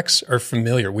impacts are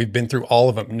familiar. We've been through all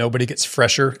of them. Nobody gets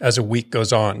fresher as a week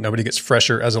goes on. Nobody gets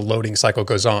fresher as a loading cycle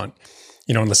goes on,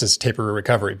 unless it's taper or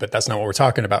recovery, but that's not what we're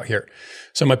talking about here.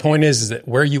 So my point is that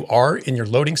where you are in your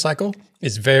loading cycle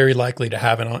is very likely to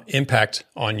have an impact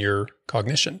on your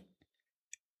cognition.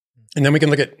 And then we can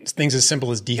look at things as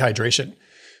simple as dehydration.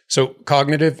 So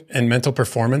cognitive and mental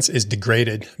performance is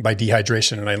degraded by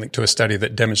dehydration. And I linked to a study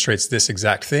that demonstrates this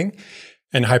exact thing.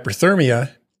 And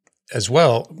hyperthermia as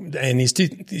well. And these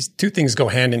two things go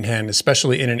hand in hand,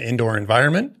 especially in an indoor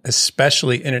environment,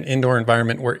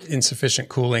 where insufficient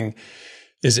cooling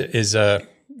is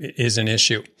an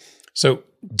issue. So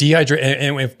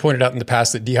and we've pointed out in the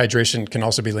past that dehydration can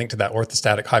also be linked to that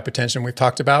orthostatic hypotension we've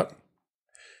talked about.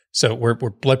 So where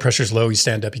blood pressure is low, you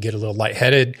stand up, you get a little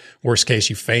lightheaded. Worst case,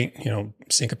 you faint,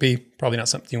 syncope, probably not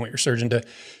something you want your surgeon to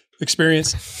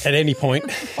experience at any point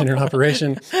in an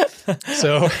operation.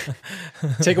 So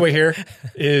takeaway here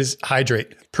is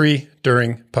hydrate pre,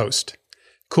 during, post.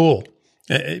 Cool.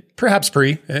 Perhaps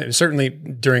pre, certainly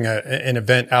during an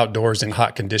event outdoors in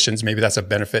hot conditions. Maybe that's a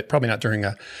benefit, probably not during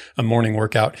a morning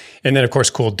workout. And then of course,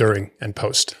 cool during and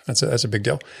post. That's a big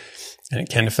deal. And it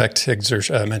can affect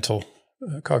mental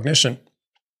cognition.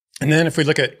 And then if we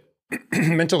look at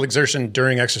mental exertion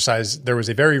during exercise, there was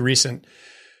a very recent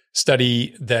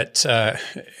study that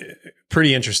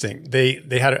pretty interesting. They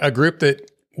had a group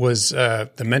that was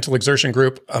the mental exertion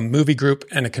group, a movie group,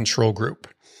 and a control group.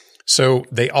 So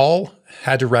they all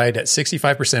had to ride at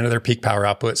 65% of their peak power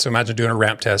output. So imagine doing a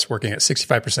ramp test, working at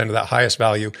 65% of that highest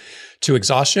value to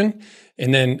exhaustion.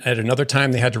 And then at another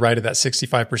time, they had to ride at that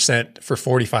 65% for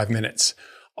 45 minutes.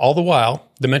 All the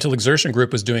while, the mental exertion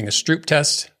group was doing a Stroop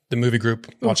test. The movie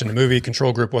group watching the movie,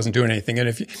 control group wasn't doing anything. And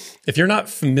if you're not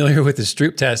familiar with the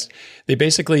Stroop test,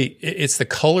 it's the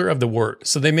color of the word.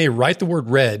 So they may write the word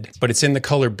red, but it's in the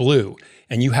color blue,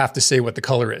 and you have to say what the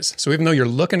color is. So even though you're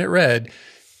looking at red,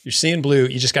 you're seeing blue,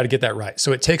 you just got to get that right.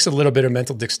 So it takes a little bit of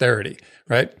mental dexterity,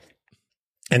 right?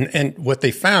 And what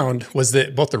they found was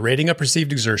that both the rating of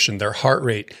perceived exertion, their heart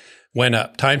rate went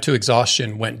up, time to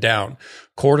exhaustion went down,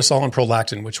 cortisol and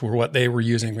prolactin, which were what they were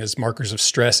using as markers of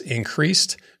stress,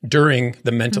 increased during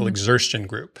the mental exertion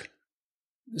group.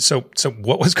 So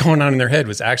what was going on in their head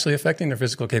was actually affecting their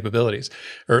physical capabilities,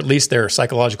 or at least their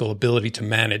psychological ability to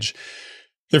manage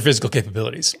their physical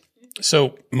capabilities.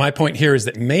 So my point here is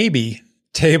that maybe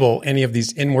table any of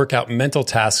these in-workout mental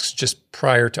tasks just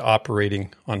prior to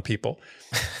operating on people.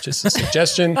 Just a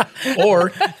suggestion.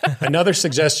 Or another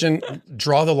suggestion,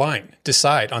 draw the line.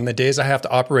 Decide on the days I have to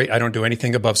operate, I don't do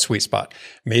anything above sweet spot.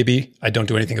 Maybe I don't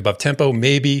do anything above tempo.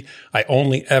 Maybe I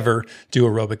only ever do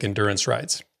aerobic endurance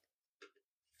rides.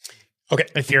 Okay.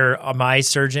 If you're my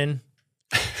surgeon,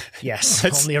 yes,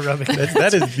 only aerobic.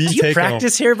 That is the Do you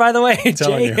practice here, by the way, I'm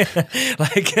telling you.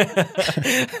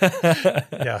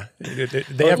 Yeah.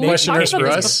 They have questionnaires for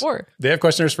us. They have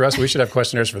questionnaires for us. We should have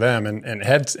questionnaires for them. And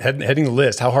heading the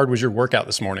list, how hard was your workout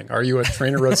this morning? Are you a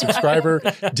Trainer Road subscriber?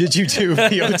 Did you do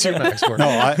VO2 max work?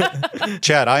 No,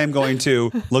 Chad, I am going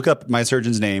to look up my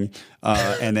surgeon's name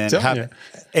and then have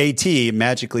AT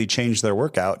magically change their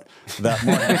workout that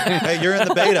morning. Hey, you're in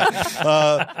the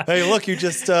beta. Hey, look, you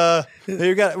just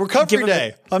you got recovery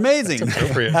day. Amazing.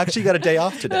 Actually, you got a day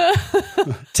off today.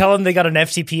 Tell them they got an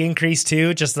FTP increase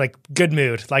too. Just like good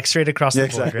mood, like straight across the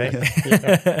board, right?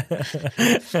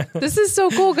 Yeah. This is so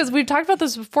cool because we've talked about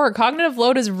this before. Cognitive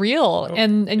load is real,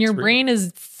 and your brain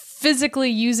is physically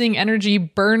using energy,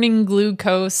 burning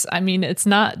glucose. I mean, it's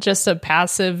not just a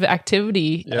passive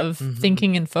activity of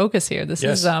thinking and focus here. This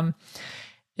is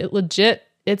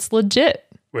it's legit.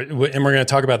 And we're going to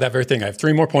talk about that very thing. I have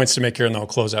 3 more points to make here, and then I'll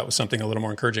close out with something a little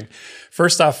more encouraging.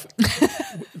 First off,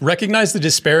 recognize the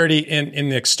disparity in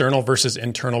the external versus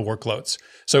internal workloads.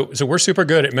 So we're super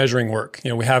good at measuring work.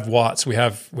 We have watts, we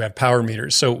have power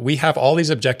meters. So we have all these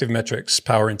objective metrics,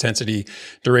 power, intensity,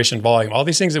 duration, volume, all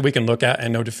these things that we can look at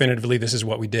and know definitively this is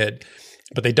what we did.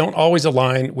 But they don't always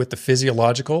align with the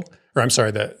physiological,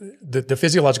 the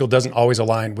physiological doesn't always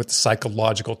align with the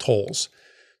psychological tolls.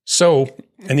 So,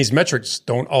 and these metrics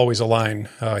don't always align.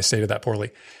 I stated that poorly.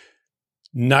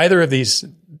 Neither of these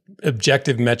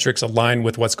objective metrics align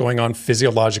with what's going on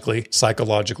physiologically,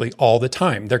 psychologically all the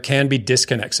time. There can be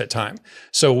disconnects at time.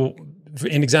 So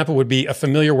an example would be a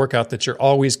familiar workout that you're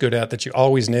always good at, that you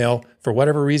always nail. For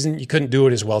whatever reason, you couldn't do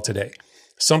it as well today.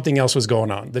 Something else was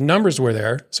going on. The numbers were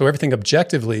there, so everything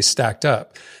objectively stacked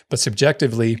up, but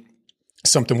subjectively,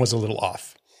 something was a little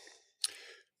off.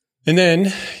 And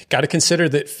then got to consider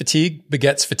that fatigue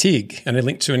begets fatigue. And I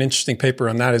linked to an interesting paper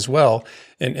on that as well.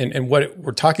 And what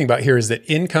we're talking about here is that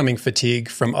incoming fatigue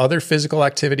from other physical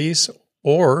activities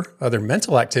or other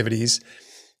mental activities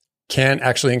can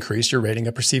actually increase your rating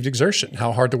of perceived exertion,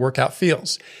 how hard the workout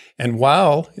feels. And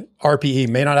while RPE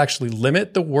may not actually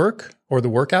limit the work or the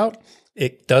workout,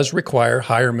 it does require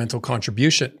higher mental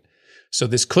contribution. So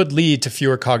this could lead to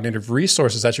fewer cognitive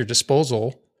resources at your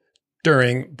disposal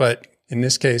during, but in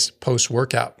this case,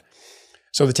 post-workout.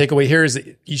 So the takeaway here is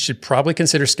that you should probably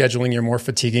consider scheduling your more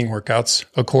fatiguing workouts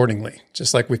accordingly,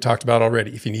 just like we've talked about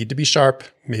already. If you need to be sharp,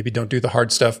 maybe don't do the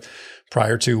hard stuff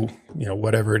prior to,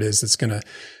 whatever it is that's going to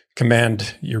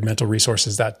command your mental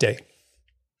resources that day.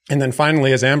 And then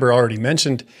finally, as Amber already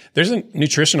mentioned, there's a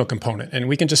nutritional component, and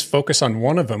we can just focus on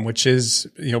one of them, which is,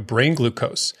 brain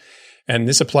glucose. And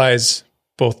this applies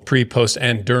both pre, post,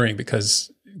 and during,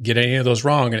 because get any of those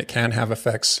wrong and it can have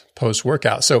effects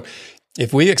post-workout. So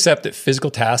if we accept that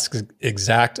physical tasks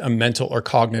exact a mental or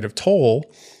cognitive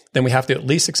toll, then we have to at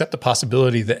least accept the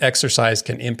possibility that exercise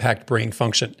can impact brain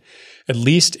function, at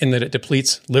least in that it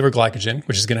depletes liver glycogen,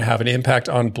 which is going to have an impact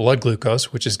on blood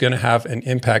glucose, which is going to have an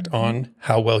impact on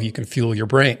how well you can fuel your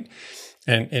brain.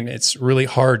 And it's really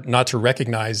hard not to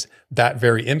recognize that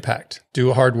very impact. Do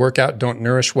a hard workout, don't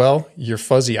nourish well, you're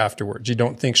fuzzy afterwards. You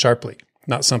don't think sharply.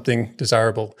 Not something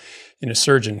desirable in a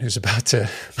surgeon who's about to,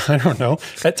 I don't know,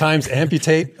 at times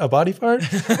amputate a body part.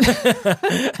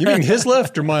 You mean his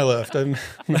left or my left? Sorry,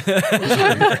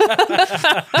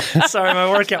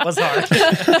 my workout was hard.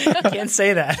 Can't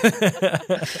say that.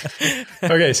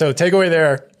 Okay, so takeaway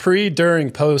there, pre, during,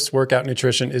 post-workout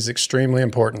nutrition is extremely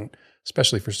important,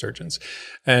 especially for surgeons.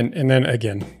 And then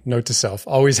again, note to self,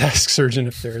 always ask surgeon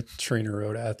if they're a trainer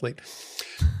road athlete.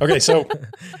 Okay, so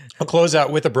I'll close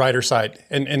out with a brighter side.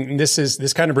 And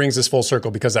this kind of brings us full circle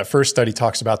because that first study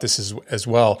talks about this as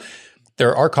well.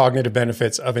 There are cognitive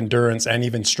benefits of endurance and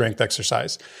even strength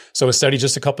exercise. So a study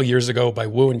just a couple of years ago by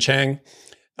Wu and Chang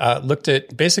looked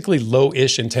at basically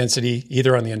low-ish intensity,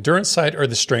 either on the endurance side or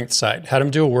the strength side. Had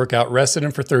them do a workout, rested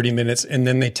them for 30 minutes, and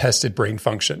then they tested brain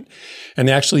function. And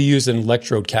they actually used an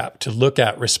electrode cap to look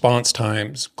at response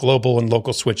times, global and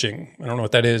local switching. I don't know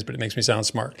what that is, but it makes me sound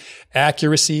smart.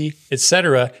 Accuracy,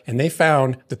 etc. And they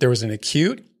found that there was an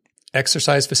acute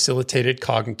exercise-facilitated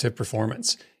cognitive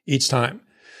performance each time.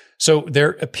 So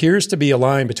there appears to be a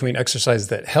line between exercise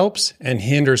that helps and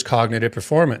hinders cognitive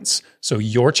performance. So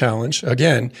your challenge,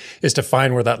 again, is to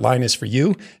find where that line is for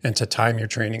you and to time your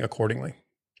training accordingly.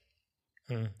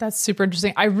 That's super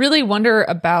interesting. I really wonder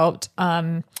about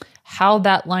how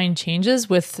that line changes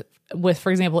with,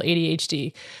 for example,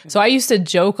 ADHD. So I used to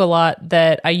joke a lot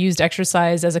that I used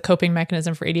exercise as a coping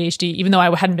mechanism for ADHD, even though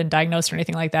I hadn't been diagnosed or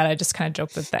anything like that. I just kind of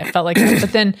joked that I felt like that.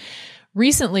 But then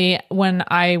recently, when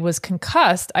I was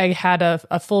concussed, I had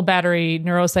a full battery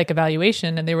neuropsych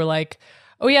evaluation, and they were like,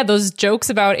 oh yeah, those jokes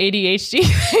about ADHD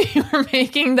that you were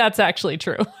making, that's actually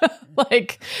true.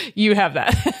 Like, you have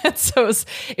that. So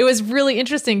it was really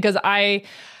interesting because I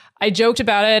joked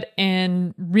about it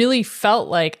and really felt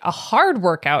like a hard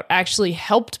workout actually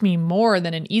helped me more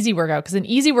than an easy workout, because an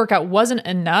easy workout wasn't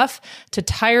enough to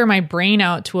tire my brain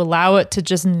out to allow it to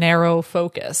just narrow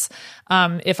focus.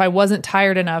 If I wasn't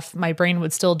tired enough, my brain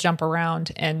would still jump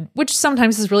around, and which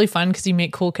sometimes is really fun because you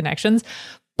make cool connections.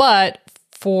 But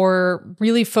for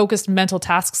really focused mental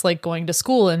tasks like going to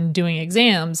school and doing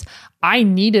exams, I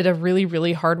needed a really,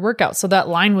 really hard workout. So that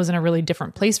line was in a really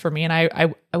different place for me. And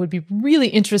I would be really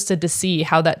interested to see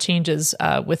how that changes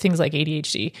with things like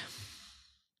ADHD.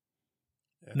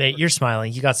 Nate, you're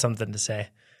smiling. You got something to say.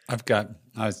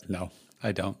 No,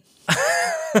 I don't.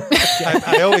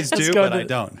 I always do, but I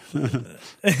don't.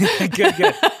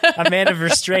 Good. A man of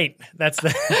restraint. That's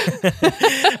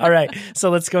the. All right. So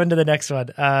let's go into the next one.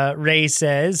 Ray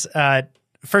says,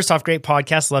 first off, great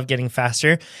podcast. Love getting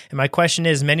faster. And my question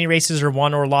is, many races are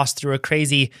won or lost through a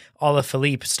crazy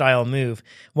Alaphilippe style move.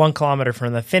 1 kilometer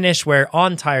from the finish, where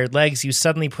on tired legs, you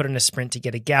suddenly put in a sprint to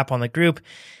get a gap on the group.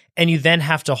 And you then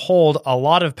have to hold a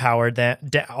lot of power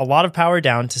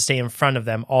down to stay in front of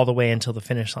them all the way until the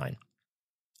finish line.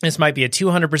 This might be a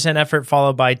 200% effort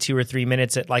followed by 2 or 3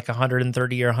 minutes at like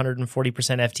 130 or 140%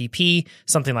 FTP,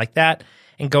 something like that,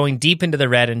 and going deep into the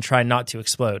red and try not to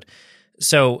explode.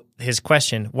 So his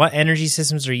question, what energy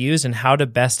systems are used and how to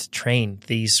best train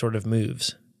these sort of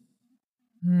moves?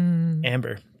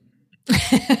 Amber.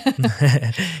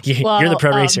 You're the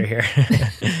pro racer here.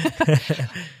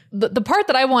 the part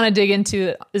that I want to dig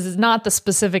into is not the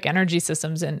specific energy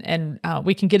systems, and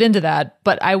we can get into that.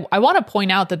 But I want to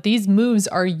point out that these moves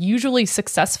are usually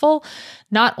successful,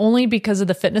 not only because of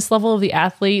the fitness level of the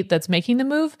athlete that's making the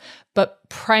move, but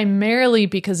primarily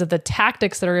because of the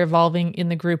tactics that are evolving in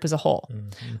the group as a whole.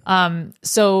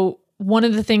 So one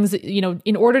of the things that,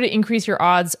 in order to increase your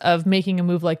odds of making a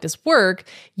move like this work,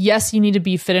 yes, you need to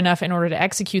be fit enough in order to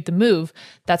execute the move.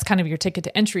 That's kind of your ticket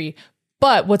to entry.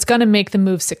 But what's going to make the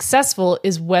move successful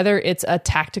is whether it's a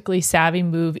tactically savvy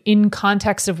move in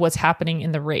context of what's happening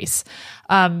in the race.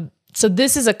 So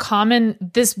this is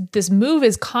this move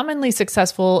is commonly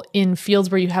successful in fields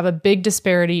where you have a big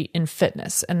disparity in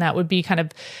fitness. And that would be kind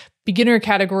of beginner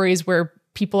categories where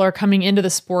people are coming into the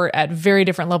sport at very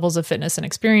different levels of fitness and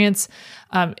experience.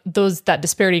 That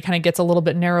disparity kind of gets a little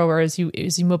bit narrower as you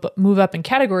move up in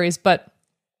categories. But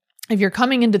if you're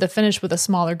coming into the finish with a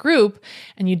smaller group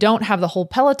and you don't have the whole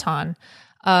peloton,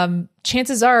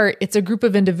 chances are it's a group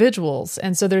of individuals.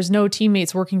 And so there's no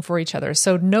teammates working for each other.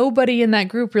 So nobody in that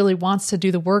group really wants to do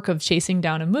the work of chasing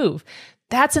down a move.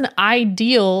 That's an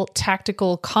ideal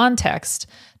tactical context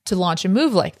to launch a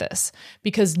move like this,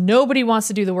 because nobody wants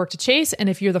to do the work to chase. And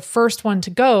if you're the first one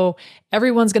to go,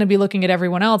 everyone's going to be looking at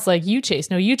everyone else like, you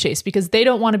chase, because they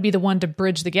don't want to be the one to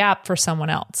bridge the gap for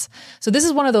someone else. So this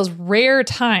is one of those rare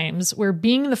times where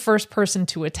being the first person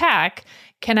to attack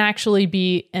can actually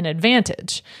be an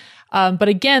advantage. But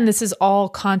again, this is all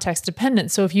context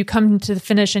dependent. So if you come to the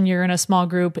finish and you're in a small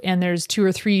group and there's 2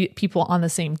 or 3 people on the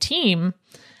same team,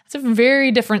 it's a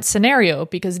very different scenario,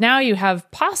 because now you have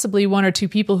possibly 1 or 2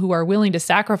 people who are willing to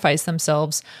sacrifice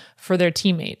themselves for their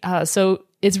teammate. So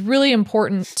it's really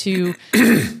important to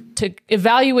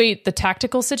evaluate the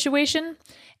tactical situation.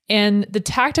 And the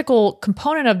tactical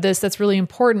component of this that's really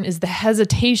important is the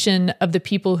hesitation of the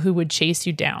people who would chase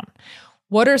you down.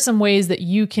 What are some ways that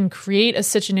you can create a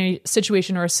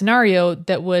situation or a scenario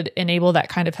that would enable that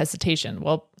kind of hesitation?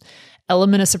 Well,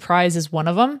 element of surprise is one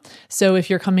of them. So if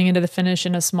you're coming into the finish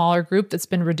in a smaller group that's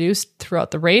been reduced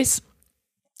throughout the race,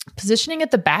 positioning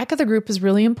at the back of the group is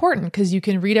really important, because you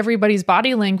can read everybody's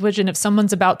body language. And if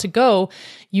someone's about to go,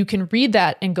 you can read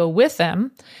that and go with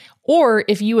them. Or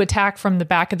if you attack from the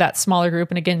back of that smaller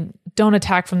group, and again, don't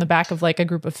attack from the back of like a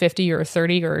group of 50 or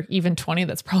 30 or even 20,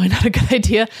 that's probably not a good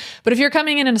idea. But if you're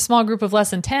coming in a small group of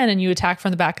less than 10 and you attack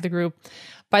from the back of the group,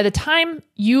 by the time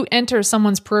you enter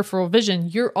someone's peripheral vision,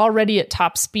 you're already at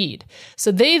top speed.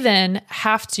 So they then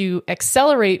have to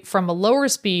accelerate from a lower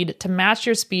speed to match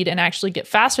your speed and actually get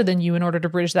faster than you in order to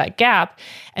bridge that gap.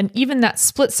 And even that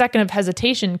split second of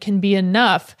hesitation can be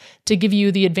enough to give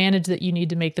you the advantage that you need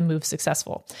to make the move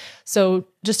successful. So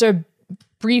just a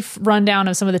brief rundown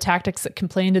of some of the tactics that can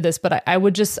play into this, but I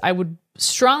would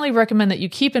strongly recommend that you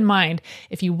keep in mind,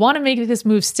 if you want to make this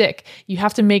move stick, you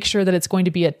have to make sure that it's going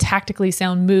to be a tactically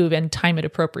sound move and time it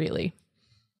appropriately.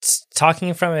 Talking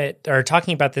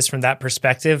about this from that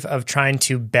perspective of trying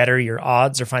to better your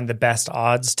odds or find the best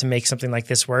odds to make something like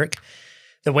this work,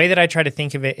 the way that I try to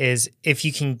think of it is, if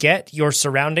you can get your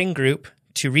surrounding group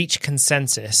to reach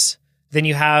consensus, then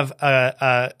you have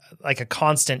a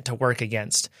constant to work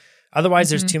against. Otherwise,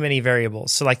 there's too many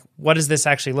variables. So what does this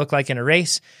actually look like in a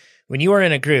race? When you are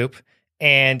in a group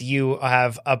and you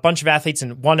have a bunch of athletes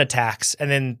and one attacks,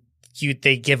 and then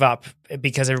they give up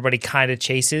because everybody kind of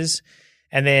chases,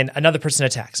 and then another person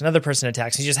attacks.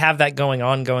 You just have that going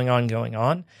on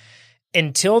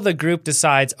until the group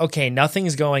decides, okay,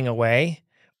 nothing's going away,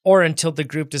 or until the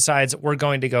group decides we're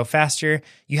going to go faster.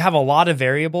 You have a lot of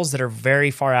variables that are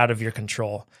very far out of your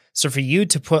control. So for you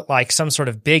to put some sort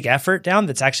of big effort down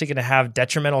that's actually going to have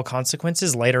detrimental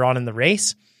consequences later on in the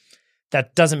race,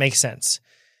 that doesn't make sense.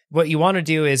 What you want to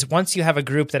do is, once you have a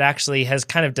group that actually has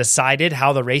kind of decided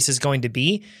how the race is going to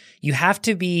be, you have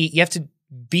to be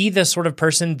the sort of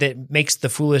person that makes the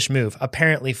foolish move,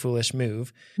 apparently foolish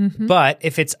move. Mm-hmm. But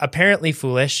if it's apparently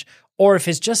foolish, or if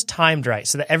it's just timed right,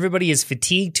 so that everybody is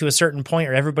fatigued to a certain point,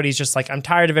 or everybody's just I'm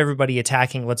tired of everybody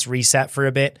attacking, let's reset for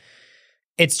a bit.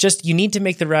 It's just, you need to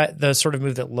make the sort of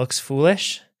move that looks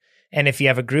foolish. And if you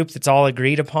have a group that's all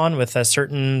agreed upon with a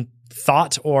certain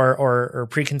thought or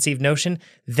preconceived notion,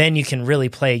 then you can really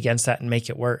play against that and make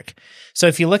it work. So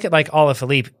if you look at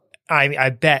Alaphilippe, I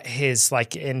bet his,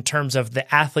 in terms of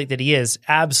the athlete that he is,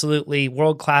 absolutely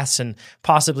world-class and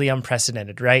possibly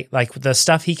unprecedented, right? The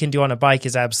stuff he can do on a bike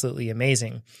is absolutely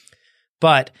amazing.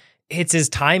 But it's his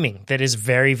timing that is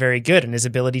very, very good, and his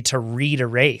ability to read a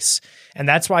race. And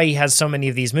that's why he has so many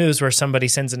of these moves where somebody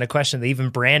sends in a question, they even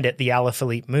brand it the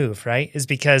Alaphilippe move, right? Is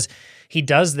because he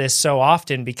does this so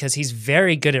often because he's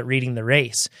very good at reading the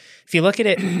race. If you look at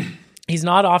it, He's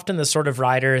not often the sort of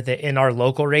rider that in our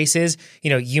local races,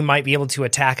 you might be able to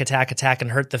attack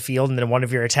and hurt the field, and then one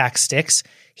of your attacks sticks.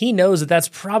 He knows that that's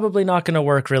probably not going to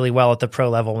work really well at the pro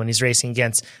level when he's racing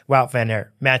against Wout van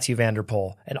Aert, Mathieu van der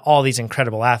Poel, and all these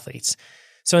incredible athletes.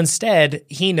 So instead,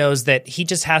 he knows that he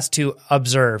just has to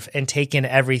observe and take in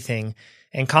everything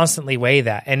and constantly weigh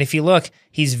that. And if you look,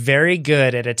 he's very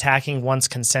good at attacking once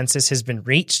consensus has been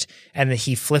reached, and then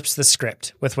he flips the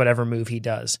script with whatever move he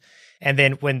does. And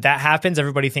then when that happens,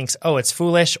 everybody thinks, oh, it's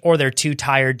foolish, or they're too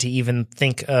tired to even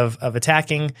think of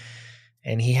attacking.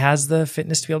 And he has the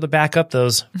fitness to be able to back up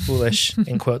those foolish,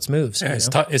 in quotes, moves. Yeah,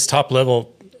 it's top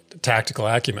level tactical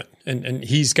acumen. And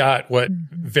he's got what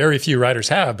very few riders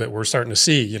have, but we're starting to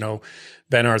see,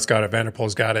 Van Aert's got it, Van der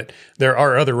Poel's got it. There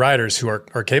are other riders who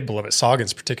are capable of it.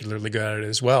 Sagan's particularly good at it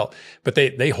as well. But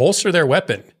they holster their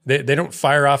weapon. They don't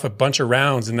fire off a bunch of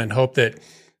rounds and then hope that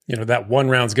that one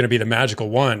round's going to be the magical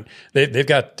one. They've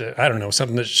got,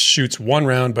 something that shoots one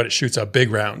round, but it shoots a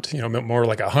big round, more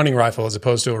like a hunting rifle as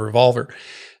opposed to a revolver.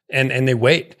 And they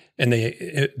wait and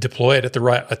they deploy it at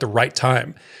the right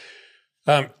time.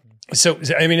 So,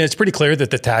 it's pretty clear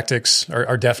that the tactics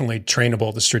are definitely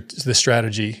trainable. The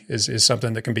strategy is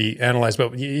something that can be analyzed,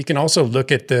 but you can also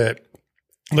look at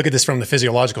this from the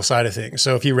physiological side of things.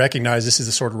 So if you recognize this is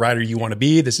the sort of rider you want to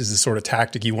be, this is the sort of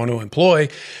tactic you want to employ,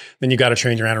 then you got to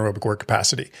train your anaerobic work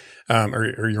capacity,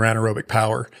 or your anaerobic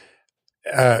power,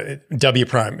 W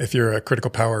prime, if you're a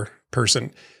critical power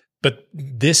person. But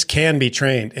this can be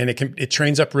trained, and it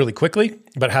trains up really quickly,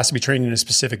 but it has to be trained in a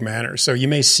specific manner. So you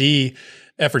may see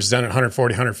efforts done at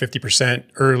 140, 150%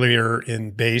 earlier in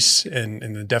base and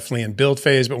then definitely in build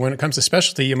phase. But when it comes to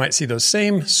specialty, you might see those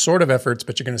same sort of efforts,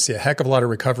 but you're going to see a heck of a lot of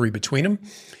recovery between them,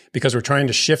 because we're trying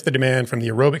to shift the demand from the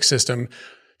aerobic system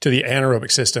to the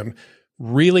anaerobic system,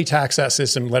 really tax that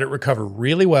system, let it recover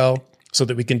really well so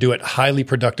that we can do it highly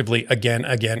productively again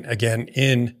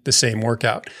in the same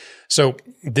workout. So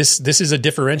this is a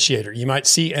differentiator. You might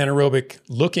see anaerobic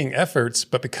looking efforts,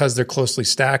 but because they're closely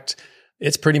stacked,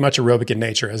 it's pretty much aerobic in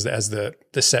nature as the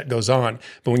set goes on.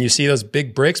 But when you see those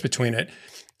big breaks between it,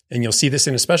 and you'll see this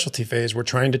in a specialty phase, we're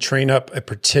trying to train up a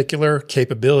particular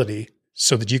capability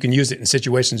so that you can use it in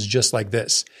situations just like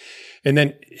this. And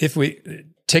then if we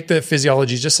take the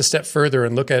physiology just a step further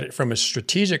and look at it from a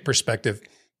strategic perspective,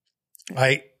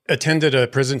 I attended a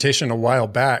presentation a while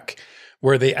back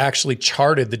where they actually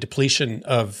charted the depletion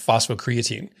of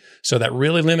phosphocreatine. So that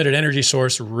really limited energy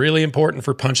source, really important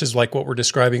for punches like what we're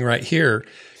describing right here,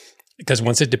 because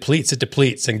once it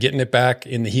depletes, and getting it back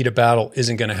in the heat of battle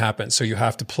isn't going to happen. So you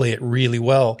have to play it really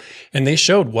well. And they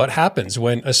showed what happens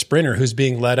when a sprinter who's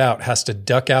being led out has to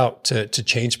duck out to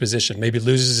change position, maybe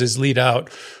loses his lead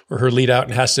out or her lead out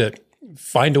and has to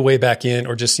find a way back in,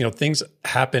 or just, things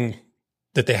happen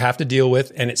that they have to deal with,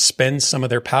 and it spends some of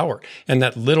their power and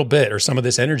that little bit, or some of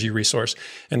this energy resource,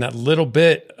 and that little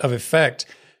bit of effect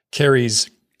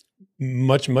carries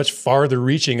much, much farther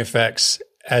reaching effects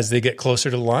as they get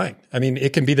closer to the line.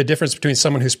 It can be the difference between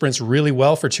someone who sprints really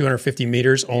well for 250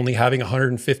 meters, only having a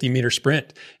 150 meter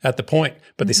sprint at the point,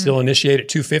 but they still initiate at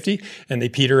 250 and they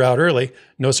peter out early.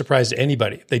 No surprise to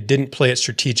anybody. They didn't play it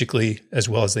strategically as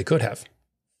well as they could have.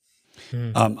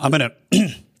 I'm going to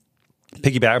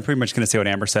piggyback. I'm pretty much going to say what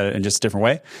Amber said in just a different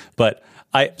way. But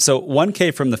so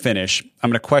 1K from the finish, I'm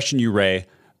going to question you, Ray.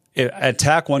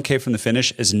 Attack 1K from the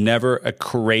finish is never a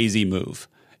crazy move.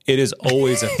 It is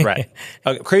always a threat.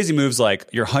 Crazy moves like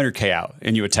you're 100K out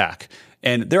and you attack.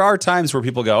 And there are times where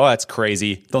people go, oh, that's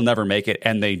crazy. They'll never make it.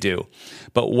 And they do.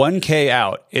 But 1K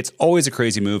out, it's always a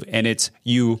crazy move. And it's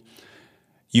you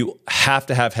have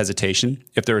to have hesitation.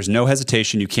 If there is no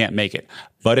hesitation, you can't make it.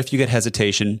 But if you get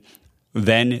hesitation,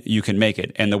 then you can make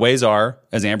it. And the ways are,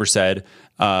 as Amber said,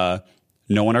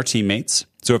 knowing our teammates.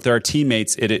 So if there are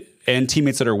teammates and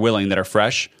teammates that are willing, that are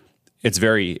fresh, it's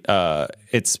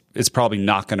it's probably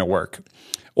not going to work.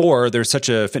 Or there's such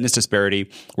a fitness disparity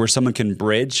where someone can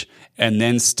bridge and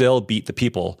then still beat the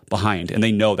people behind. And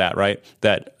they know that, right?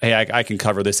 That, hey, I can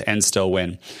cover this and still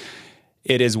win.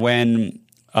 It is when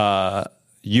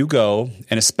you go,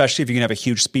 and especially if you can have a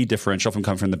huge speed differential from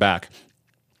coming from the back,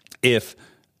 if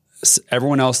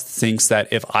everyone else thinks that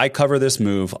if I cover this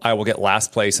move, I will get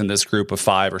last place in this group of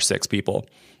 5 or 6 people.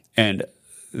 And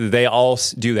they all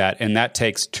do that. And that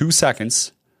takes 2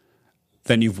 seconds,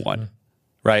 then you've won,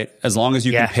 right? As long as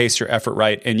you can pace your effort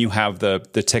right and you have the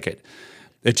ticket.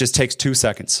 It just takes 2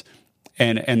 seconds.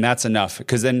 And that's enough.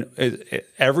 Because then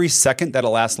every second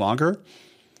that'll last longer,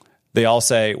 they all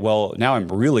say, well, now I'm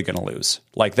really going to lose.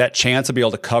 Like that chance to be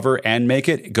able to cover and make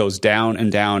it goes down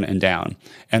and down and down.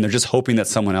 And they're just hoping that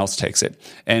someone else takes it.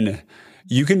 And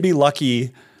you can be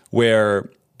lucky where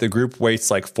the group waits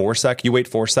like 4 seconds, you wait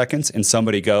 4 seconds and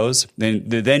somebody goes, then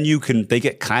they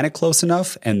get kind of close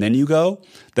enough and then you go.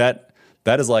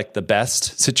 That is like the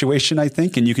best situation, I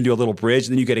think. And you can do a little bridge,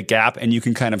 and then you get a gap, and you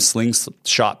can kind of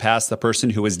slingshot past the person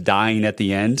who is dying at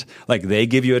the end. Like they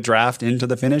give you a draft into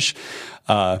the finish.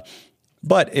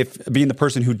 But if being the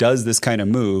person who does this kind of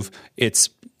move, it's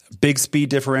big speed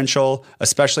differential.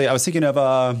 Especially, I was thinking of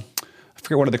I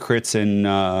forget one of the crits in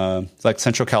like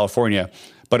Central California,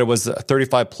 but it was a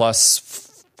 35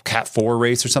 plus Cat 4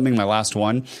 race or something. My last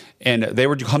one, and they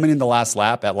were coming in the last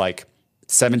lap at like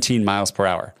 17 miles per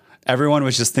hour. Everyone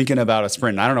was just thinking about a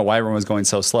sprint. And I don't know why everyone was going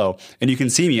so slow. And you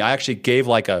can see me. I actually gave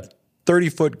like a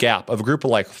 30-foot gap of a group of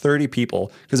like 30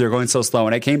 people because they were going so slow.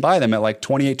 And I came by them at like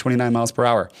 28, 29 miles per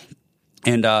hour.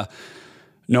 And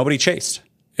nobody chased.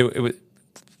 It was,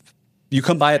 you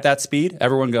come by at that speed,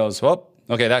 everyone goes, oh,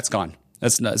 okay, that's gone.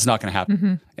 It's not going to happen.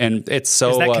 Mm-hmm. And it's so...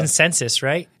 It's that consensus,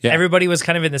 right? Yeah. Everybody was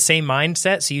kind of in the same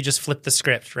mindset, so you just flip the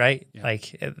script, right? Yeah.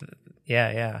 Like,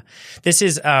 yeah. This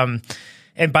is...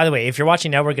 And by the way, if you're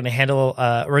watching now, we're going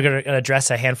to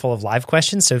address a handful of live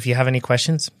questions. So if you have any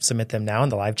questions, submit them now in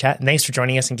the live chat. And thanks for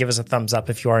joining us, and give us a thumbs up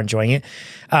if you are enjoying it.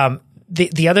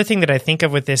 The other thing that I think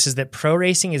of with this is that pro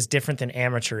racing is different than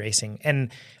amateur racing.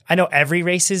 And I know every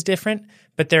race is different,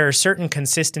 but there are certain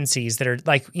consistencies that are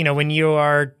like, when you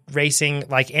are racing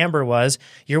like Amber was,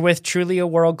 you're with truly a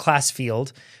world-class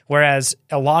field. Whereas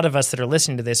a lot of us that are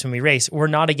listening to this when we race, we're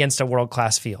not against a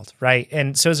world-class field, right?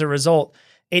 And so as a result,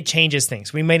 it changes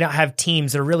things. We may not have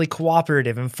teams that are really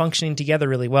cooperative and functioning together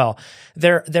really well.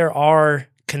 There are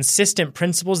consistent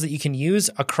principles that you can use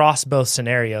across both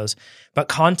scenarios, but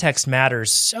context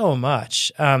matters so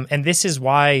much. And this is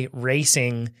why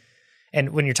racing, and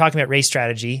when you're talking about race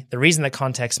strategy, the reason that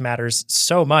context matters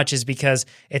so much is because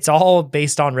it's all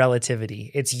based on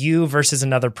relativity. It's you versus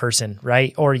another person,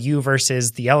 right? Or you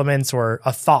versus the elements or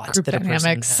a thought Group that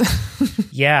dynamics. A person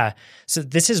has. Yeah. So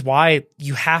this is why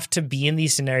you have to be in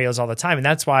these scenarios all the time. And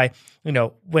that's why,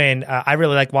 when I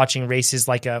really like watching races,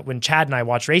 like when Chad and I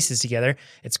watch races together,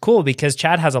 it's cool because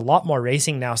Chad has a lot more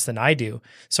racing nous than I do.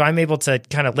 So I'm able to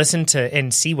kind of listen to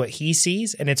and see what he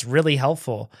sees, and it's really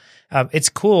helpful. It's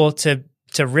cool to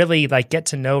really like get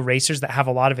to know racers that have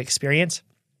a lot of experience,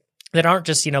 that aren't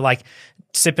just, like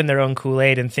sipping their own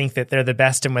Kool-Aid and think that they're the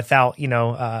best and without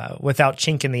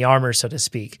chink in the armor, so to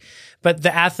speak. But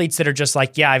the athletes that are just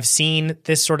like, yeah, I've seen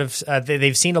this sort of,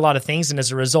 they've seen a lot of things, and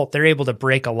as a result, they're able to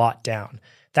break a lot down.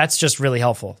 That's just really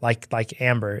helpful, like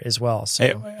Amber as well.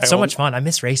 So much fun. I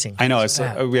miss racing. I know.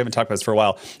 We haven't talked about this for a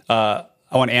while. I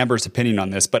want Amber's opinion on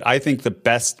this, but I think the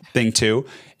best thing too,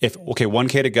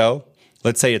 1K to go,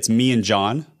 let's say it's me and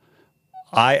John.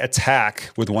 I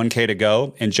attack with 1K to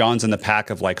go, and John's in the pack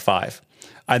of like 5.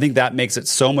 I think that makes it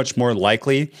so much more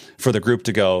likely for the group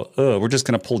to go, we're just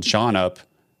going to pull John up.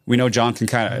 We know John can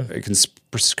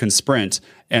can sprint.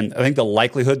 And I think the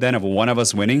likelihood then of one of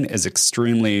us winning is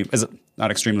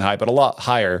not extremely high, but a lot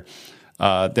higher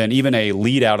than even a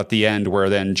lead out at the end where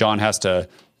then John has to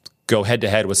go head to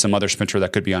head with some other sprinter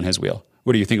that could be on his wheel.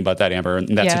 What do you think about that, Amber,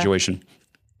 in that situation?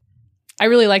 I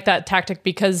really like that tactic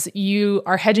because you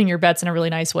are hedging your bets in a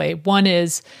really nice way. One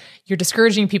is you're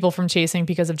discouraging people from chasing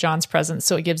because of John's presence.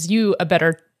 So it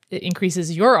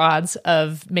increases your odds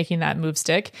of making that move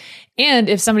stick. And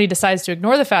if somebody decides to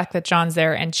ignore the fact that John's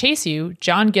there and chase you,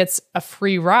 John gets a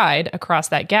free ride across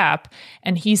that gap,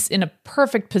 and he's in a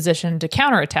perfect position to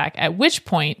counterattack, at which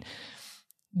point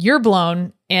you're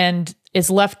blown and is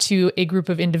left to a group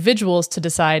of individuals to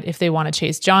decide if they want to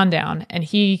chase John down. And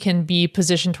he can be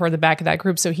positioned toward the back of that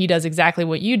group. So he does exactly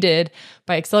what you did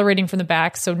by accelerating from the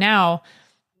back. So now,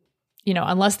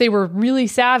 unless they were really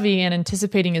savvy and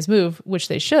anticipating his move, which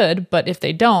they should, but if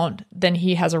they don't, then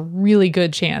he has a really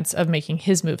good chance of making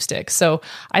his move stick. So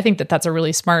I think that that's a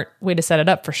really smart way to set it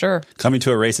up for sure. Coming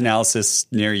to a race analysis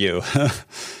near you.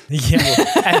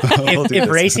 If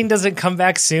racing doesn't come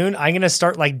back soon, I'm going to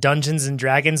start like Dungeons and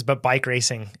Dragons, but bike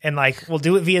racing. And like, we'll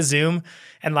do it via Zoom.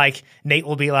 And like, Nate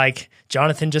will be like,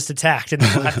 Jonathan just attacked, and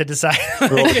then we'll have to decide.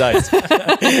 Roll the dice.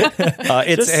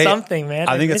 It's just something, man.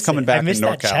 I think it's coming back in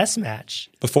NorCal. That chess match.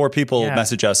 Before people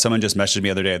message us, someone just messaged me the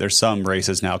other day. There's some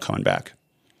races now coming back.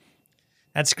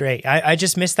 That's great. I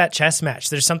just missed that chess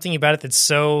match. There's something about it that's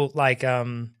so like, I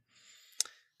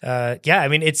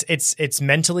mean, it's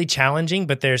mentally challenging,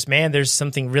 but there's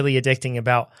something really addicting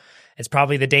about. It's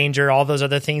probably the danger, all those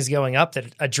other things going up,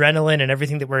 that adrenaline and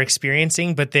everything that we're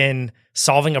experiencing, but then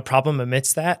solving a problem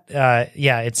amidst that.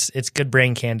 It's good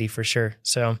brain candy for sure.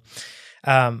 So,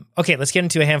 okay, let's get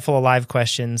into a handful of live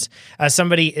questions.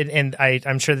 Somebody, and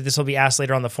I'm sure that this will be asked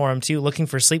later on the forum too, looking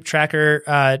for sleep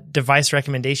tracker device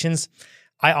recommendations.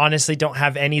 I honestly don't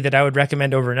have any that I would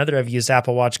recommend over another. I've used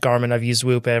Apple Watch, Garmin, I've used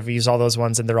Whoop, I've used all those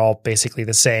ones, and they're all basically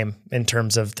the same in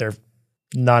terms of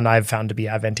none I've found to be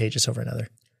advantageous over another.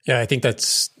 Yeah, I think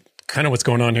that's kind of what's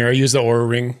going on here. I use the Oura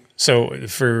Ring. So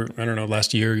for, I don't know,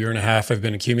 last year and a half, I've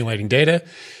been accumulating data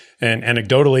and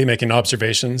anecdotally making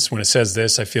observations. When it says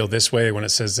this, I feel this way. When it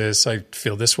says this, I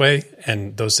feel this way.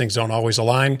 And those things don't always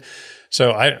align.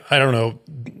 So I don't know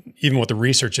even what the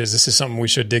research is. This is something we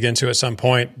should dig into at some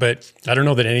point, but I don't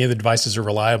know that any of the devices are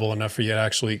reliable enough for you to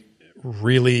actually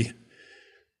really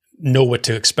know what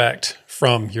to expect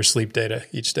from your sleep data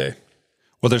each day.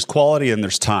 Well, there's quality and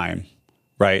there's time,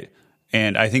 right?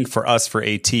 And I think for us, for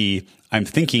AT, I'm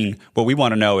thinking what we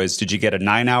want to know is, did you get a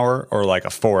 9-hour or like a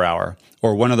 4-hour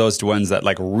or one of those ones that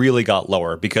like really got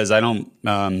lower? Because I don't,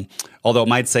 although it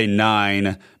might say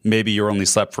 9, maybe you only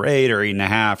slept for 8 or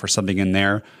 8.5 or something in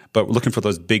there, but we're looking for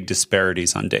those big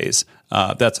disparities on days.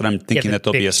 That's what I'm thinking, that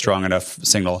there'll be a strong enough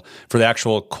signal. For the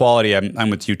actual quality, I'm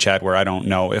with you, Chad, where I don't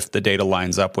know if the data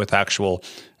lines up with actual.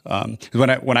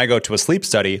 When I go to a sleep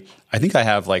study, I think I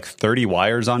have like 30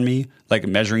 wires on me, like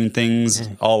measuring things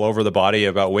all over the body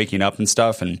about waking up and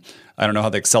stuff. And I don't know how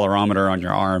the accelerometer on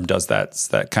your arm does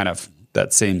that kind of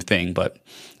that same thing. But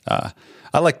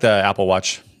I like the Apple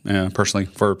Watch personally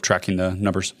for tracking the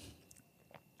numbers.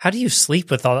 How do you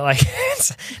sleep with all that? Like,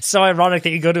 it's so ironic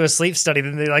that you go to a sleep study,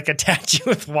 then they like attach you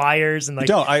with wires and like,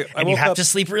 and you have to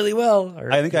sleep really well.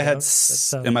 Or, I think I had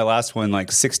in my last one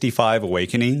like 65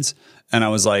 awakenings, and I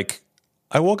was like,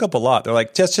 I woke up a lot. They're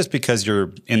like, just because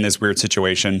you're in this weird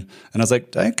situation, and I was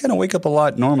like, I kind of wake up a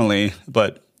lot normally,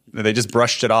 but they just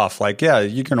brushed it off. Like, yeah,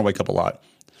 you're gonna wake up a lot.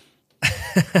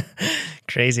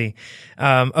 Crazy.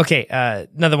 Okay.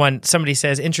 Another one. Somebody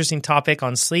says, interesting topic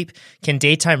on sleep. Can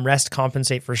daytime rest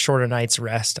compensate for shorter nights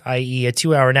rest, i.e. a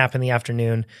 2-hour nap in the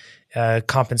afternoon,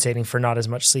 compensating for not as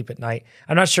much sleep at night?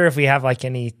 I'm not sure if we have like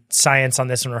any science on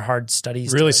this one or hard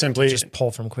studies. Really simply, just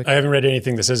pull from quickly. I haven't read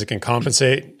anything that says it can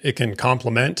compensate. It can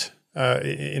complement.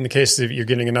 In the case of you're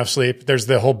getting enough sleep, there's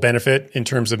the whole benefit in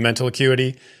terms of mental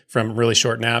acuity from really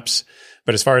short naps.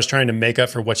 But as far as trying to make up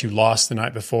for what you lost the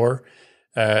night before,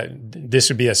 this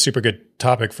would be a super good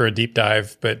topic for a deep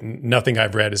dive, but nothing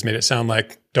I've read has made it sound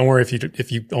like, don't worry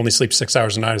if you only sleep 6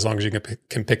 hours a night, as long as you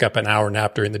can pick up an hour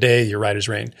nap during the day, you're right as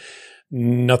rain.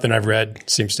 Nothing I've read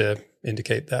seems to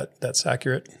indicate that that's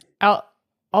accurate.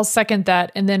 I'll second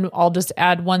that. And then I'll just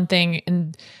add one thing.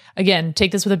 And again,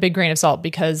 take this with a big grain of salt,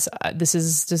 because this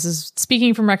is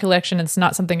speaking from recollection. It's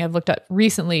not something I've looked at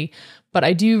recently, but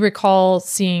I do recall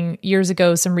seeing years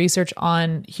ago some research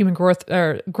on human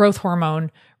growth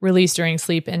hormone released during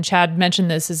sleep. And Chad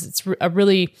mentioned this, is it's a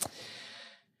really,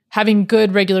 having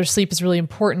good regular sleep is really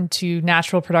important to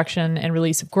natural production and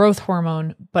release of growth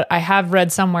hormone. But I have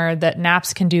read somewhere that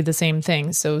naps can do the same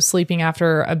thing. So sleeping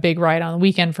after a big ride on the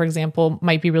weekend, for example,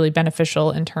 might be really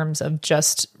beneficial in terms of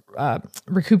just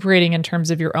recuperating in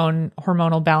terms of your own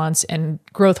hormonal balance, and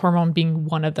growth hormone being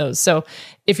one of those. So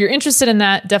if you're interested in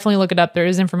that, definitely look it up. There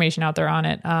is information out there on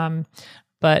it.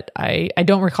 But I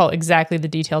don't recall exactly the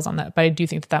details on that, but I do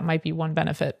think that might be one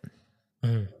benefit.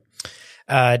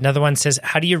 Another one says,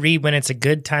 how do you read when it's a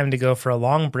good time to go for a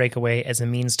long breakaway as a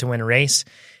means to win a race?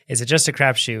 Is it just a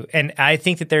crapshoot? And I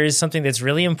think that there is something that's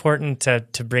really important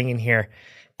to bring in here.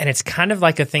 And it's kind of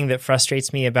like a thing that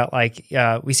frustrates me about like,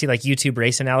 we see like YouTube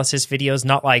race analysis videos,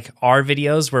 not like our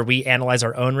videos where we analyze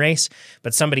our own race,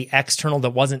 but somebody external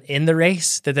that wasn't in the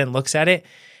race that then looks at it.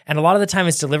 And a lot of the time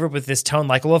it's delivered with this tone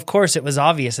like, well, of course it was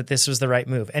obvious that this was the right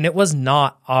move. And it was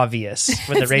not obvious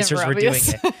when the racers were doing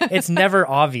it. It's never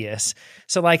obvious.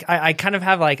 So like, I kind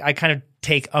of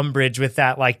take umbrage with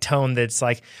that like tone that's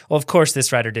like, well, of course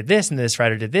this rider did this and this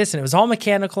rider did this. And it was all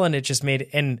mechanical, and it just made,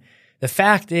 and the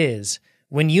fact is,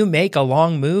 when you make a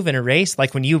long move in a race,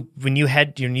 like when you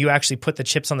actually put the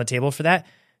chips on the table for that,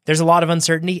 there's a lot of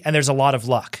uncertainty and there's a lot of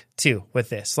luck too with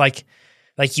this. Like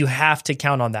you have to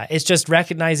count on that. It's just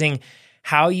recognizing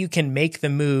how you can make the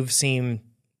move seem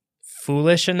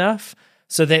foolish enough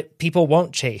so that people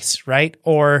won't chase, right?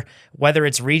 Or whether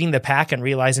it's reading the pack and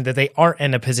realizing that they aren't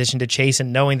in a position to chase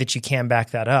and knowing that you can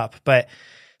back that up. But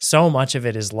so much of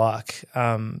it is luck.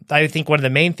 I think one of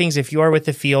the main things, if you are with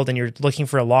the field and you're looking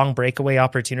for a long breakaway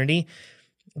opportunity,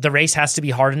 the race has to be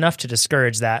hard enough to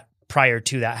discourage that prior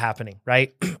to that happening,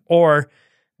 right? Or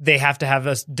they have to have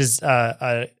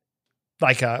a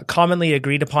commonly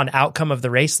agreed upon outcome of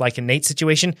the race. Like in Nate's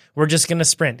situation, we're just going to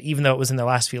sprint, even though it was in the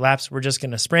last few laps, we're just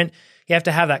going to sprint. You have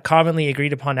to have that commonly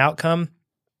agreed upon outcome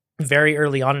very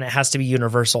early on, and it has to be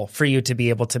universal for you to be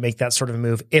able to make that sort of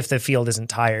move if the field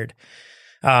isn't tired.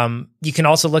 You can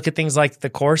also look at things like the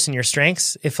course and your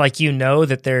strengths. If like you know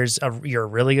that you're a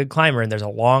really good climber and there's a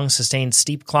long, sustained,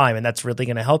 steep climb, and that's really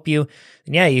going to help you,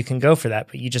 then yeah, you can go for that.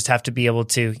 But you just have to be able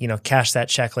to, cash that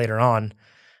check later on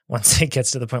once it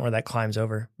gets to the point where that climb's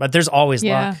over. But there's always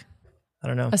luck. I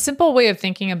don't know. A simple way of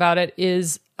thinking about it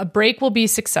is a break will be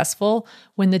successful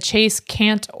when the chase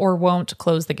can't or won't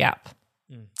close the gap.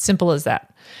 Simple as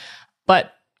that.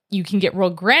 But you can get real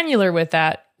granular with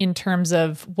that in terms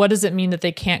of what does it mean that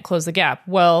they can't close the gap?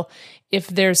 Well, if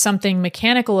there's something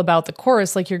mechanical about the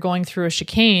course, like you're going through a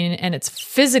chicane and it's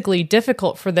physically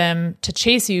difficult for them to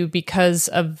chase you because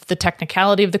of the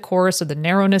technicality of the course or the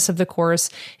narrowness of the course,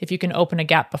 if you can open a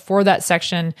gap before that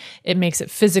section, it makes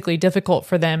it physically difficult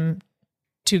for them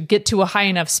to get to a high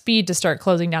enough speed to start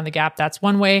closing down the gap. That's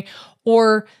one way.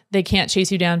 Or they can't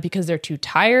chase you down because they're too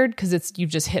tired because you've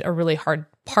just hit a really hard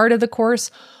part of the course.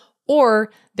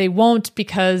 Or they won't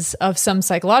because of some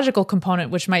psychological component,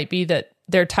 which might be that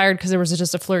they're tired because there was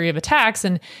just a flurry of attacks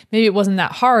and maybe it wasn't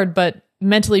that hard, but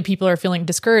mentally people are feeling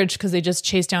discouraged because they just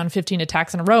chased down 15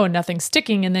 attacks in a row and nothing's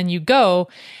sticking. And then you go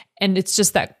and it's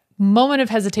just that moment of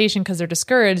hesitation because they're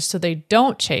discouraged, so they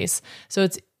don't chase. So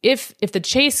it's if the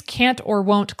chase can't or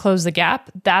won't close the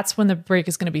gap, that's when the break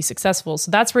is going to be successful.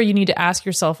 So that's where you need to ask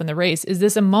yourself in the race, is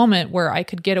this a moment where I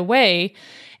could get away?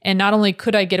 And not only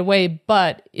could I get away,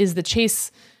 but is the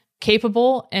chase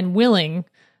capable and willing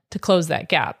to close that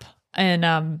gap?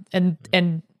 And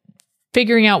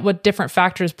figuring out what different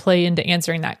factors play into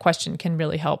answering that question can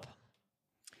really help.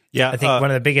 Yeah, I think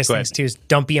one of the biggest things too is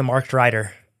don't be a marked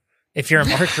rider. If you're a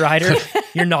marked rider,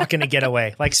 you're not going to get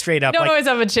away. Like straight up. You don't always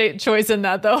have a choice in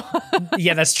that, though.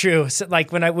 Yeah, that's true. So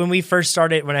like when I first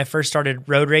started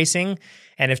road racing,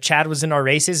 and if Chad was in our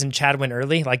races and Chad went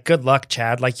early, like good luck,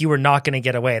 Chad. Like you were not going to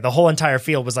get away. The whole entire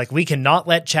field was like, we cannot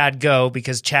let Chad go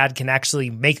because Chad can actually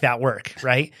make that work,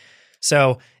 right?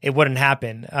 So it wouldn't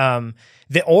happen.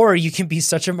 Or you can be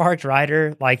such a marked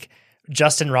rider, like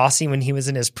Justin Rossi when he was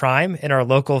in his prime in our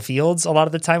local fields. A lot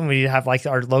of the time when we'd have like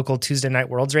our local Tuesday night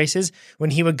worlds races,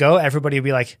 when he would go, everybody would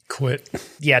be like, quit.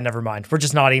 Yeah, never mind. We're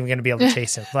just not even going to be able to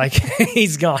chase him. Like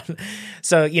he's gone.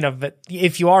 So, but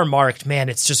if you are marked, man,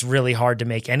 it's just really hard to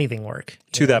make anything work.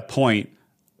 To that point,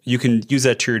 you can use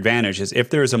that to your advantage. Is if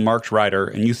there's a marked rider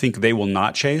and you think they will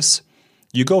not chase,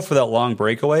 you go for that long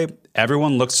breakaway.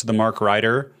 Everyone looks to the marked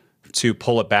rider to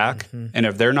pull it back. Mm-hmm. And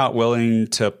if they're not willing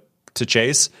to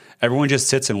chase, everyone just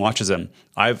sits and watches them.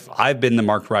 I've been the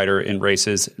marked rider in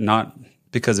races, not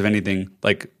because of anything,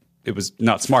 like it was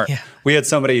not smart. Yeah. We had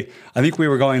somebody, I think we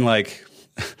were going like,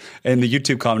 in the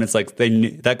YouTube comments, like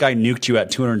that guy nuked you at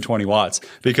 220 watts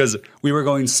because we were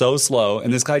going so slow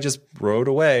and this guy just rode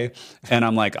away. And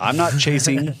I'm like, I'm not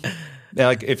chasing.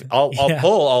 Like if I'll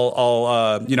pull,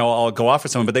 I'll go off for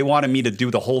someone, but they wanted me to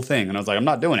do the whole thing. And I was like, I'm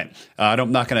not doing it.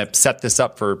 I'm not going to set this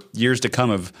up for years to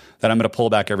come of that I'm going to pull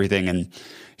back everything. And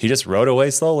he just rode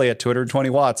away slowly at 220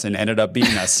 watts and ended up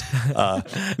beating us.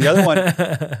 The other one,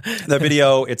 the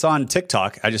video, it's on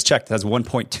TikTok. I just checked. It has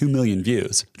 1.2 million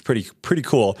views. Pretty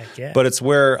cool. Yeah. But it's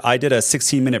where I did a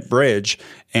 16-minute bridge.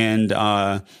 And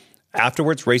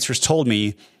afterwards, racers told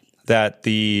me that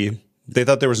they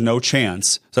thought there was no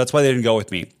chance. So that's why they didn't go with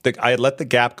me. I had let the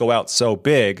gap go out so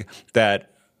big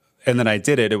that, and then I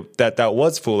did it, that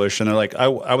was foolish. And they're like, I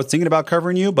was thinking about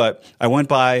covering you, but I went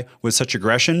by with such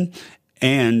aggression.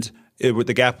 And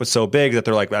the gap was so big that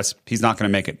they're like, he's not going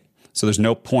to make it. So there's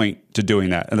no point to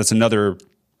doing that. And that's another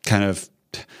kind of,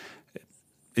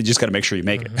 you just got to make sure you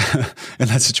make it in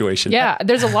that situation. Yeah,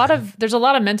 there's a lot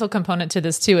of mental component to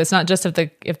this too. It's not just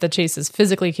if the chase is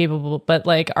physically capable, but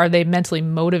like, are they mentally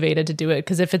motivated to do it?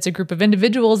 Because if it's a group of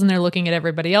individuals and they're looking at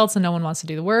everybody else and no one wants to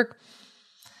do the work,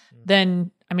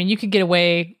 then I mean, you could get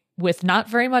away with not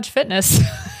very much fitness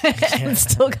and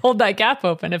still hold that gap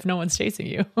open if no one's chasing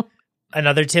you.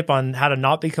 Another tip on how to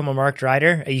not become a marked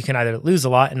rider, you can either lose a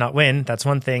lot and not win. That's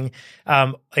one thing.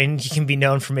 And you can be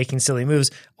known for making silly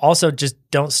moves. Also, just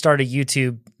don't start a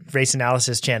YouTube race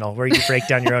analysis channel where you break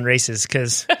down your own races,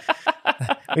 because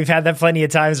we've had that plenty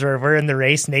of times where we're in the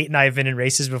race. Nate and I have been in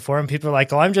races before and people are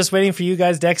like, I'm just waiting for you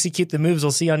guys to execute the moves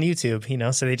we'll see on YouTube.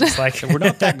 So they just like, we're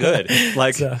not that good.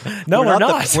 Like, no, we're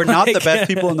not. We're not the best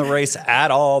people in the race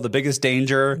at all, the biggest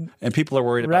danger, and people are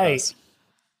worried about us.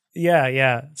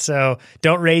 Yeah. So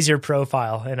don't raise your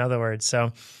profile, in other words.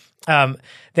 So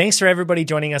thanks for everybody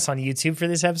joining us on YouTube for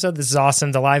this episode. This is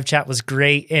awesome. The live chat was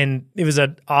great. And it was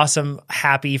an awesome,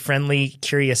 happy, friendly,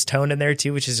 curious tone in there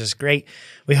too, which is just great.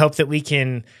 We hope that we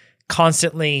can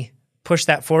constantly push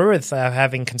that forward with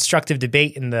having constructive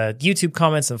debate in the YouTube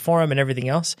comments and the forum and everything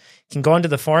else, you can go into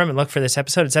the forum and look for this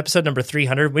episode. It's episode number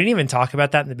 300. We didn't even talk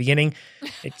about that in the beginning.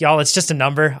 Y'all, it's just a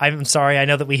number. I'm sorry. I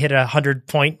know that we hit a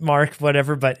 100-point mark,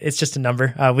 whatever, but it's just a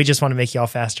number. We just want to make y'all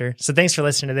faster. So thanks for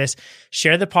listening to this.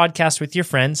 Share the podcast with your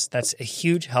friends. That's a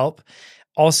huge help.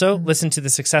 Also, listen to the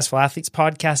Successful Athletes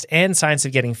podcast and Science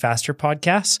of Getting Faster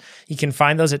podcasts. You can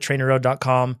find those at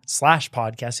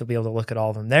trainerroad.com/podcast. You'll be able to look at all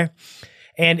of them there.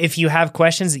 And if you have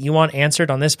questions that you want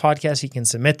answered on this podcast, you can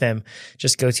submit them.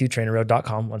 Just go to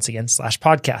trainerroad.com once again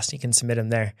 /podcast. You can submit them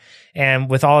there. And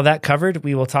with all of that covered,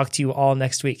 we will talk to you all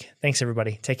next week. Thanks,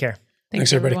 everybody. Take care.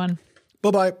 Thanks everybody. Everyone.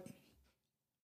 Bye-bye.